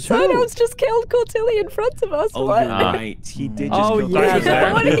voted Which is Sidearms just killed Cortilli in front of us. Oh, What? you're right. He did just Oh, kill yeah, Dr.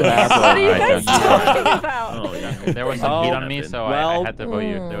 Zach. What are you guys talking about? Oh, yeah. There was some heat on me, so I well, had to vote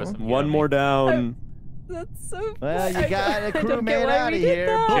you. There was some heat One on more me. down. That's so. Well, you got a I don't get crewmate why out we of did here.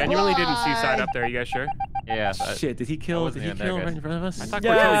 that. Genuinely didn't see Side up there. You guys sure? Yeah. Shit, did he kill? wasn't Did he even there, kill guys. right in front of us? I thought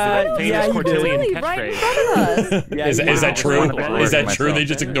Yeah, Cortilli did that yeah, famous he did. Cortillian Really, right in catchphrase. front of us. Yeah, Is you- that true? Wow. Is that true? They Myself.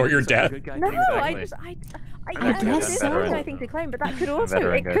 just ignore your death? No, I Exactly. just, I I'm yeah, a this is veteran. something I think to claim, but that could also,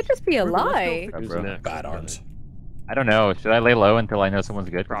 veteran, it guys. could just be a lie. Who's Bro. next? Bad arms. I don't know. Should I lay low until I know someone's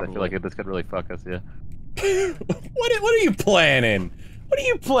good? Because I feel Probably. like this could really fuck us, yeah. What are you planning? What are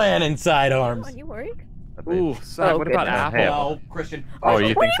you planning, Sidearms? Aren't you worried? Ooh, Side, Oh, what about goodness. Apple? Hey, Well, Christian. Oh, you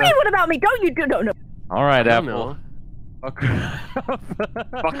What do think you so? mean? What about me? Don't you do? No. All right, I don't Apple. know. Fuck.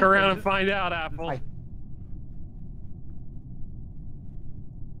 Fuck around and find out, Apple.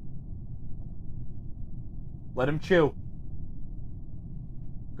 Let him chew.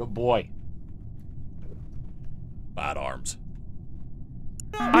 Good boy. Bad arms.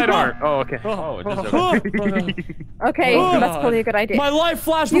 Sidearm. Oh, okay. Oh, just Okay, that's probably a good idea. My life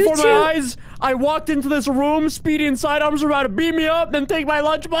flashed You before too. my eyes. I walked into this room, Speedy and Sidearms were about to beat me up, then take my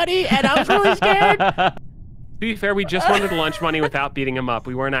lunch money, and I was really scared. To be fair, we just wanted the lunch money without beating him up.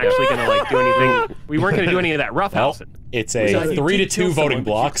 We weren't actually gonna like do anything. We weren't gonna do any of that roughhousing. It's a 3-2 voting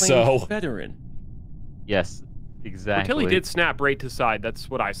block, so. Veteran. Yes, exactly. Until he did snap right to side. That's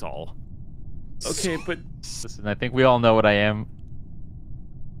what I saw. Okay, but Listen, I think we all know what I am.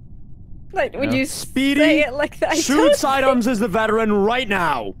 Like, when Yeah. you Speedy, say it like that, I shoot don't Sidearms as the veteran right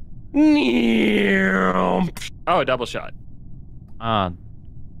now. Oh, double shot. Ah,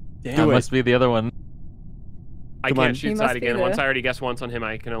 damn that it. must be the other one. I Come can't on. shoot He side must be again. Once there. I already guessed once on him,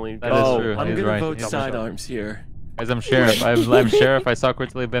 I can only. That is Oh, true. I'm He's gonna right. vote Double shot. sidearms here. As I'm sheriff, I'm sheriff. I saw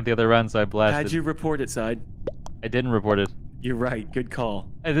Cortilli bent the other run, so I blasted. How'd you report it, side? I didn't report it. You're right. Good call.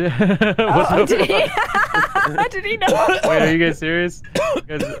 I did. Oh, did he? Did he know? Wait, are you guys serious?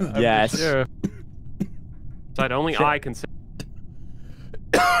 Because I'm the Yes. sheriff. Side only I can say.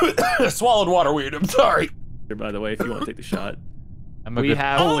 Swallowed water weird. I'm sorry. By the way, if you want to take the shot. I'm a We good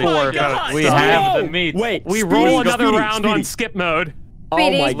have four. four votes. We have the meat. Wait, We Speedy, roll another Speedy, round Speedy. on skip mode. Oh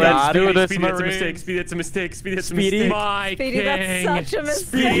my Speedy. god. do this, Speedy, that's a Marine. mistake. Speedy, that's a mistake. Speedy, that's a Speedy. mistake. My Speedy, king. that's such a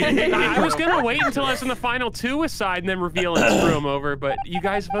mistake. Speedy. I was gonna wait until I was in the final two with side and then reveal and screw him over, but you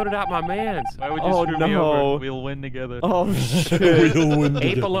guys voted out my man. Why would you Oh, screw me no. over? We'll win together. Oh shit.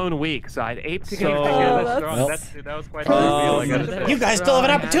 Ape alone weak. Side ape together. So- That's that's- strong. Dude, that was quite the reveal, I gotta say. You guys still have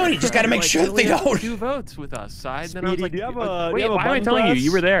an opportunity. Just gotta make sure that they don't. 2 votes with us. Side. Then I was Speedy, like, do you have a- do wait, you have a why am I button telling you? press?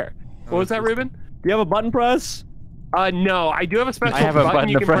 You were there. What was that, Ruben? Do you have a button press? No, I do have a special I have a button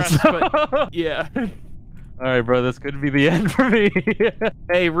you button can to press, press. but yeah. All right, bro, this could be the end for me.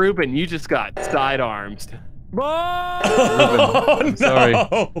 Hey, Ruben, you just got sidearms. Oh, I'm sorry.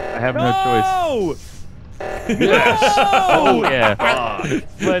 no. I have no choice. Yes. Oh yeah.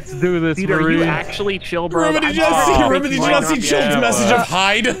 Let's do this, Peter, are you Marine. actually chill, bro? Ruben, did you not see? Ruben, did you not see Chill's message of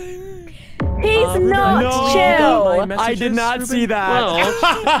hide? He's not chill. I did not see that. Well,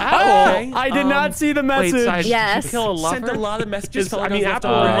 I did not see the Wait, message. Side, Yes. did you kill a lover? Sent a lot of messages. I mean, left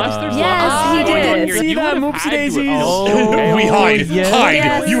Apple, on unless there's Yes, a he lot did. in here, See you that, would've Moopsie had to have daisies? killed. We hide. yeah. Hide.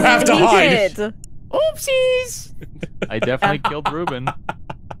 Yes, You have to he hide. did. Oopsies. I definitely killed Ruben.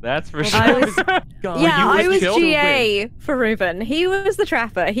 That's for I sure. was, God, yeah, you I was killed GA for Ruben. He was the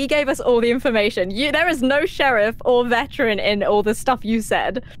trapper. He gave us all the information. There is no sheriff or veteran in all the stuff you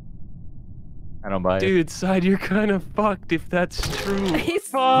said. I don't buy it. Dude, Side, you're kind of fucked if that's true.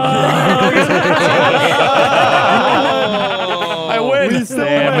 He's I win.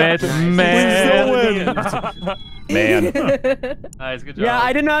 Damn it, man. Man. Nice, good job. Yeah,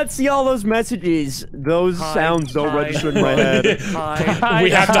 I did not see all those messages. Those sounds don't register in my head. We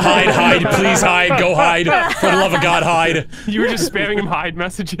have to hide. Hide. Please hide. Go hide. For the love of God, hide. You were just spamming him hide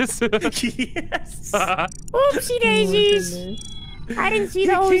messages. Yes. Oopsie daisies. I didn't see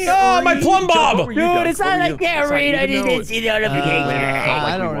those. Oh, my plumb bob. Dude, it's not like I can't read. I didn't see the notification.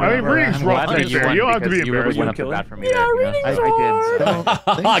 I don't know. I mean, reading's rough to be fair. You don't have to be embarrassed. Went up the bat for me. Yeah, there, you know? reading's I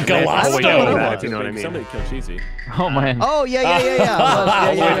hard. Golasto. You know what I mean? Somebody killed Cheesy. Oh man. Oh yeah.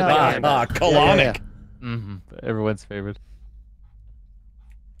 Colonic. Everyone's favorite.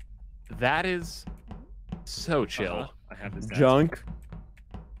 That is so chill. I have this. Junk.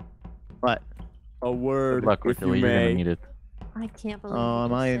 What? A word, Good luck, if you Cortilli. You're gonna may. need it. I can't believe. Oh,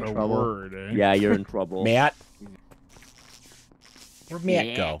 am I in A trouble? word, eh? Yeah, you're in trouble. Matt. Where'd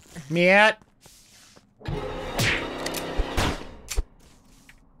Matt go? Matt.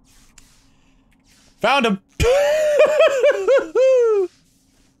 Found him.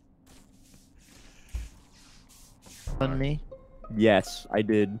 On me. Yes, I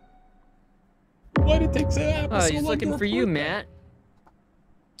did. Why did it take so long? Oh, he's looking for you, Matt.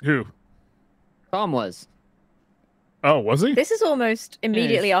 Who? Tom was. Oh, was he? This is almost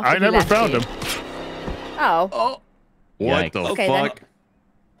immediately after I he never left found you. him. Oh. What the Okay, then. fuck?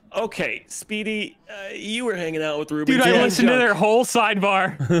 Okay, Speedy, you were hanging out with Ruben. Dude, I Junk. listened to their whole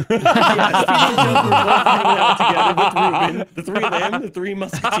sidebar. Yeah, Speedy and Junk were both hanging out together with Ruben. The three of them, the three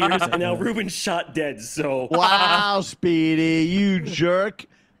musketeers, and now Ruben's shot dead. So Wow, Speedy, you jerk!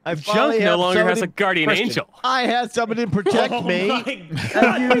 I finally Junk no have longer has a somebody- guardian angel. I had somebody to protect Oh me, my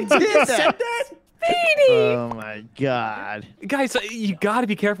and you did said that. that? Speedy! Oh my god! Guys, you gotta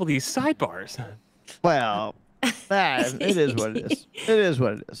be careful of these sidebars. Well, it is what it is. It is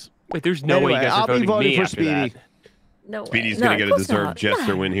what it is. Wait, there's no way you Anyway, guys are I'll be voting voting me for after Speedy. that. No way. Speedy's No, gonna of get a course deserved not.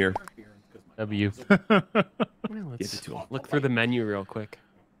 jester win here. W. Let's look through the menu real quick.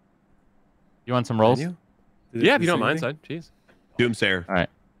 You want some rolls? Menu? Yeah, if you don't mind, son. Jeez. Doomsayer. All right.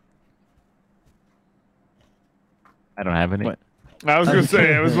 I don't have any. What? I was gonna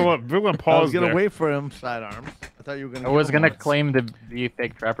say I was gonna pause. I was gonna there. wait for him sidearms. I thought you were gonna. I was kill him gonna once. claim to be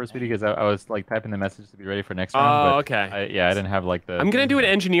fake trapper speedy because I was like typing the message to be ready for next Oh, round. but okay. I didn't have like the. I'm gonna do an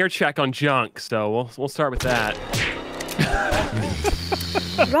engineer check on junk, so we'll start with that.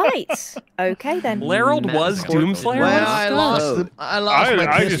 Right. Okay then. Larold was Doomslayer. Well, I lost. I lost my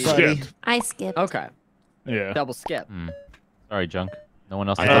I kiss, just buddy. skipped. I skipped. Okay. Yeah. Double skip. Sorry, junk. No one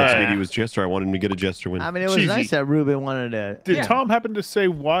else. I thought Speedy was jester. I wanted him to get a jester win. I mean, it was Cheesy. nice that Ruben wanted to. Did Tom happen to say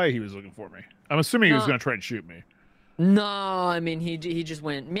why he was looking for me? I'm assuming he was No. gonna try and shoot me. No, I mean he just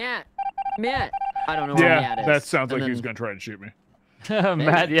went Matt. I don't know where Yeah, Matt is. that sounds And like he was then- gonna try and shoot me.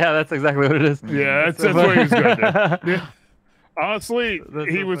 Matt, yeah, that's exactly what it is. Yeah, that's what he was gonna do. Yeah. Honestly,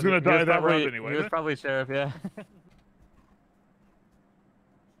 he was gonna die that round anyway. He was probably sheriff, yeah.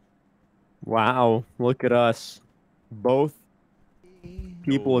 Wow, look at us. Both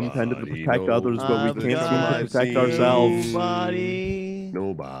people intended to protect others, but we can't seem to protect ourselves.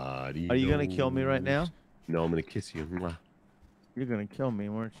 Nobody. Are you gonna kill me right now? No, I'm gonna kiss you. Mwah. You're gonna kill me,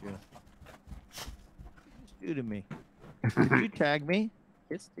 weren't you? What did you do to me? Did you tag me?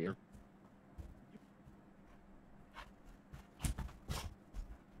 Yes, dear.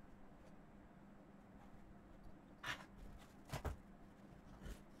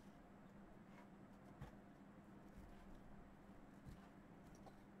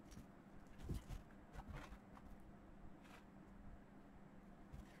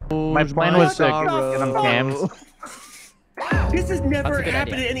 My plan was to get them cams. This has never a good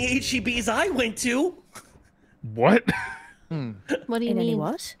happened idea. at any HEBs I went to. What? What do you In any mean?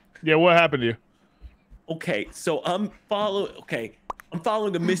 what? Yeah, what happened to you? Okay, so I'm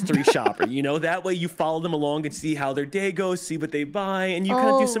following a mystery shopper. You know, that way you follow them along and see how their day goes, see what they buy, and you kind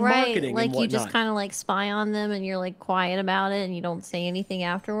of do some right. marketing Like and you whatnot. just kind of like spy on them, and you're like quiet about it, and you don't say anything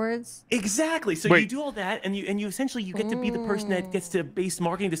afterwards. Exactly. So Wait. you do all that, and you essentially you get to be the person that gets to base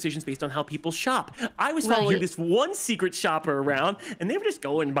marketing decisions based on how people shop. I was following Right. this one secret shopper around, and they were just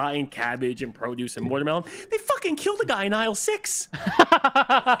going and buying cabbage and produce and watermelon. They fucking killed a guy in aisle 6. So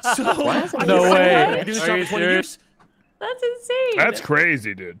I No was like, way. I've been doing this Are job you for 20 serious? years. That's insane. That's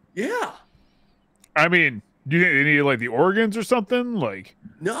crazy, dude. Yeah. I mean, do you think they need like the organs or something? Like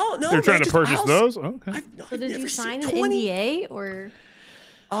No, they're man, trying to just purchase aisles. those? Okay. So did you never sign seen an 20 NDA or?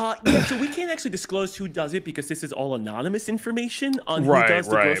 Yeah, so we can't actually disclose who does it because this is all anonymous information on who Right, does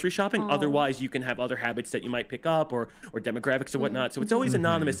the right. grocery shopping. Oh. Otherwise, you can have other habits that you might pick up or demographics or whatnot. So it's always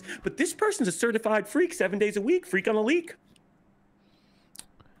anonymous. But this person's a certified freak, 7 days a week, freak on a leak.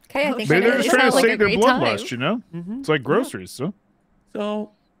 Okay, I think Maybe I they're know. just It trying to sounds like a save their great bloodlust, time. you know? Mhm. It's like groceries, so.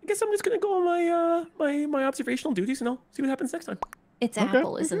 So I guess I'm just gonna go on my observational duties and I'll see what happens next time. It's Okay.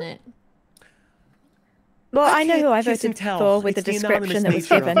 Apple, isn't it? Well, I know can't who I kiss and voted tell. for with the It's the description that was anonymous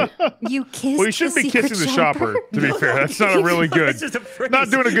nature given. of You kissed. Well, you shouldn't be secret kissing the shopper, to be No, fair. no, That's not a really it's good. just a phrase. Not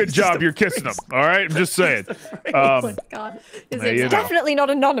doing a good It's just job. a You're kissing them. phrase. All right? I'm just saying. Oh my god. Is Yeah, it you know. Definitely not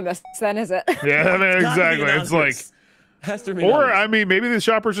anonymous, then, is it? Yeah, I mean, It's not gonna be exactly. It's like. anonymous. Has to be Or anonymous. I mean, maybe the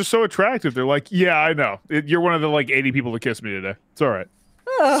shoppers are so attractive. They're like, yeah, I know. You're one of the like 80 people to kiss me today. It's all right.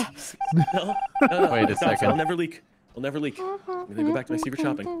 No, Wait a it's not, second. I'll never leak. I'll never leak. I'm gonna go back to my secret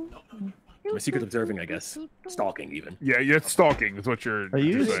shopping. My secret observing, I guess. Stalking, even. Yeah, it's stalking. Is what you're. Are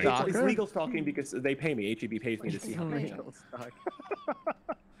you you're It's saying. legal, it's legal stalking because they pay me. HEB pays me to see how many.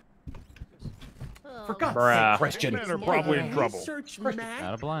 For God's Bruh. sake, Christian. Men are probably in trouble. Research Not a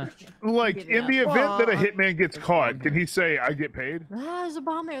Mac. blind. Like in the event that a hitman gets caught, can he say, "I get paid"? Ah, there's a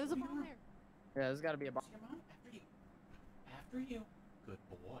bomb there. There's a bomb there. Yeah, there's got to be a bomb. After you. Good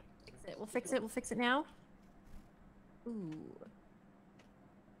boy. Fix it. We'll fix it. We'll fix it now. Ooh.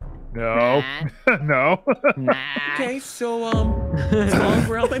 No, no. Okay, so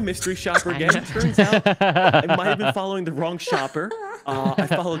we're out by mystery shopper again. Turns out I might have been following the wrong shopper. I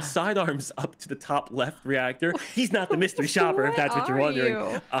followed sidearms up to the top left reactor. He's not the mystery shopper, if that's what you're are wondering.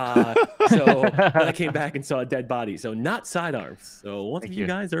 you? So then I came back and saw a dead body. So not sidearms. So one of Thank you you.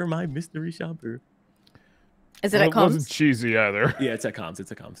 guys are my mystery shopper. Is it Well, at it wasn't comms? cheesy either. Yeah, it's at comms.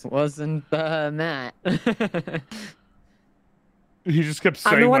 It's at comms. Wasn't Matt. He just kept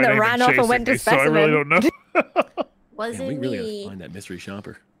I'm saying the one my that name ran and off and chasing went to me, so I really don't know. Was Man, we it really gotta me? find that mystery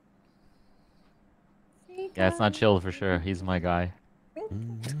shopper. Yeah, it's not chill for sure. He's my guy.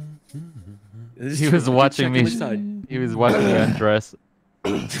 This is He true. was watching me. Check which side. He was watching me undress.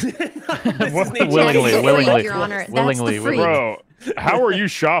 This is nature. Willingly, That's a willingly, freak, Your Honor. That's willingly, the freak. Bro, How are you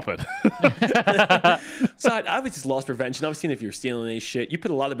shopping? So I was just lost revenge, and I was seeing if you were stealing any shit. You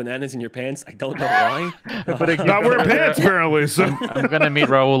put a lot of bananas in your pants. I don't know why. Not wearing pants, apparently. So I'm gonna meet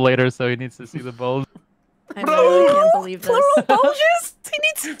Raul later, so he needs to see the bulge. I really can't believe this. Plural bulges? He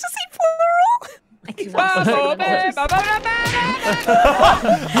needs to see plural. I cannot believe this.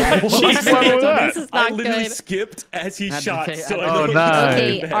 This is I not literally good. skipped as he Had to shot. say- So oh, I know nice.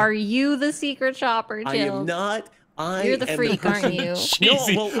 Okay, are you the secret shopper, I am Jill? not. I You're the am freak, aren't person- you? No,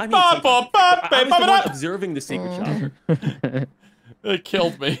 Cheesy. well, I mean, I was the one observing the secret shopper. It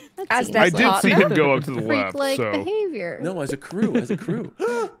killed me. As I does did see him Otto. go up to the left. Freak-like So behavior. No, as a crew, as a crew.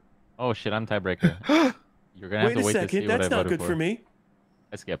 Oh shit, I'm tiebreaker. You're gonna have Wait to a wait to second, see that's what I not voted good for me.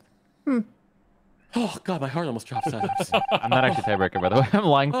 I skipped. Oh god, my heart almost dropped sideways. I'm not actually tiebreaker, by the way. I'm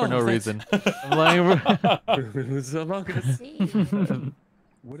lying for Oh, no thanks. reason. I'm lying for... It was Among Us.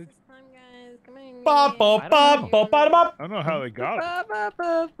 What did... Time, guys. Come on. Bop, bop, bop, bop, bop, bop. I don't know how they got it.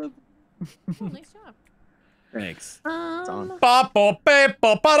 Oh, nice job. Thanks. Bop, bop, bop,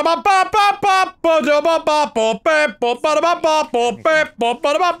 bop, bada, bop, bop, bop, bop, bada, bop, bop, bop, bop, bop, bada, bop, bop, bop, bop, bop,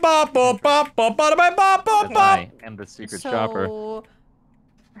 bada, bop, bop, bop, bop, bop, bada, bop, bop, bop, bop. I am the secret shopper. So,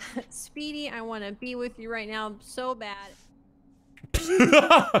 Speedy, I want to be with you right now so bad.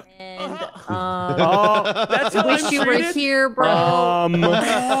 And That's how wish I'm you were treated? here, bro.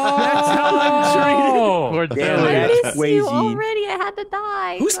 That's how I'm treated. Poor Damn, I Dilly. that's miss crazy. you already. I had to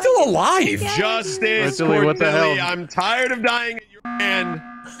die. Who's still alive? Justice, Dilly, what the Cordelli, hell? I'm tired of dying at your hand.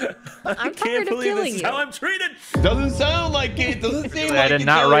 I'm I tired can't of believe killing this is you. how I'm treated. Doesn't sound like it. Doesn't seem Dilly, like I did it,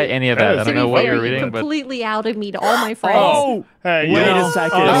 not Dilly. write any of that. I To don't be know what fair, you're You reading, but completely outed me to all my friends. Oh, hey, you Wait know, a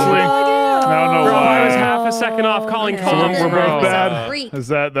second. honestly, I don't know Bro, I was why. half a second off calling Okay. Tom. We're both bad. Freak. Is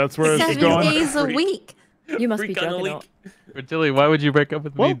that's where this is 7 going? days a week. You must be Freak on a joking. leak. Off. but Dilly, why would you break up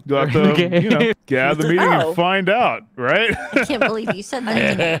with Well, me? you'll have during the to, you know, game? get out of the meeting Oh. and find out, right? I can't believe you said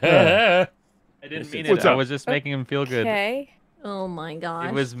that. I didn't mean What's it. I up? was just making him feel good. Okay. Oh my gosh.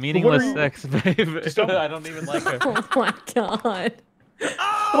 It was meaningless you- sex, babe. I don't even like her. Oh my god.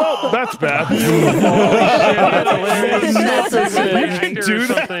 Well, that's bad. That's a You can do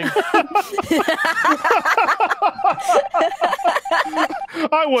that.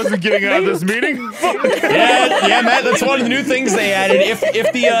 I wasn't getting out of this meeting. Yeah, Matt. That's one of the new things they added. If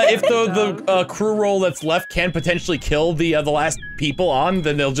the crew role that's left can potentially kill the last people on,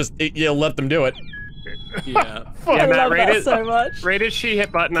 then you'll let them do it. Yeah. Yeah, I Matt, love rate that it. so much. Rate it. She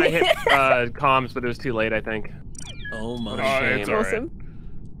hit button. I hit comms, but it was too late. I think. Oh my. It's all right. Awesome.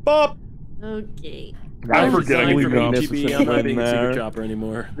 Bop. Okay. I'm forgetting Sorry for we me, got GB. I'm not being a secret dropper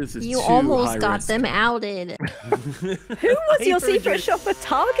anymore. This is You too almost high got risk. them outed. Who was your secret shopper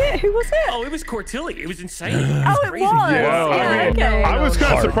target? Who was it? Oh, it was Cortilli. It was insane. Oh, it crazy. was. Yeah, Yeah, I mean, okay. I was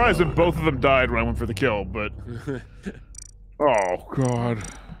kind of Hard. surprised that both of them died when I went for the kill, but oh god.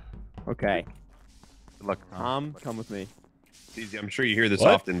 Okay. Good luck, Tom, come with me. Easy, I'm sure you hear this What?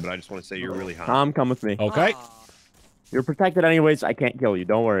 often, but I just want to say you're really hot. Tom, come with me. Okay. You're protected anyways. I can't kill you.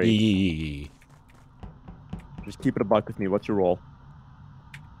 Don't worry. E. Just keep it a buck with me. What's your role?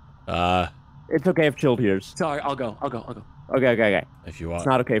 Uh, It's okay if Chilled hears. Sorry, I'll go. Okay. if you are It's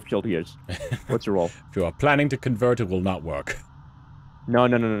not okay if Chilled hears. What's your role? if you are planning to convert, it will not work.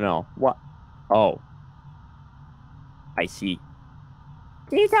 No. What? Oh. I see.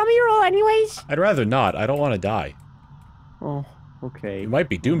 Can you tell me your role anyways? I'd rather not. I don't want to die. Oh, okay. You might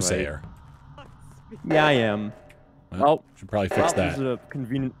be Doomsayer. Yeah, I am. Well, should probably fix This is that. a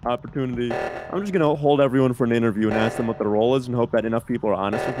convenient opportunity. I'm just gonna hold everyone for an interview and ask them what their role is and hope that enough people are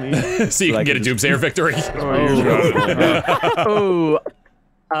honest with me. So you can get a Doomsayer victory.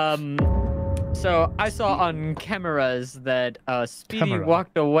 So I saw on cameras that Speedy Camera.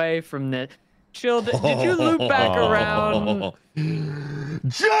 walked away from the. Chill. Did you loop back around?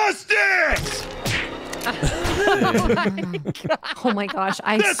 Justice! Oh my gosh,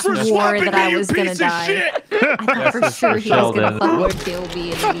 I That's for swore swapping that me, I you was gonna piece of die. shit! I thought for sure he was gonna Sheldon. fucking kill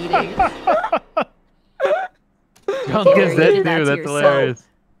me in the meeting. Drunk Gary, as you that do dude. that to That's yourself. hilarious.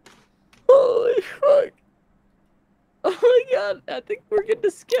 Holy fuck! Oh my god! I think we're getting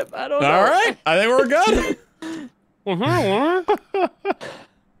to skip. I don't know. All right, I think we're good.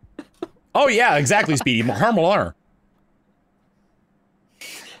 Oh yeah, exactly, Speedy. Harmler.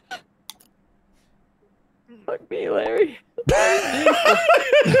 Fuck me, Larry.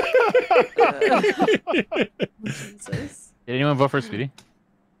 Jesus. Did anyone vote for Speedy?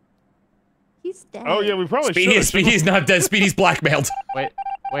 He's dead. Oh yeah, we probably should. Speedy's not dead. Speedy's blackmailed.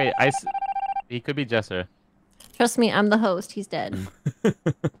 Wait. He could be Jesser. Trust me, I'm the host. He's dead.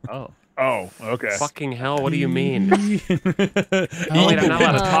 Oh. Oh, okay. Fucking hell! What do you mean? Wait, I'm not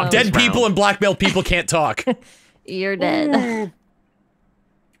allowed to talk. Dead this people round. and blackmailed people can't talk. You're dead.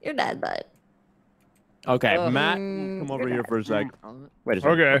 You're dead, but. Okay, Matt, come over here for a sec. Wait a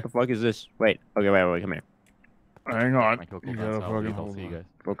second. Okay. What the fuck is this? Wait. Okay, wait, come here. Hang on. My cocoa You nuts gotta out. fucking I'll hold see you on. guys.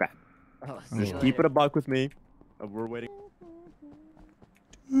 Okay. Oh, Just keep it a buck with me. We're waiting.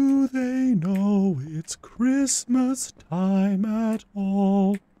 Do they know it's Christmas time at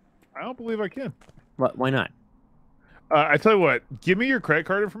all? I don't believe I can. What? Why not? I tell you what. Give me your credit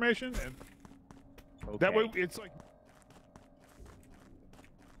card information, and that way it's like.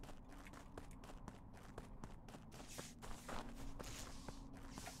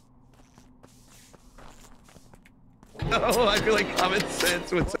 Oh, I feel like common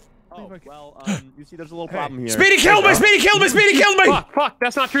sense would say. Oh, well, you see, there's a little problem here. Speedy killed me! Speedy killed me! Speedy killed me! Fuck,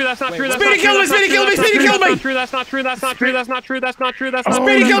 that's not true, that's not true, that's Speedy not killed me! true, Speedy killed me! Speedy killed me! that's not true, that's not true, that's not true, that's not true, that's not true,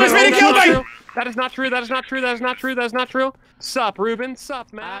 Speedy killed me! Speedy killed me! That is not true, that is not true, that is not true, that is not true. Sup, Ruben?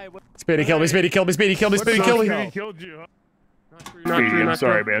 Sup, Matt? Speedy killed me! Speedy killed me! Speedy killed me! Speedy killed me! Speedy killed you. Not Speedy, true, I'm not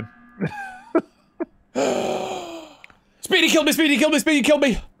sorry, true. man. Speedy killed me! Speedy killed me! Speedy killed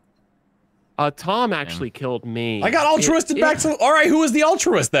me! Tom actually killed me. I got altruisted back to. All right, who was the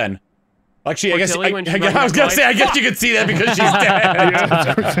altruist then? Actually, I guess Cortilli when she I might was have gonna say I lied. guess you could see that because she's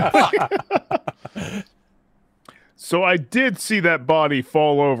dead. So I did see that body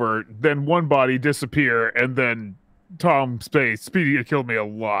fall over, then one body disappear, and then Tom Space Speedy killed me a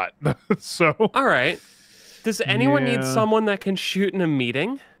lot. So all right. Does anyone need Yeah. someone that can shoot in a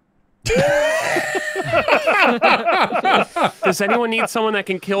meeting? Does anyone need someone that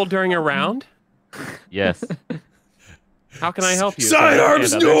can kill during a round? Yes. How can I help you?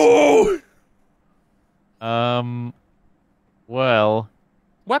 Sidearms, And others? no! Well.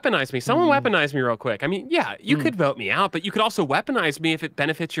 Weaponize me. Someone weaponize me real quick. I mean, yeah, you could vote me out, but you could also weaponize me if it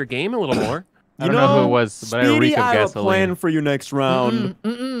benefits your game a little more. I don't know who it was, but I Speedy, reek of I have a gasoline. plan for you next round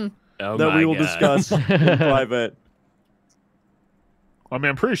Oh that my we will God. discuss in private. I mean,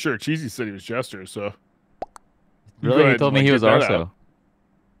 I'm pretty sure Cheesy said he was Jester. So Go Really? He ahead told and, me he like, was get that Arso. out.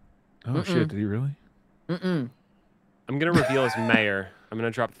 Oh shit! Did he really? Mm-mm. I'm gonna reveal as mayor. I'm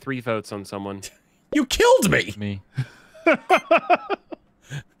gonna drop 3 votes on someone. You killed me. Me. That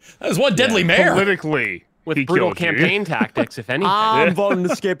was one deadly mayor. Politically, With he brutal killed you. campaign tactics, if anything. I'm voting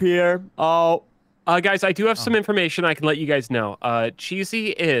to skip here. Oh, Guys, I do have some information I can let you guys know. Cheesy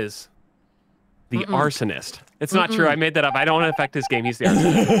is the arsonist. It's not true. I made that up. I don't want to affect his game. He's the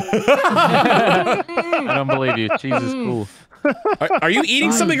arsonist. I don't believe you. Cheese is cool. Are you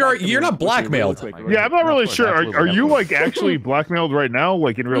eating something or you're not blackmailed? Yeah, I'm not really course, sure. absolutely, Are you absolutely. like actually blackmailed right now,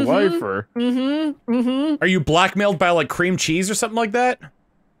 like in real life, or? Are you blackmailed by like cream cheese or something like that?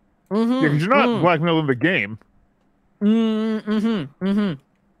 Yeah, because you're not blackmailed in the game.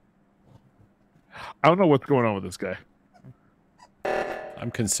 I don't know what's going on with this guy. I'm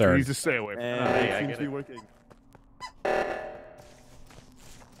He concerned. needs to stay away from and him. it seems to be working.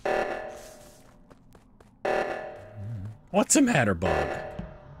 What's the matter, Bug?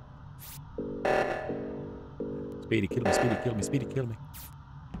 Speedy, kill me, Speedy, kill me, Speedy, kill me.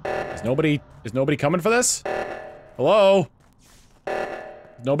 Is nobody coming for this? Hello?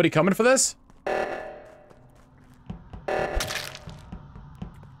 Is nobody coming for this?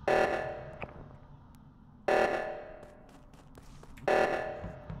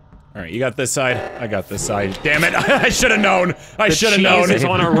 All right, you got this side. I got this side. Damn it! I should have known. I should have known. Cheese is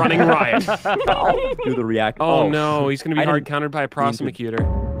on a running riot. Do the react. Oh no, he's gonna be I hard didn't countered by a prosecutor.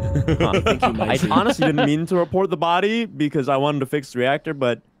 I honestly didn't mean to report the body because I wanted to fix the reactor,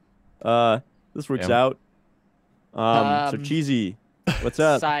 but this works out. So Cheesy, what's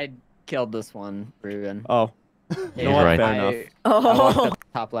up? Side killed this one, Ruben. Oh, Yeah, you know what? right. Fair enough. I walked the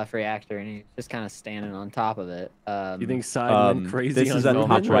top left reactor and he's just kind of standing on top of it. You think Side went crazy This on is a top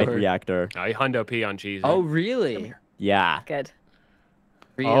Roman, right or- reactor. I hundo P on Cheesy. Oh, really? Yeah. Good.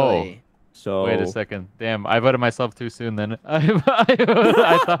 Really? So Wait a second. Damn, I voted myself too soon. Then I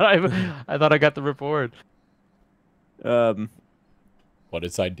thought I got the report. What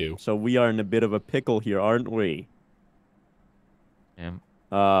did Side do? So we are in a bit of a pickle here, aren't we? Damn.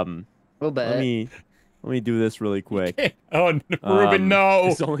 Little bit. Let me do this really quick. Oh, Ruben, no.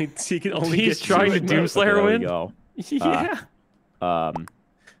 It's only, he can only He's get trying to two Doomslayer votes. There we win? go. Yeah. All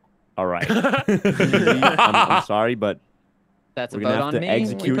right. I'm sorry, but That's a we're vote gonna have on to me.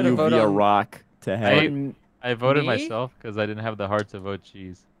 execute put a you vote via on- rock to hell. I voted Me? myself because I didn't have the heart to vote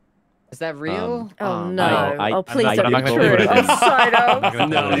cheese. Is that real? Oh no! I- Oh please I don't did be vote true. for it. Oh, Sido.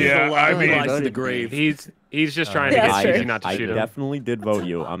 No, Yeah, I mean- lies to the grave. He's just trying Yeah, to get that's true. Cheesy not to I shoot him. definitely did vote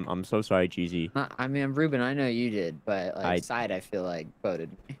you. I'm so sorry, Cheesy. I mean, Ruben, I know you did, but like Side, I feel like voted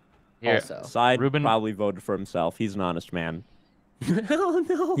me. Here, Also, Side Ruben- probably voted for himself. He's an honest man. Oh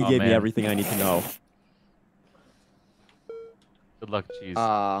no. He Oh, gave me man. everything I need to know. Good luck, cheese.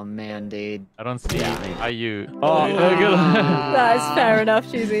 Oh man, dude. I don't see you. Oh, good luck. That's fair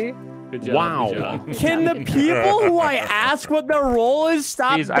enough, Cheesy. Good job. Wow. Good job. Can the people who I ask what their role is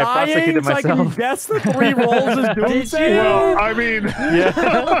stop Jeez, I dying prosecuted so I can myself. guess the 3 roles as Doomsday? Well, I mean,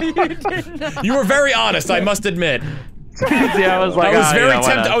 Yeah. You were very honest, I must admit. Yeah, I was like,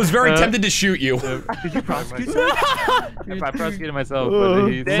 I was very tempted to shoot you. Did you prosecute? I prosecuted myself, but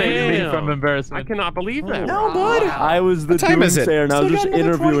he saved me from I embarrassment. cannot believe that. No, bud. I was the What time is it? Doomsayer and I was just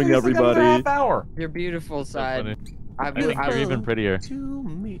interviewing everybody. Your beautiful side. I think you're even prettier.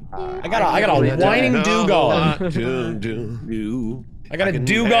 I got a whining dugong. I got a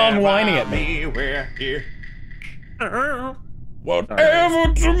dugong whining at me.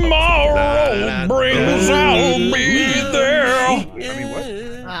 Whatever tomorrow brings, I'll be there.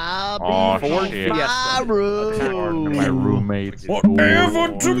 I'll be for my room. My roommates.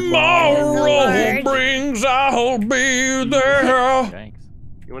 Whatever tomorrow brings, I'll be there. Thanks.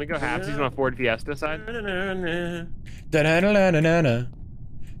 You want to go halfsies on a Ford Fiesta side? Da-da-da-da-da-da.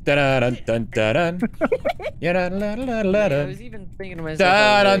 Da-da-dun-dun-dun-dun. I Ya-da-da-da-da-da. was even thinking to myself,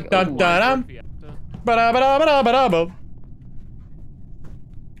 I was like, Da-dun-dun-dun-dun. Ba-da-ba-da-ba-da-ba-da.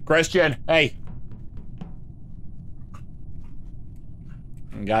 Christian, hey.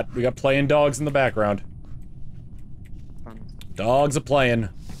 We got playing dogs in the background. Dogs are playing.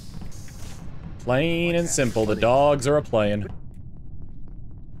 Plain and simple, the dogs are a playing.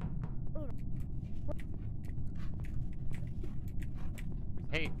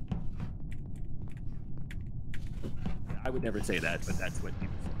 Hey. I would never say that, but that's what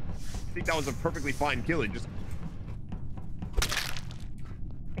people say. I think that was a perfectly fine killing. Just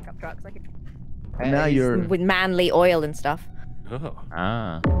Pickup trucks, like And now you're. with manly oil and stuff. Oh.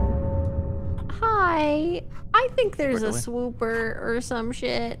 Ah. Hi. I think there's a Cortilli. swooper or some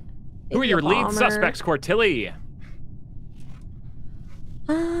shit. Who are Maybe your a lead bomber. suspects, Cortilli?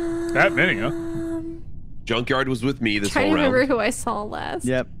 that many, huh? Junkyard was with me this Trying whole to remember round. who I saw last.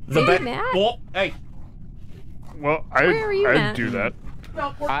 Yep. Hey, Matt. Well, hey. Well, Where are you, I'd Matt? do that.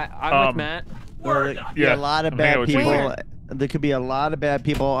 I'm with Matt. Yeah, a lot of I'm hanging bad with you. people. There could be a lot of bad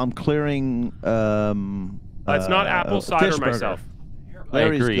people. I'm clearing. It's not Apple Cider or Fishburger. myself.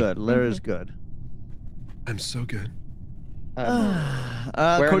 Larry's agree. good. Larry's good. I'm so good. We're in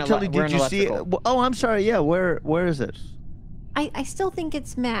a Cortilli, we're did in you see? electrical. Oh, I'm sorry. Yeah, where is it? I still think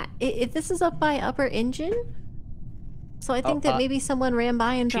it's Matt. If this is up by Upper Engine, so I think that maybe someone ran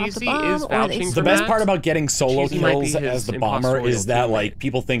by and dropped a Cheesy bomb. is Or vouching they for The best Matt? part about getting solo Cheesy might be kills his as the bomber impostorial is that teammate. like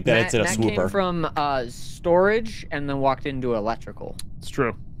people think that it's a Matt swooper. came from storage and then walked into electrical. It's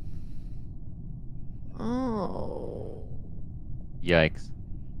true. Oh. Yikes.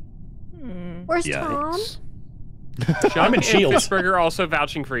 Where's Tom? I'm in Shields. Fishburger also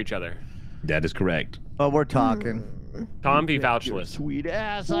vouching for each other. That is correct. Oh, we're talking. Tom be vouchless. Sweet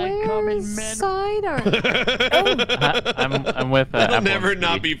ass, I come Where's in men. Cider? I'm with That'll Apple never and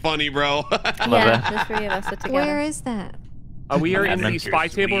not Speedy. be funny, bro. Yeah, the 3 of us are together. Where is that? We are in Batman. the spy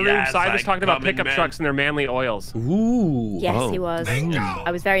table Sweet room. ass, Cy was I talking about come in pickup men. trucks and their manly oils. Ooh. Yes, he was.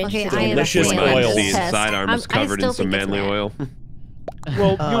 I was very Okay, interested I in am Delicious failing oils. this The test. sidearm is I covered in still some think it's manly Matt. oil.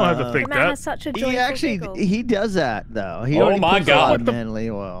 Well, you don't have to think But Matt has that. such a He joyful actually giggle. he does that though. He Oh already my puts a lot of God. manly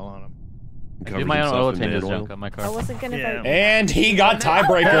oil on him. I do Covered my own himself oil in changes man oil. junk on my I car. wasn't gonna vote. And he got I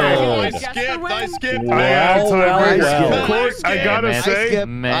tiebreaker. skipped. Well, well, well. Court, I gotta man. say, skip.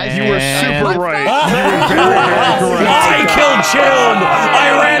 Man. you were super right. I killed Chilled.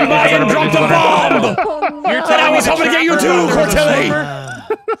 I ran by and dropped a bomb. You're And I telling me was the hoping to get you too, trapper was a Cortilli.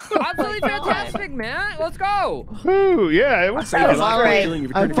 Absolutely fantastic, man. Let's go. Ooh, yeah, it was. I'm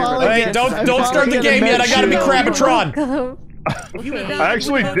finally Hey, get- don't I'm start finally the get a game yet. I gotta be med Crabbatron. I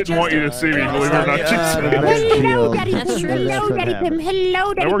actually didn't want you to see me, believe it or not. Hello, Daddy That's Pim. true. Hello, That's what Daddy Pim. happened.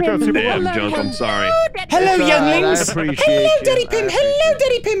 Hello, Daddy worked out Pim. super Damn, Hello, Junk, I'm Daddy sorry. Hello, I younglings. appreciate Hello, you. Daddy Pim. Hello,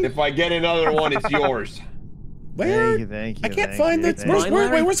 Daddy Pim. If I get another one, it's yours. Where? Thank you. I can't thank find you, it. thank Where's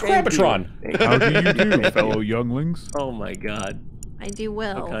you. where's Crabbatron? How do you do, fellow younglings? Oh my God. I do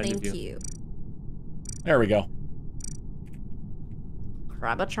well, kind of thank you. you. There we go.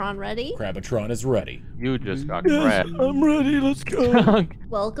 Crabbatron ready? Crabbatron is ready. You just got crap. I'm ready. Let's go.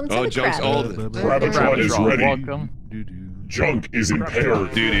 Welcome to Oh, the Junk's crab. old. Crabbatron is ready. Welcome. Junk is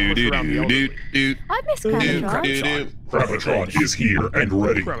impaired. Do do do do do do I miss do Crabbatron. do do. Crabbatron is here and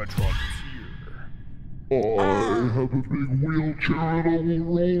ready. Crabbatron. I have a big wheelchair and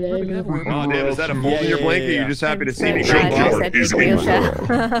I will roll all Oh, over damn, is that a fold in your blanket? You're just happy to see me. So glad you Junkyard said is big in wheelchair.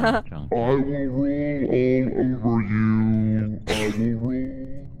 I will roll all over you. I will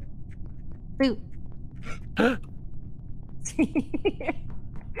roll. Boop.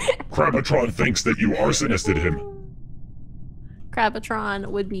 Crabbatron thinks that you arsonisted him. Crabitron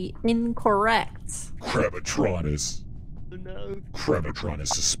would be incorrect. Crabitron is. No. Crabitron is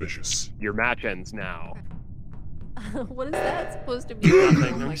suspicious. Your match ends now. What is that supposed to be? Oh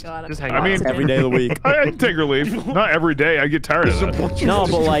my god. Just I'm hang I mean, Every day of the week. I can take or leave. Not every day. I get tired of that. No,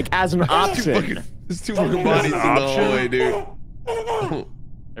 but like as an option. There's 2 fucking bodies in the hallway, dude.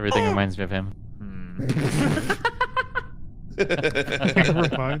 Everything reminds me of him.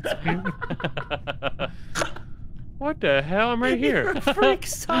 Reminds me. What the hell? I'm right here. Freak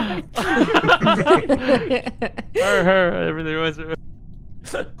side. Everything reminds me of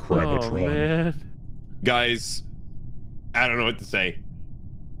Crabitron. Oh man. Guys, I don't know what to say.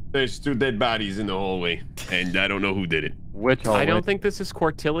 There's 2 dead bodies in the hallway, and I don't know who did it. Which I don't think this is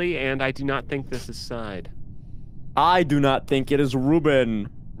Cortilli, and I do not think this is Side. I do not think it is Ruben.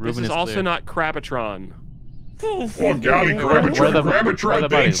 This is also not Crabitron. Oh, golly, Crabitron. Crabitron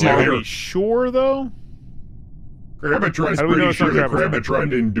thinks Are you're we sure though? Crabitron's How do we know pretty it's sure not that Crabitron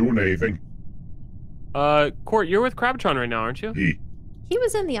didn't do anything. Court, you're with Crabitron right now, aren't you? He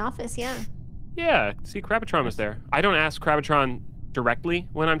was in the office, yeah. Yeah, see, Crabitron was there. I don't ask Crabitron directly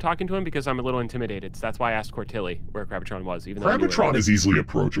when I'm talking to him because I'm a little intimidated. So that's why I asked Cortilli where Crabitron was, even though I knew where Crabitron it is easily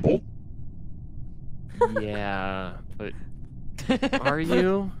approachable. was. Yeah, but are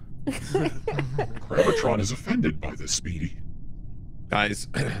you? Crabitron is offended by this, Speedy. Guys,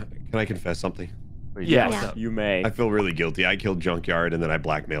 can I confess something? Yeah. You may. I feel really guilty. I killed Junkyard and then I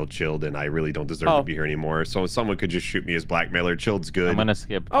blackmailed Chilled, and I really don't deserve to be here anymore. So if someone could just shoot me as blackmailer. Chilled's good. I'm gonna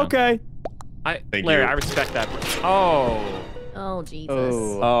skip. Okay. Thank Larry, you. I respect that. Oh. Oh, Jesus.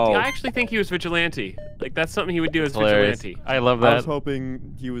 Oh. I actually think he was vigilante. Like, that's something he would do as Hilarious. vigilante. I love I that. was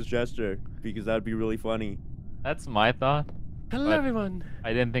hoping he was Jester because that'd be really funny. That's my thought. Hello, but everyone.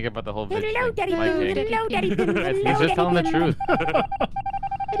 I didn't think about the whole video. Hello, Daddy Poo. Hello, Daddy Poo. He's just telling the truth.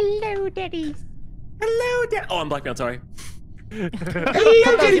 Hello, Daddy. Hello, Dad. Oh, I'm blackmailed. Sorry. Hello,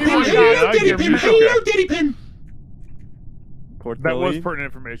 Daddy Pin. Hello, Daddy Pin. Hello, Daddy Pin. That was pertinent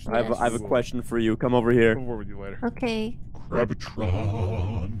information. I have a question for you. Come over here. We'll work with you later. Okay.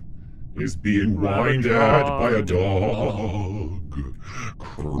 Crabitron is being whined at by a dog.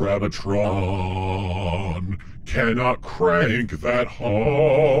 Crabitron cannot crank that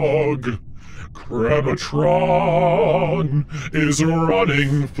hog. Crabitron is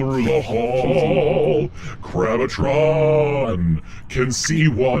running through the hall. Crabitron can see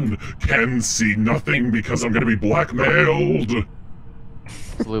one, can see nothing because I'm gonna be blackmailed.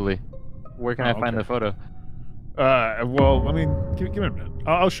 Absolutely. Where can I find the photo? Well, I mean, give me a minute.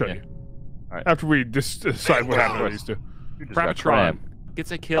 I'll show you. All right. After we just decide what happened to these 2. Crabitron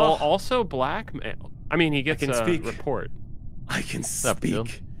gets a kill. Also blackmail. I mean, he gets can a speak. report. I can up, Bill?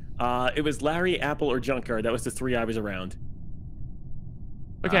 speak. It was Larry, Apple, or Junkyard. That was the 3 I was around.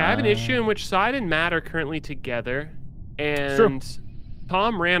 Okay, I have an issue in which Side and Matt are currently together, and Sure.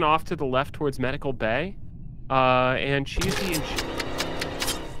 Tom ran off to the left towards Medical Bay, and Cheesy and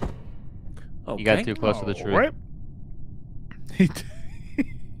Okay. You got too close to the truth. Right?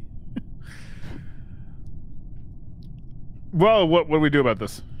 Well, what do we do about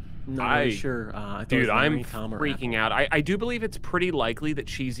this? Not really sure. I thought it Dude, was I'm Larry, Tom, or freaking out. I do believe it's pretty likely that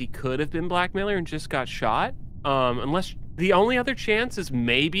Cheesy could have been blackmailer and just got shot. Unless the only other chance is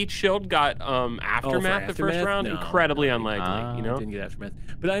maybe Chilled got Aftermath the first Aftermath? round. No. Incredibly unlikely, you I know? didn't get Aftermath.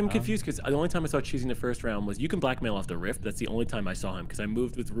 But I'm confused because the only time I saw Cheesy in the first round was you can blackmail off the Rift. That's the only time I saw him because I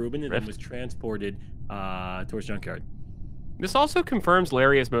moved with Ruben and then was transported towards Junkyard. This also confirms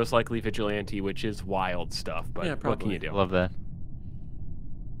Larry is most likely vigilante, which is wild stuff. But Yeah, what can probably. you do? Love that.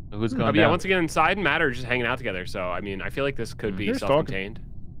 So who's going But down? yeah, once again, Side and Matt are just hanging out together. So I mean, I feel like this could be They're stalking. self-contained.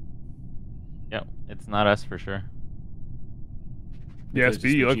 Yep, it's not us for sure. Yeah, Because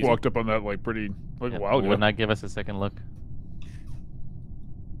Speedy it's cheesy. walked up on that a Yep, while ago. would not give us a second look.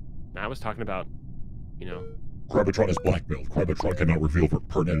 Matt was talking about, you know, Crabitron is blackmailed. Crabitron cannot reveal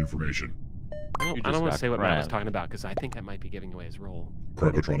pertinent information. I You don't just want to got say what Matt was crabbed. talking about because I think that might be giving away his role.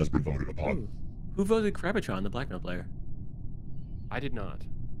 Crabitron has been voted upon. Who voted Crabitron, the blackmail player? I did not.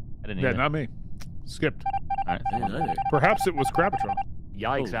 I didn't Yeah, either. not me. Skipped. All right. I didn't either. Perhaps it was Crabitron.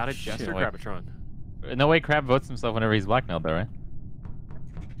 Yikes! Oh, Out of shit. Jester Crabitron. No way Crab votes himself whenever he's blackmailed, though, right?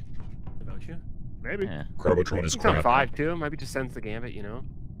 About you? Maybe. Yeah. Crabitron is He's on crap. 5 too. Maybe just sends the gambit, you know.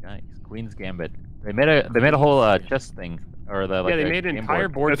 Nice. Queen's Gambit. They made a whole chess thing, or the like yeah, they a made an game entire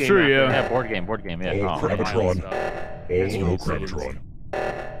board. board That's game. true, after yeah. that. Yeah, board game. Yeah. Oh, Oh, Crabitron. Wild stuff. Oh, Crabitron.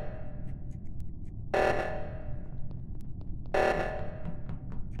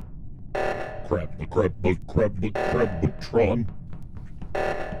 Crabitron.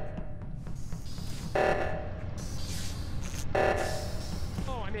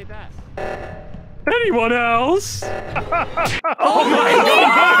 Oh, I made that. Anyone else? Oh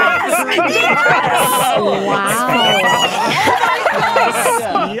my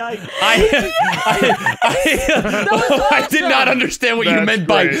I did not understand what you meant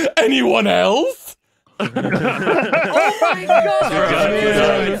by anyone else. Oh my god!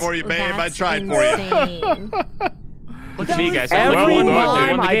 I tried for you, babe. I tried for you. Look at me, guys. Every Well,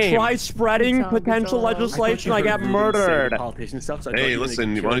 time won the I game. try spreading potential legislation, I get murdered. Politician stuff, so I Hey, thought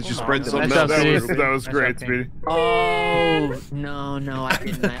listen, you why don't you spread something That else? was great, Speedy. Oh no, I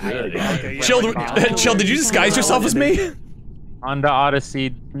didn't. Chill, did you disguise yourself as me? Honda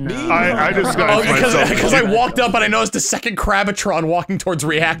Odyssey. I disguised myself. Because I walked up and I noticed a second Crabatron walking towards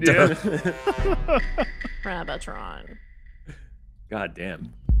Reactor. Crabatron. God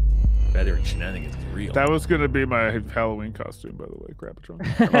damn. Veteran shenanigans is real. That was gonna be my Halloween costume, by the way, Crabatron.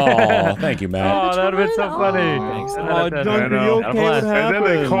 Oh, thank you, Matt. Oh, that would have been so funny. Thanks. Oh, Duncan, you okay? What happened? And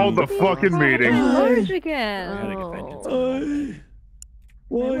then they called the fucking meeting. Large again.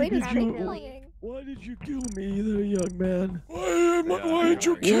 Why did you kill me, there, young man? Why did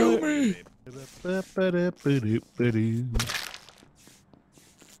you kill me?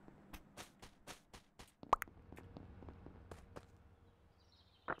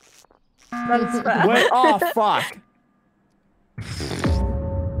 Wait, oh fuck.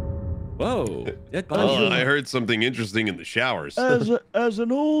 Whoa. I heard something interesting in the showers. As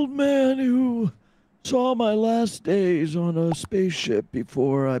an old man who saw my last days on a spaceship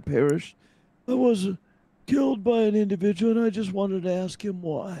before I perished, I was killed by an individual, and I just wanted to ask him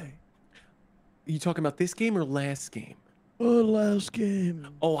why. Are you talking about this game or last game? Last game.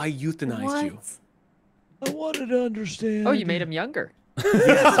 Oh, I euthanized you. I wanted to understand. Oh, you made him younger.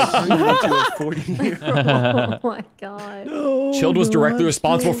 Yes, 40-year-old. Oh my god. No, Chilled was directly I'm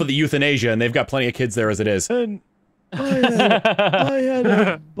responsible still- for the euthanasia, and they've got plenty of kids there as it is. And I had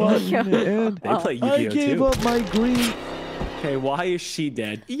a button, and They play I Yu-Gi-Oh gave too. up my green. Okay, why is she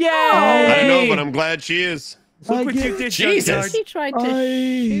dead? I don't know, but I'm glad she is. Look what you did, Jesus. Junkyard. He tried to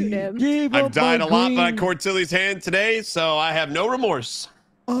shoot him. Gave I've up died my a lot by green- Cortilli's hand today, so I have no remorse.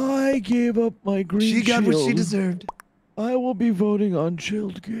 I gave up my green She got what she shield. deserved. I will be voting on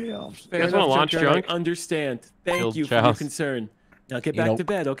chilled chaos. Fair You guys enough, wanna launch Junkyard. junk? I understand. Thank Chilled you for your chows. concern. Now get You back know- to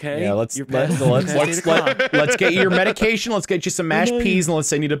bed, okay? Yeah, let's You're past- let's past 8 o'clock. let's get you your medication. Let's get you some mashed Good night. peas, and let's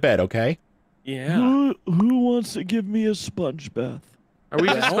send you to bed. Okay? Yeah. Who wants to give me a sponge bath? Are we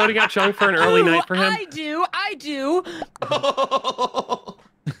just voting out Junk for an early night for him? I do.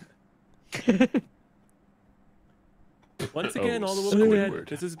 Once again, all the women are dead.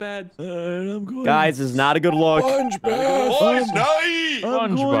 This is bad. I'm going. Guys, this is not a good look. Sponge bath. Boys, night!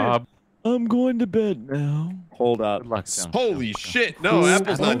 SpongeBob. I'm going to bed now. Hold up. Good luck, Junk. Holy shit! No,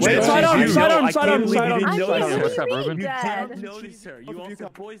 Apple's not Wait, dead. side arm, She's side you. arm, I side can't arm, believe side you arm. didn't I notice can't her. What's up, believe Ruben? You that. didn't notice her. You all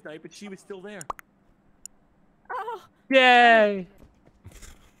said boys' night, but she was still there. Oh, Yay!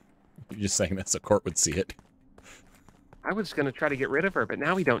 You're just saying that so Court would see it. I was gonna try to get rid of her, but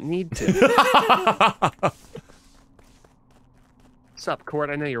now we don't need to. What's up, Court?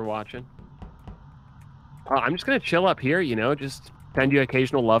 I know you're watching. I'm just gonna chill up here, you know, just send you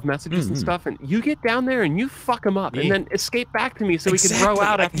occasional love messages and stuff, and you get down there and you fuck them up, Yeah. and then escape back to me so we can throw Exactly.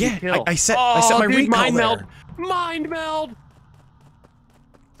 out after Yeah, you kill. I set my dude, recall mind there. meld. Mind meld.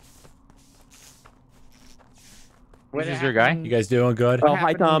 This is your guy? You guys doing good? Oh,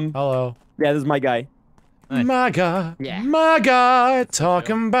 hi, Tom. Hello. Yeah, this is my guy. Nice. My God. Yeah. My God.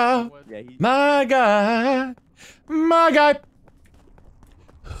 Talking about Yeah, my God. My God.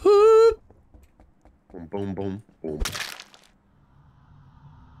 Whoop. Boom, boom, boom, boom.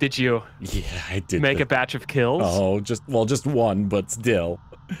 Did you Yeah, I did. make a batch of kills? Oh, just one, but still.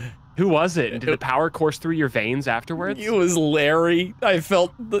 Who was it? Did the power course through your veins afterwards? It was Larry. I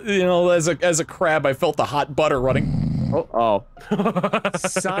felt, as a crab, I felt the hot butter running. Oh.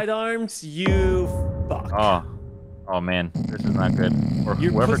 Sidearms, you fuck. Oh man, this is not good. Or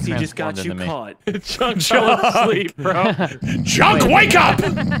Your whoever pussy just got transformed you into me. caught. Chunk fell asleep, bro. Junk, wake up!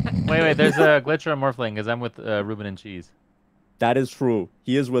 Wait, there's a glitch or a morphling because I'm with Ruben and Cheese. That is true.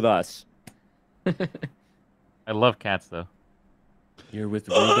 He is with us. I love cats though. You're with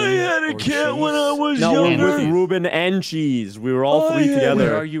Ruben. I had a or cat when I Cheese? was No, younger. we're with Ruben and Cheese. We were all three yeah. Where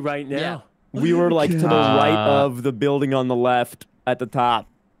together. are you right now? We were like to the right Uh, of the building on the left at the top.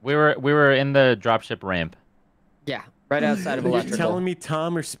 We were in the dropship ramp. Yeah, right outside of Are you electrical. telling me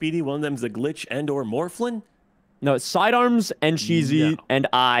Tom or Speedy, one of them's a glitch and or Morphlin? No, Sidearms and Cheesy No. and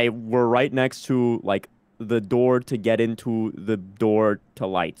I were right next to like the door to get into the door to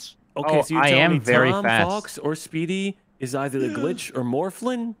lights. Okay, Oh, so you're I telling am me very Tom, fast. Fox, or Speedy is either the glitch or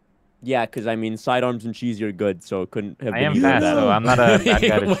Morphlin? Yeah, because I mean, sidearms and cheesy are good, so it couldn't have I been am either fast, of that. so I'm not a bad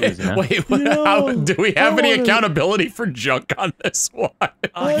guy to Wait, choose. You know? wait, how, do we have any accountability for Junk on this one?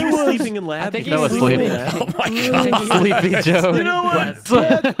 He was sleeping in lab. I think he was sleeping. Oh my god. Sleepy Joe. You know what?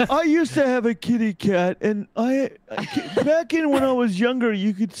 Pat, I used to have a kitty cat, and back in when I was younger,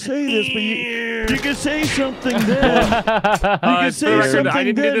 you could say this, but you could say something then. You could say something I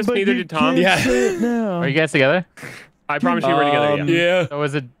didn't do then, this, but neither you did Tom. can't Yeah. say it now. Are you guys together? I promise you we're together. Yeah. So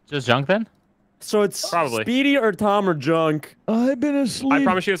is it just Junk then? So it's Probably. Speedy or Tom or Junk. I've been asleep. I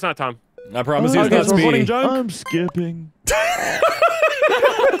promise you it's not Tom. I promise you it's Okay, not so we're voting Speedy. Junk. I'm skipping.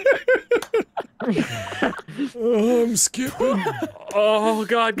 Oh, I'm skipping. Oh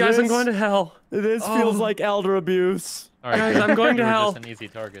god, guys, I'm going to hell. This feels like elder abuse. All right, Guys, good. I'm going to You were hell. Just an easy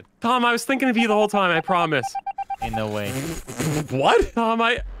target. Tom, I was thinking of you the whole time, I promise. Ain't no way. What? Tom,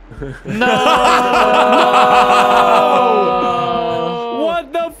 I... No!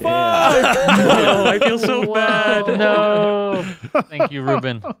 What the fuck? Oh, I feel so bad. No. Thank you,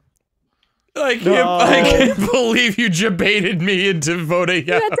 Ruben. I can't believe you debated me into voting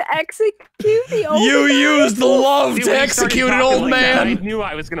You out. had to execute the old You man. used the love See, to when you started execute an talking old like that, I man. knew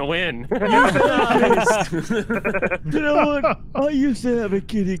I was gonna win. You know what? I used to have a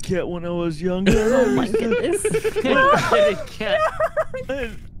kitty cat when I was younger. Oh my goodness.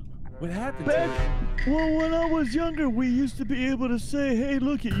 What happened? Well, when I was younger, we used to be able to say, "Hey,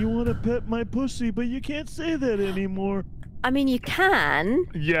 look it, you want to pet my pussy?" But you can't say that anymore. I mean, you can.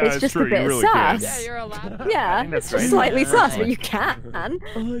 Yeah, it's just true. a bit You really sus. can. Yeah, you're allowed. Yeah, that's it's just right. slightly sus, Right. but you can. I used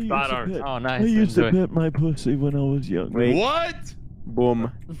to Sidearms. pet, Oh, I nice. used to Enjoy. pet my pussy when I was younger. Wait. What?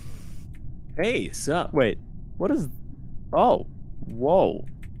 Boom. Hey, sup? Wait. What is? Oh. Whoa.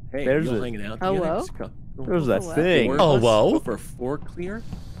 Hey, There's you all it. hanging out Oh, together? whoa. Just go- There's that What? thing. Four Oh, of us whoa. go for 4 clear.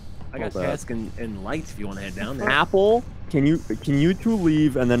 I got Hold up. task and lights if you want to head down there. Apple, can you two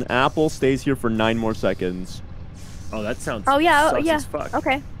leave and then Apple stays here for 9 more seconds? Oh, that sounds. Oh yeah, sus yeah. as fuck.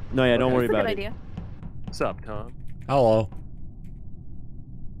 Okay, No, yeah, don't worry that's a about good it. idea. What's up, Tom? Hello.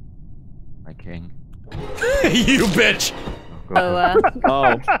 My king. You bitch. So,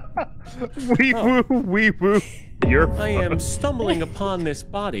 Oh, Wee woo, wee woo. You're I am stumbling upon this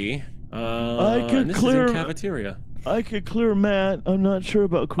body. could and this clear- is in cafeteria. I could clear Matt. I'm not sure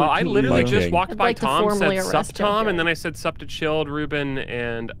about Oh, I literally My just king. walked I'd by like to Tom, formally said sup arrest Tom, Junkyard. and then I said sup to Chilled, Ruben,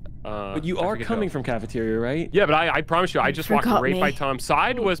 and But you I are forget coming who. from cafeteria, right? Yeah, but I promise you, I just walked forgot right me. by Tom's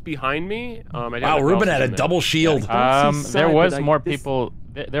side, was behind me. I didn't Wow, know who Ruben else had a was in there. double shield. don't see There side, was but more this- people.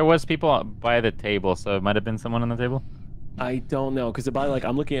 There was people by the table, so it might have been someone on the table. I don't know, because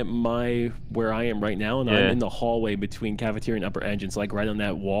I'm looking at where I am right now, and I'm Yeah. in the hallway between cafeteria and upper engine, so like right on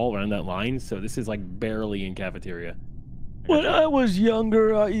that wall, right on that line. So this is like barely in cafeteria. When I was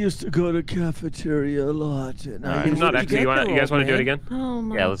younger, I used to go to cafeteria a lot. And I Alright. used Not to actually. get You there, guys old want to do it man. again? Oh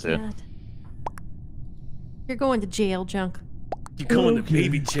my Yeah, let's do it. god. You're going to jail, Junk. You going to Okay.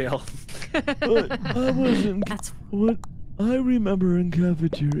 baby jail? But I wasn't. That's What I remember in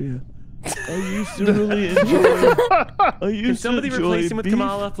cafeteria, I used to really enjoy. I used Can somebody to enjoy replace him with beef.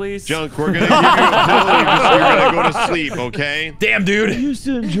 Kamala, please? Junk, we're gonna give you a pill. You're gonna go to sleep, okay? Damn, I dude. used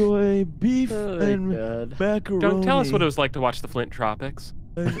to enjoy beef Oh and God. macaroni. Don't tell us what it was like to watch the Flint Tropics.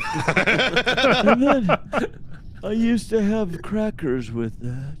 And then I used to have crackers with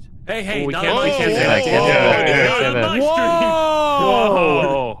that. Hey, Oh, we not can't- on we my can't stream. say that, can't Whoa, say that, can't not say on that. my stream.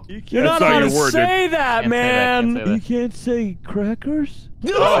 Whoa! You can't You're not That's not allowed your to word, dude. say that, Can't say that, man. can't say You can't say crackers?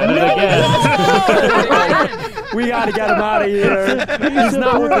 We gotta get him out of here. He's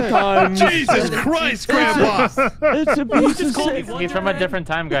not with the time. Jesus Christ, Grandpa! It's a piece of that. He's from a different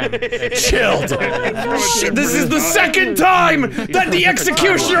time, guy. Chilled. This is the second time that the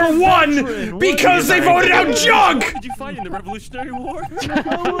executioner won because they voted out Junk. Did you fight in the Revolutionary War?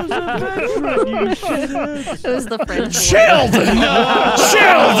 I was a veteran, you shitheads. it was the French. Chilled.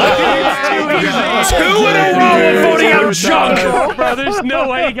 Chilled. 2 in a row of voting out Junk. Bro, there's no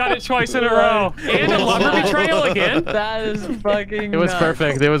way he got it twice in a row. And a lover betrayal again. That is fucking. It was nuts.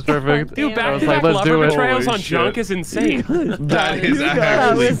 perfect. It was perfect. Dude, I back was to like, back let's do lover it. betrayals Holy on Junk shit. is insane. That is That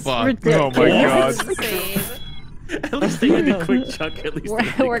actually was fucked. ridiculous. Oh my god. At least they ended quick, Chuck. At least they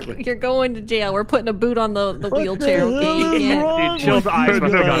ended quick. You're going to jail. We're putting a boot on the wheelchair. the Okay, hell you is can't. wrong Dude, Chill's with eyes you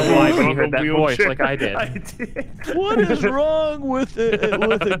must have gone guys? wide when he On heard the that voice, wheelchair. like I did. What is wrong with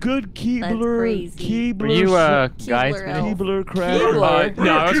a good Keebler? crazy. Were Keebler. you Keebler guys? elf. Keebler cracker. No,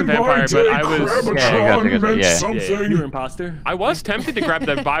 I wasn't vampire, but I was. Yeah. You were imposter. I was tempted to grab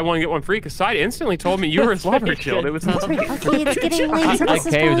the buy one get one free because Side instantly told me you were his lover, Chilled. It was insane. Okay, it's getting late. So I this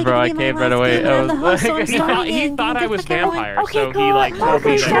is caved, probably bro. gonna I be my caved right last away. game I around the was house, so I'm like- He starting thought thought I was vampire, Okay, so he cool. like told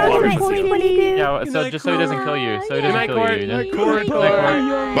me Okay, that I Court, wasn't what do sealed. you do? Yeah, so just so he doesn't kill you. So he doesn't kill you.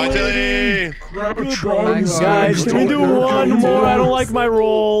 Bye, Tilly. Guys, can we do one more? I don't like my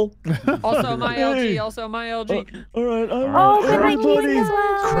roll. Also my LG. Also my LG. All right, Oh, can I keep it as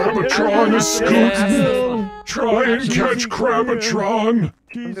well? Crabbatron is scooped. Try and catch Crabbatron.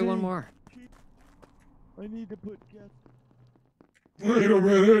 I'll do one more. I need to put. Wait a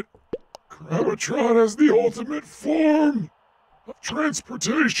minute. Crabbatron has the ultimate form of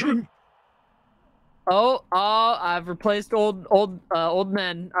transportation. Oh, I've replaced old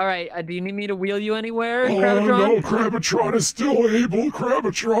men. All right, do you need me to wheel you anywhere, Oh Crabbatron? no, Crabbatron is still able.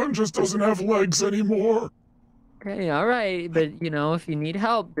 Crabbatron just doesn't have legs anymore. Okay, all right, but you know, if you need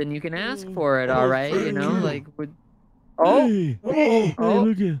help, then you can ask for it. All right, you know, like would. Oh, Oh,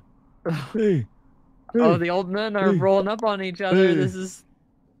 Look at. Hey. oh, the old men are rolling up on each other. Hey. This is.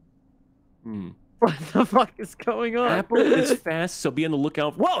 What the fuck is going on? Apple is fast, so be on the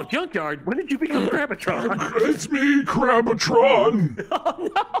lookout. Whoa, Junkyard! When did you become Crabbatron? it's me, Crabbatron. Oh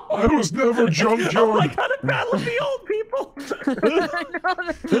no! I was never Junkyard. Oh my god, a battle of the old people!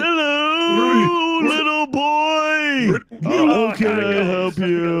 Hello, little boy. How can I help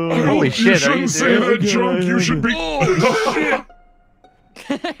you? Holy You shit, are shouldn't you say that, serious? Junk. You should be. Oh shit!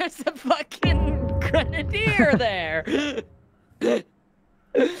 There's a fucking grenadier there.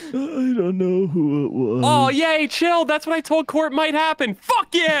 I don't know who it was. Oh, yay, chill. That's what I told Court might happen. Fuck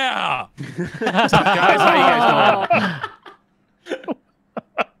yeah! What's up, guys? How you guys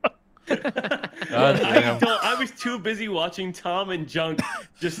doing? I was too busy watching Tom and Junk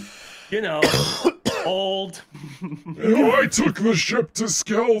just, you know, old. You know, I took the ship to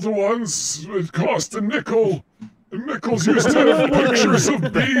Skeld once. It cost a nickel. The nickels used to have pictures of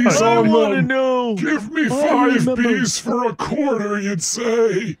bees I on want to them. know. Give me I 5 remember- bees for a quarter, you'd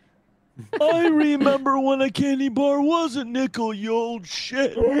say. I remember when a candy bar was a nickel, you old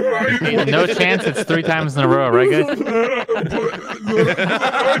shit. No chance it's 3 times in a row, right, guys? I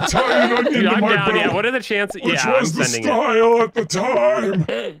tied an onion Dude, to I'm my down. Yeah, belt, what are the chances? which Yeah, I'm was the sending it. style at the time.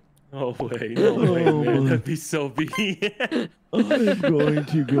 Oh wait, man, that'd be so be. I'm going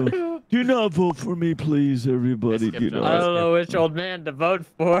to go. Do not vote for me, please, everybody. Do I not. don't know which old man to vote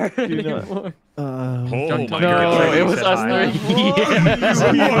for Do not. anymore. Oh my my God. god, it was us three.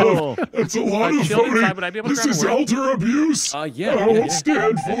 That's a lot of Chilled inside, voting. would I be able to This grab a is word? elder abuse. Yeah. I won't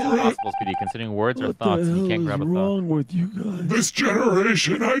stand It's for it. impossible, Speedy, considering words or What thoughts. the You hell can't is grab a thought. wrong with you guys? This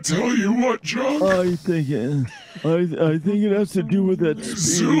generation, I tell you what, Junk. I think it has to do with that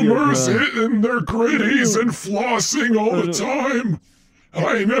speedy. Zoomers hitting their gritties and flossing all the time.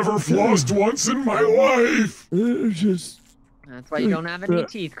 I never flossed once in my life. They're just. That's why you don't have any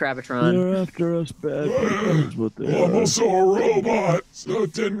teeth, Crabbatron. They're after us bad. That's what they I'm are. also a robot, so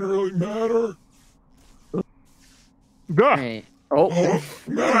it didn't really matter. Hey. Oh,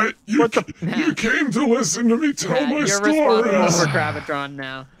 Matt, you came to listen to me tell Matt, my you're responsible stories. for Crabbatron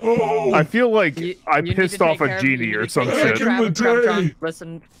now. Oh, I feel like I You need pissed to off take a care of- genie you or need to some take care of shit. Back in the Crabbatron. day.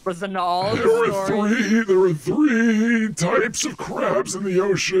 Listen to all of there the were stories. there were 3 types of crabs in the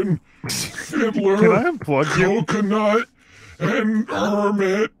ocean. Fiddler, Can I unplug you? coconut, and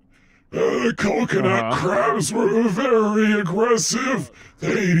hermit. The coconut crabs were very aggressive.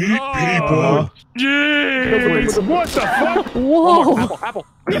 They'd eat people. Jeez! What the fuck? Whoa. Apple.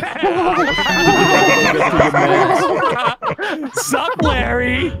 Sup,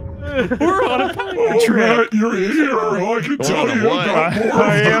 Larry? We're on a Oh, Matt, you're here. I can tell you about more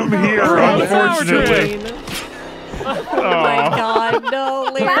I of am them. here, unfortunately. Oh my god, no,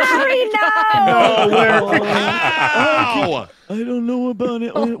 Larry. Larry, no. Oh, Larry. Ow! I don't know about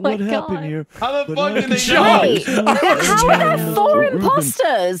it. What happened here? How the but fuck I did they can know? tell How are there 4 Ruben,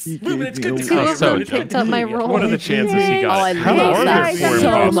 imposters? he Ruben, gave it's me good a to see you. Oh, so Ruben, it's good Picked to up see my you. roll. What are the chances you Oh, got? I How love are that there 4 so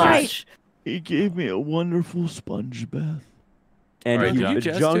imposters? much. He gave me a wonderful sponge bath. And Alright, he- Junk. the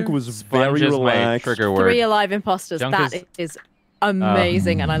Jester? junk was Sponge very is my relaxed. trigger word. 3 alive imposters. Junk That is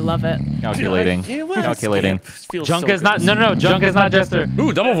amazing, and I love it. Calculating. Yeah, well, Calculating. feels Junk so is good not. to No, see no, no. Junk is not Jester.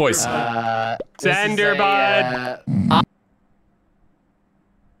 Ooh, double voice. Sender, bud.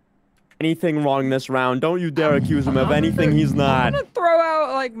 Anything wrong this round? Don't you dare accuse him of anything he's not. I'm gonna throw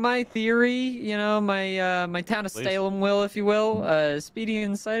out like my theory, you know, my my town of Salem will, if you will. Speedy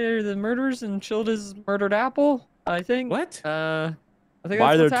incited the murders and chilled his murdered apple. I think. What? I think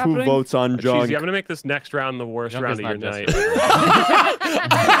Why are that's there what's 2 happening. votes on Jeez, junk? I'm gonna make this next round the worst Junk round is of your not night.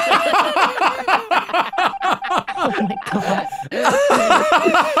 Oh my god.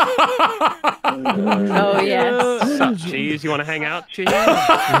 Oh, yes. Sup, Cheese? You want to hang out, Cheese? Are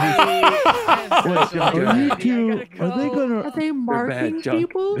you two? Are they gonna Are they They're marking bad, Junk.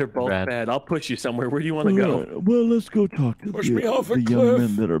 people? They're both Bad. bad. I'll push you somewhere. Where do you want to go? Well, let's go talk to Push me off a the young cliff.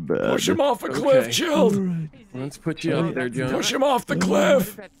 men that are bad. Push him off a cliff, Okay. Chilled. Let's put you up there, Junk. Push him off the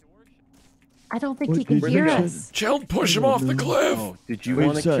cliff. I don't think What he can did hear you say? us. Chilled, push him off the cliff. Oh, did you Wait,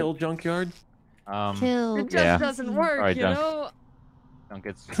 want to son. kill Junkyard? Kill. It just Yeah. doesn't work, Alright, you Junk. know? Don't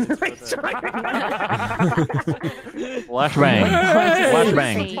get flashbang.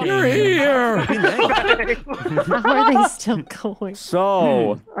 Flashbang. You're here. How are they still going?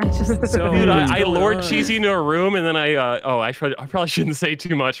 So, I just So, Dude, I what's lured going on? Cheesy into a room and then I probably shouldn't say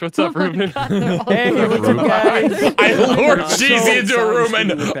too much. What's up, Ruben? hey, what's up, guys? I lured I'm so Cheesy into a sorry room to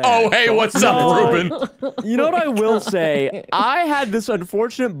and, see you back. oh, hey, what's up, Ruben? You know what I will say? I had this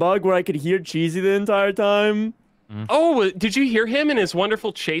unfortunate bug where I could hear Cheesy the entire time. Oh, did you hear him and his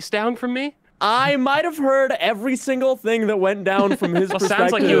wonderful chase down from me? I might have heard every single thing that went down from his Well, perspective.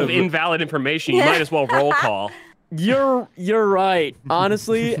 sounds like you have invalid information. You might as well roll call. You're right.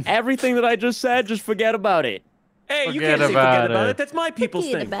 Honestly, everything that I just said, just forget about it. Hey, you Forget can't say about forget about it. it. That's my people's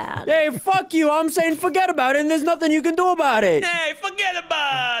Forget thing. about it. Hey, fuck you. I'm saying forget about it, and there's nothing you can do about it. Hey, forget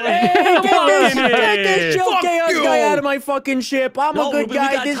about it. Hey, Come on, get this chill Fuck chaos you. guy out of my fucking ship. I'm No, a good Ruben, we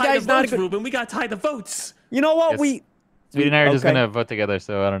guy. gotta This tie guy's the not a votes, good. Ruben. We got to tie the votes. You know what? Yes. Speedy and I are just Okay. gonna vote together,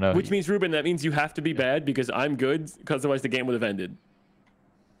 so I don't know. Which means, Ruben, that means you have to be bad because I'm good, because otherwise the game would have ended.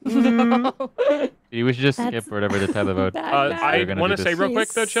 We should just That's- skip or whatever to tie the vote. I We're gonna want to do say this. real quick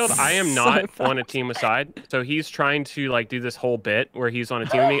though, Chilled, I am So not on a team aside. So he's trying to like do this whole bit where he's on a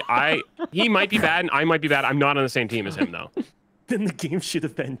team with me. He might be bad and I might be bad. I'm not on the same team as him though. Then the game should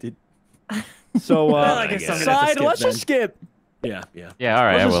have ended. So, Well, I guess I'm gonna have to side, skip let's then. just skip. Yeah, yeah. Yeah, all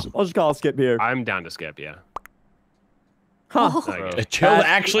right, I will. I'll just call a skip here. I'm down to skip, yeah. Huh. Chilled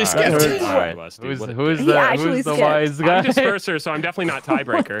actually skipped. All right. Who's He the actually skipped. wise guy? I'm disperser, so I'm definitely not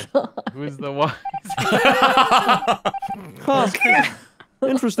tiebreaker. Who's the wise? Huh.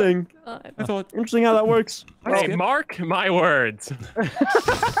 Interesting. I thought Interesting how that works. Hey, mark my words.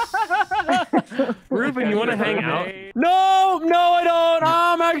 Ruben, you want to hang out? No, I don't.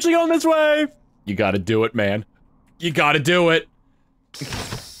 I'm actually going this way. You gotta do it, man. You gotta do it.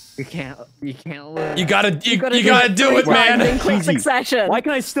 You can't lose. You gotta do it, In man. quick succession. Why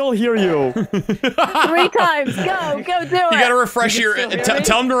can I still hear you? 3 times. Go do it. You gotta refresh your.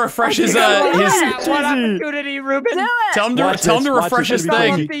 Tell him to refresh his. One Cheesy. opportunity, Ruben. Do it. Tell him to Watch tell him to this, watch refresh this, his it'll be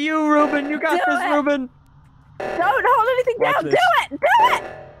thing. fun. Up to you, Ruben. You got Do this, it. Ruben. Don't hold anything Watch down. this. Do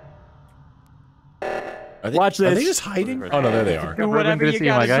it. Watch this. Are they just hiding? Oh no, there they are. Do Ruben, whatever good to you see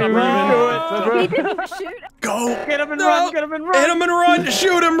you, my gotta guy. do, Ruben. He didn't shoot. Go. Get him and No. run. Get him and run. Hit him and run.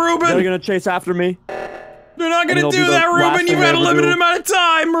 Shoot him, They're Ruben. gonna chase after me. They're not gonna it'll do be the that, last Ruben. thing You've they had a ever limited do. amount of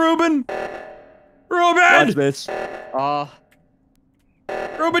time, Ruben. Watch Ruben. this.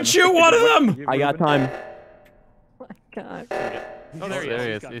 Ruben, shoot one of them. I got time. God. Oh, there he There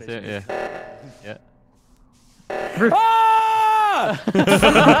he is. is. He's there, yeah. Ah!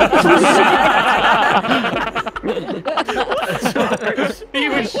 He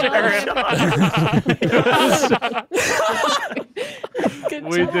was sheriff.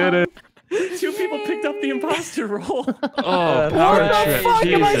 We did it. 2 people picked up the imposter role. Oh, What power the trip. fuck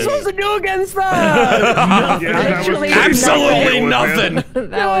am I Jesus. supposed to do against that? Yeah, that was Literally Absolutely nothing. nothing.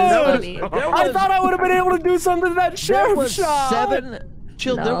 That was funny. I thought I would have been able to do something to that There sheriff was shot. 7.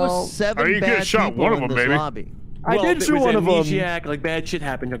 Chill. There No. was 7 Oh, you could've bad shot people one of in them, this baby. lobby. I did there shoot was one of them. amnesiac, like bad shit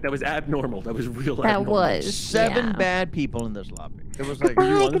happened. That was abnormal. That was real That abnormal. was 7 yeah. bad people in this lobby. It was like Goodbye,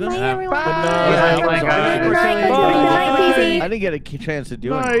 you wanted good them? night, everyone. Yeah, Good I was night, guys. on. Good night, Bye. Peasy. I didn't get a chance to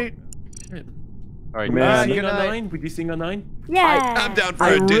do it. Night. All right, Man. Sing Good on night. 9? Would you sing on 9? Yeah. I'm down for I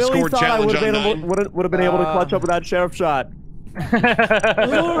a really Discord thought I challenge would on have nine. been able to clutch up with that sheriff shot.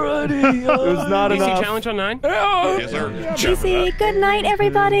 Alrighty. It was not DC enough. challenge on 9? Yes, sir. Peasy. Good night,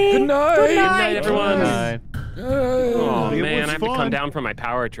 everybody. Good night. Good Good night, night. everyone. Good Oh It man, was I have to come fun. down from my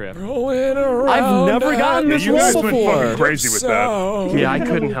power trip. Rolling around. I've never gotten Yeah, this you guys role went before. fucking crazy with that. Yeah, I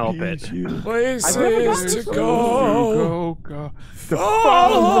couldn't help it. Places to go. Go.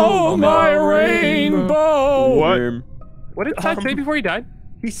 Follow my rainbow. What? What did Ty say before he died?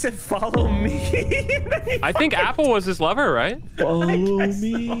 He said, follow me. I think Apple was his lover, right? Follow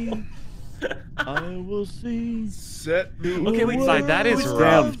me. I will see. Set me. Okay, wait, Side, that is Who's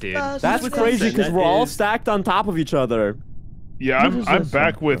rough, that? dude. That's Who's crazy that? because That we're all is- stacked on top of each other. Yeah, What is I'm that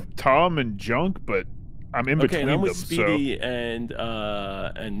back song with Tom and Junk, but I'm in Okay, between and I'm them. with Speedy and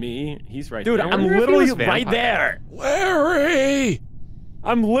me. He's right Dude, there. I'm wonder if he literally was right vampire. there. Larry.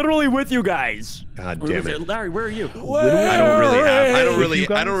 I'm literally with you guys. God Where damn is it. it? Larry, where are you? I don't You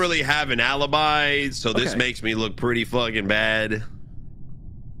guys? really have an alibi, so this Okay. makes me look pretty fucking bad.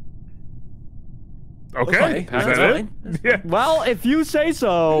 Okay. That's Is that fine. it? Yeah. Well, if you say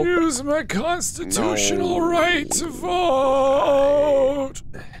so. Use my constitutional right to vote.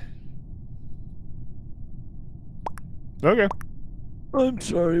 Okay. I'm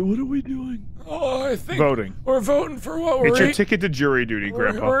sorry. What are we doing? Oh, I think Voting. we're voting for what we're It's your eating. ticket to jury duty,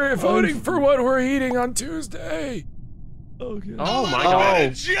 Grandpa. We're voting for what we're eating on Tuesday. Okay. Oh my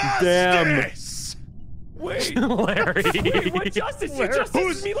god. Damn. Wait, Larry. wait, what justice? You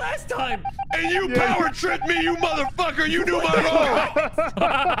justiced me last time. And you power tripped me, you motherfucker! You knew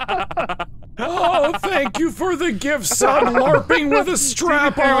my role! Oh, thank you for the gift sub, LARPing with a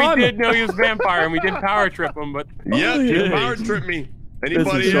strap on. We did know he was a vampire, and we did power trip him, but Yep, you power tripped me.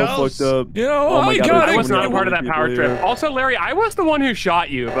 Anybody This is so else? fucked up. You know, Oh my I God, got I was so not a many part of that people power here. trip. Also, Larry, I was the one who shot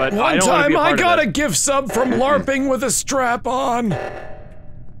you, but I One don't want to time be a I part got of a that. gift sub from LARPing with a strap on.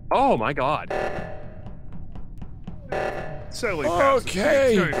 Oh my god. Silly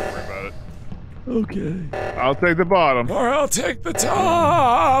Okay. Don't even worry about it. Okay. I'll take the bottom. Or I'll take the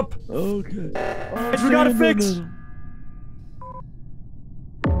top. Okay. We gotta fix.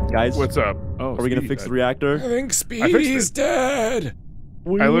 Guys, What's up? Oh, are we gonna Speedy fix the died. I reactor? think fixed Speedy's it. dead.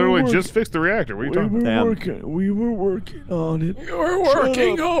 I literally just fixed the reactor. What are you talking about? We were working on it. You were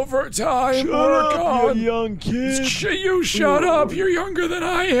working overtime. Work on. you young kid. You shut up. You're younger than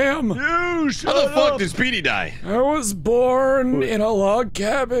I am. You shut How the fuck up. did Speedy die? I was born in a log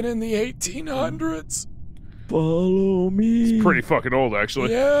cabin in the 1800s. Follow me. It's pretty fucking old,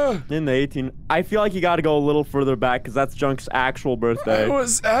 actually. Yeah. In the 18. I feel like you gotta go a little further back because that's Junk's actual I birthday.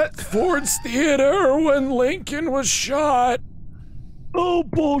 was at Ford's Theater when Lincoln was shot. Oh,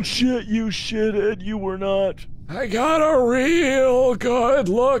 bullshit, you shithead. You were not. I got a real good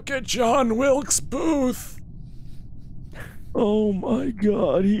look at John Wilkes Booth. Oh my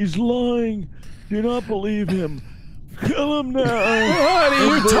god, he's lying. Do not believe him. Kill him now. What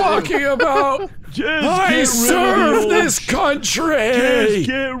are you talking about? Just I get rid serve of the this old country. Just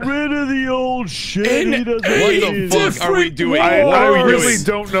get rid of the old shit. In He doesn't What the need fuck it. are we doing? I What are we really doing?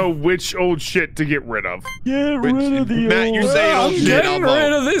 don't know which old shit to get rid of. Get rid of the Matt, old. you're saying old I'm shit. getting I'll rid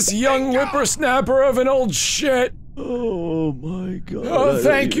vote. of this young whippersnapper of an old shit. Oh my god. Oh,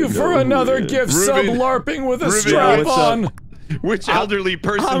 thank you for another gift sub Ruben, LARPing with a Ruben, strap what's up? on. Which elderly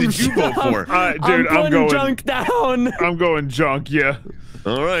person did you vote for? Dude, I'm putting going. Junk down. I'm going junk. Yeah.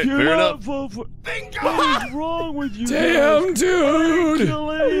 All right, You're fair not enough. vote for. What is wrong with you? Damn, guys? dude.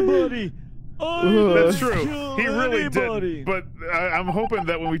 Kill anybody. That's true. Kill He really anybody. did. But I'm hoping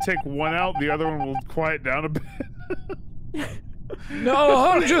that when we take one out, the other one will quiet down a bit. No,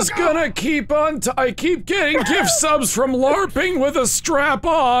 I'm just gonna keep on. I keep getting gift subs from LARPing with a strap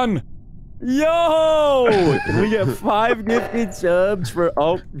on. Yo! We get 5 gifted subs for.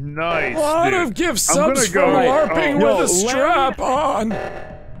 Oh, Nice. A lot dude. of gift I'm subs gonna from go- LARPing oh. with Yo, a strap on.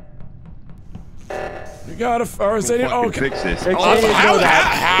 You gotta. Or is it? Fucking Okay. fix this. There Oh, you go, how?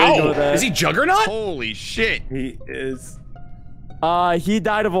 that. There you go, that. Is he Juggernaut? holy shit. He is. He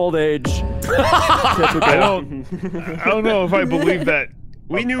died of old age. I don't know if I believe that.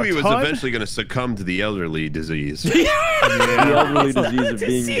 We knew he was ton? eventually going to succumb to the elderly disease. The elderly disease of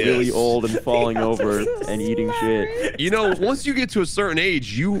being really old and falling over and eating shit. You know, once you get to a certain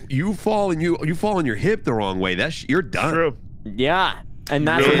age, you fall and you fall on your hip the wrong way. You're done. True. Yeah, and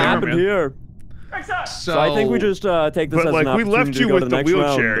that's Really what are, happened man. here. So I think we just take this But as like an we opportunity left to you go with to the the next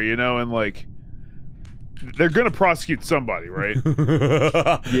wheelchair, round. you know, and like they're gonna prosecute somebody, right?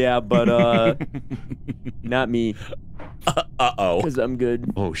 Yeah, but not me. Uh-oh. Because I'm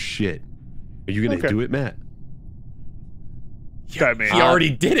good. Oh shit. Are you gonna do it, Matt? I mean, He already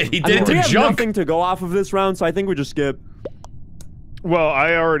did it. He I did mean, it we to have Junk. nothing to go off of this round, so I think we just skip. well,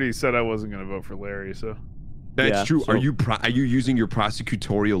 I already said I wasn't gonna vote for Larry, so That's Yeah, true. so- Are you using your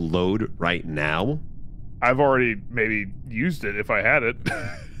prosecutorial load right now? I've already maybe used it if I had it.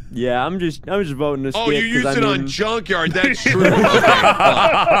 Yeah, I'm just voting to skip. Oh, you 'cause used I it on mean- Junkyard. That's true. Okay.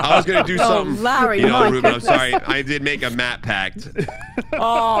 I was gonna do something. Larry, you know, my Ruben, I'm goodness. sorry. I did make a Matt pact.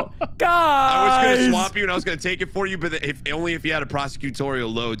 Oh, guys! I was gonna swap you and I was gonna take it for you, but only if you had a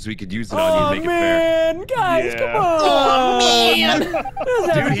prosecutorial load, so we could use it on you Oh and make it fair. man, guys, Yeah. come on! Oh, man.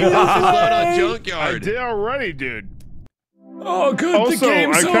 Dude, he used his load on I Junkyard. did already, dude. Oh, good. Also, the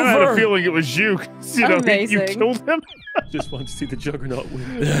game's I kind of had over. a feeling it was you. 'cause, you know, you Amazing. killed him. Just want to see the Juggernaut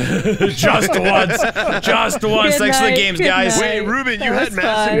win. Just once. Just once. Good Thanks for the night, games, good guys. night. Wait, Ruben, you That's had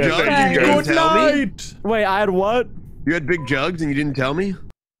massive fine. jugs Yeah, and you thank didn't you. tell me? Wait, I had what? You had big jugs and you didn't tell me?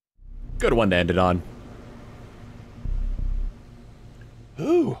 Good one to end it on.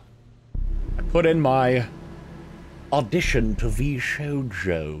 Ooh. I put in my audition to V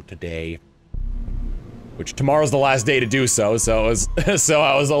Shoujo today. Which tomorrow's the last day to do so, so I was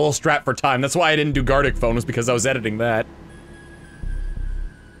a little strapped for time. That's why I didn't do Gartic Phone, was because I was editing that.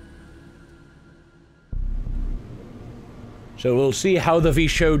 So we'll see how the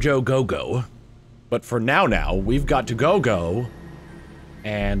VShojo go. But for now, we've got to go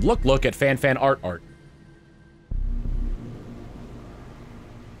and look at fan art.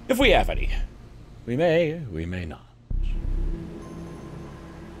 If we have any. We may not.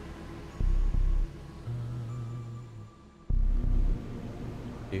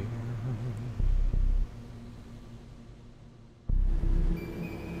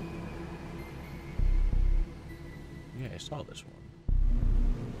 Yeah, I saw this one.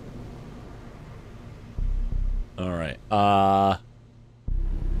 All right.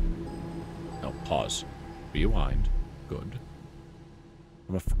 No, pause. Rewind. Good.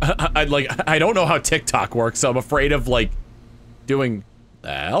 I don't know how TikTok works, so I'm afraid of, like, doing...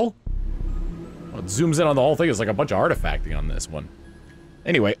 The hell? Well, it zooms in on the whole thing. It's like a bunch of artifacting on this one.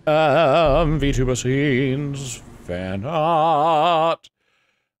 Anyway, VTuber scenes, fan art.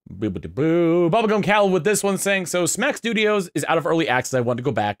 Boo. Bubblegum Cal with this one saying, so Smack Studios is out of early access. I want to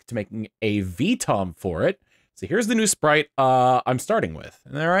go back to making a VTOM for it. So here's the new sprite I'm starting with.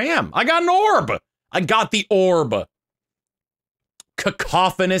 And there I am. I got an orb. I got the orb.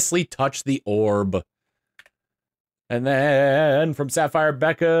 Cacophonously touch the orb. And then from Sapphire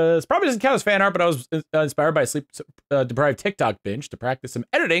Becca's, probably doesn't count as fan art, but I was inspired by a sleep-deprived TikTok binge to practice some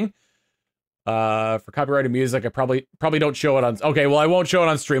editing. For copyrighted music, I probably don't show it on... Okay, well, I won't show it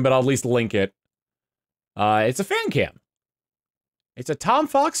on stream, but I'll at least link it. It's a fan cam. It's a Tom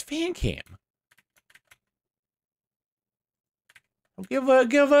Fox fan cam. Give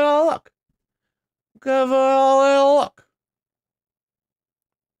it a look. Give it a little look.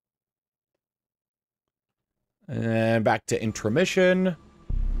 And back to intermission.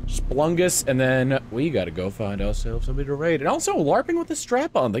 Splungus, and then we gotta go find ourselves somebody to raid. And also, LARPing with the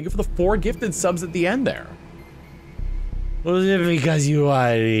strap-on. Thank you for the 4 gifted subs at the end there. Was it because you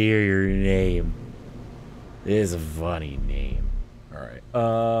wanted to hear your name? It is a funny name. Alright,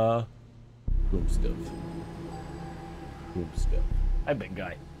 Whom stuff. Hi, big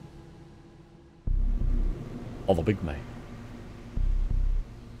guy. Oh, the big man.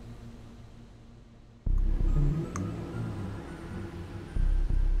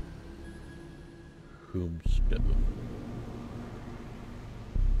 Homestead.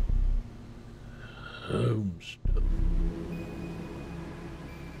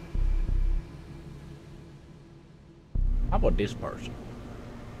 How about this person?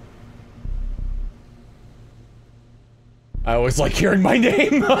 I always like hearing my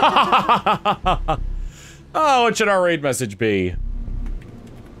name. Oh, what should our raid message be?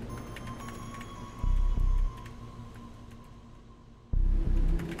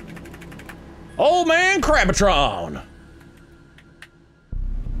 Old Man Krabatron.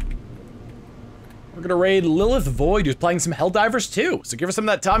 We're gonna raid Lilith Void, who's playing some Helldivers too. So give her some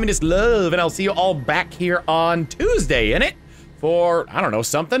of that Tomminess love, and I'll see you all back here on Tuesday, innit? For, I don't know,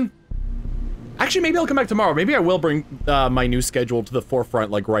 something? Actually, maybe I'll come back tomorrow. Maybe I will bring my new schedule to the forefront,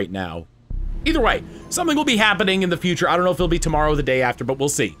 like, right now. Either way, something will be happening in the future. I don't know if it'll be tomorrow or the day after, but we'll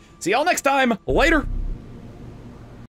see. See y'all next time. Later.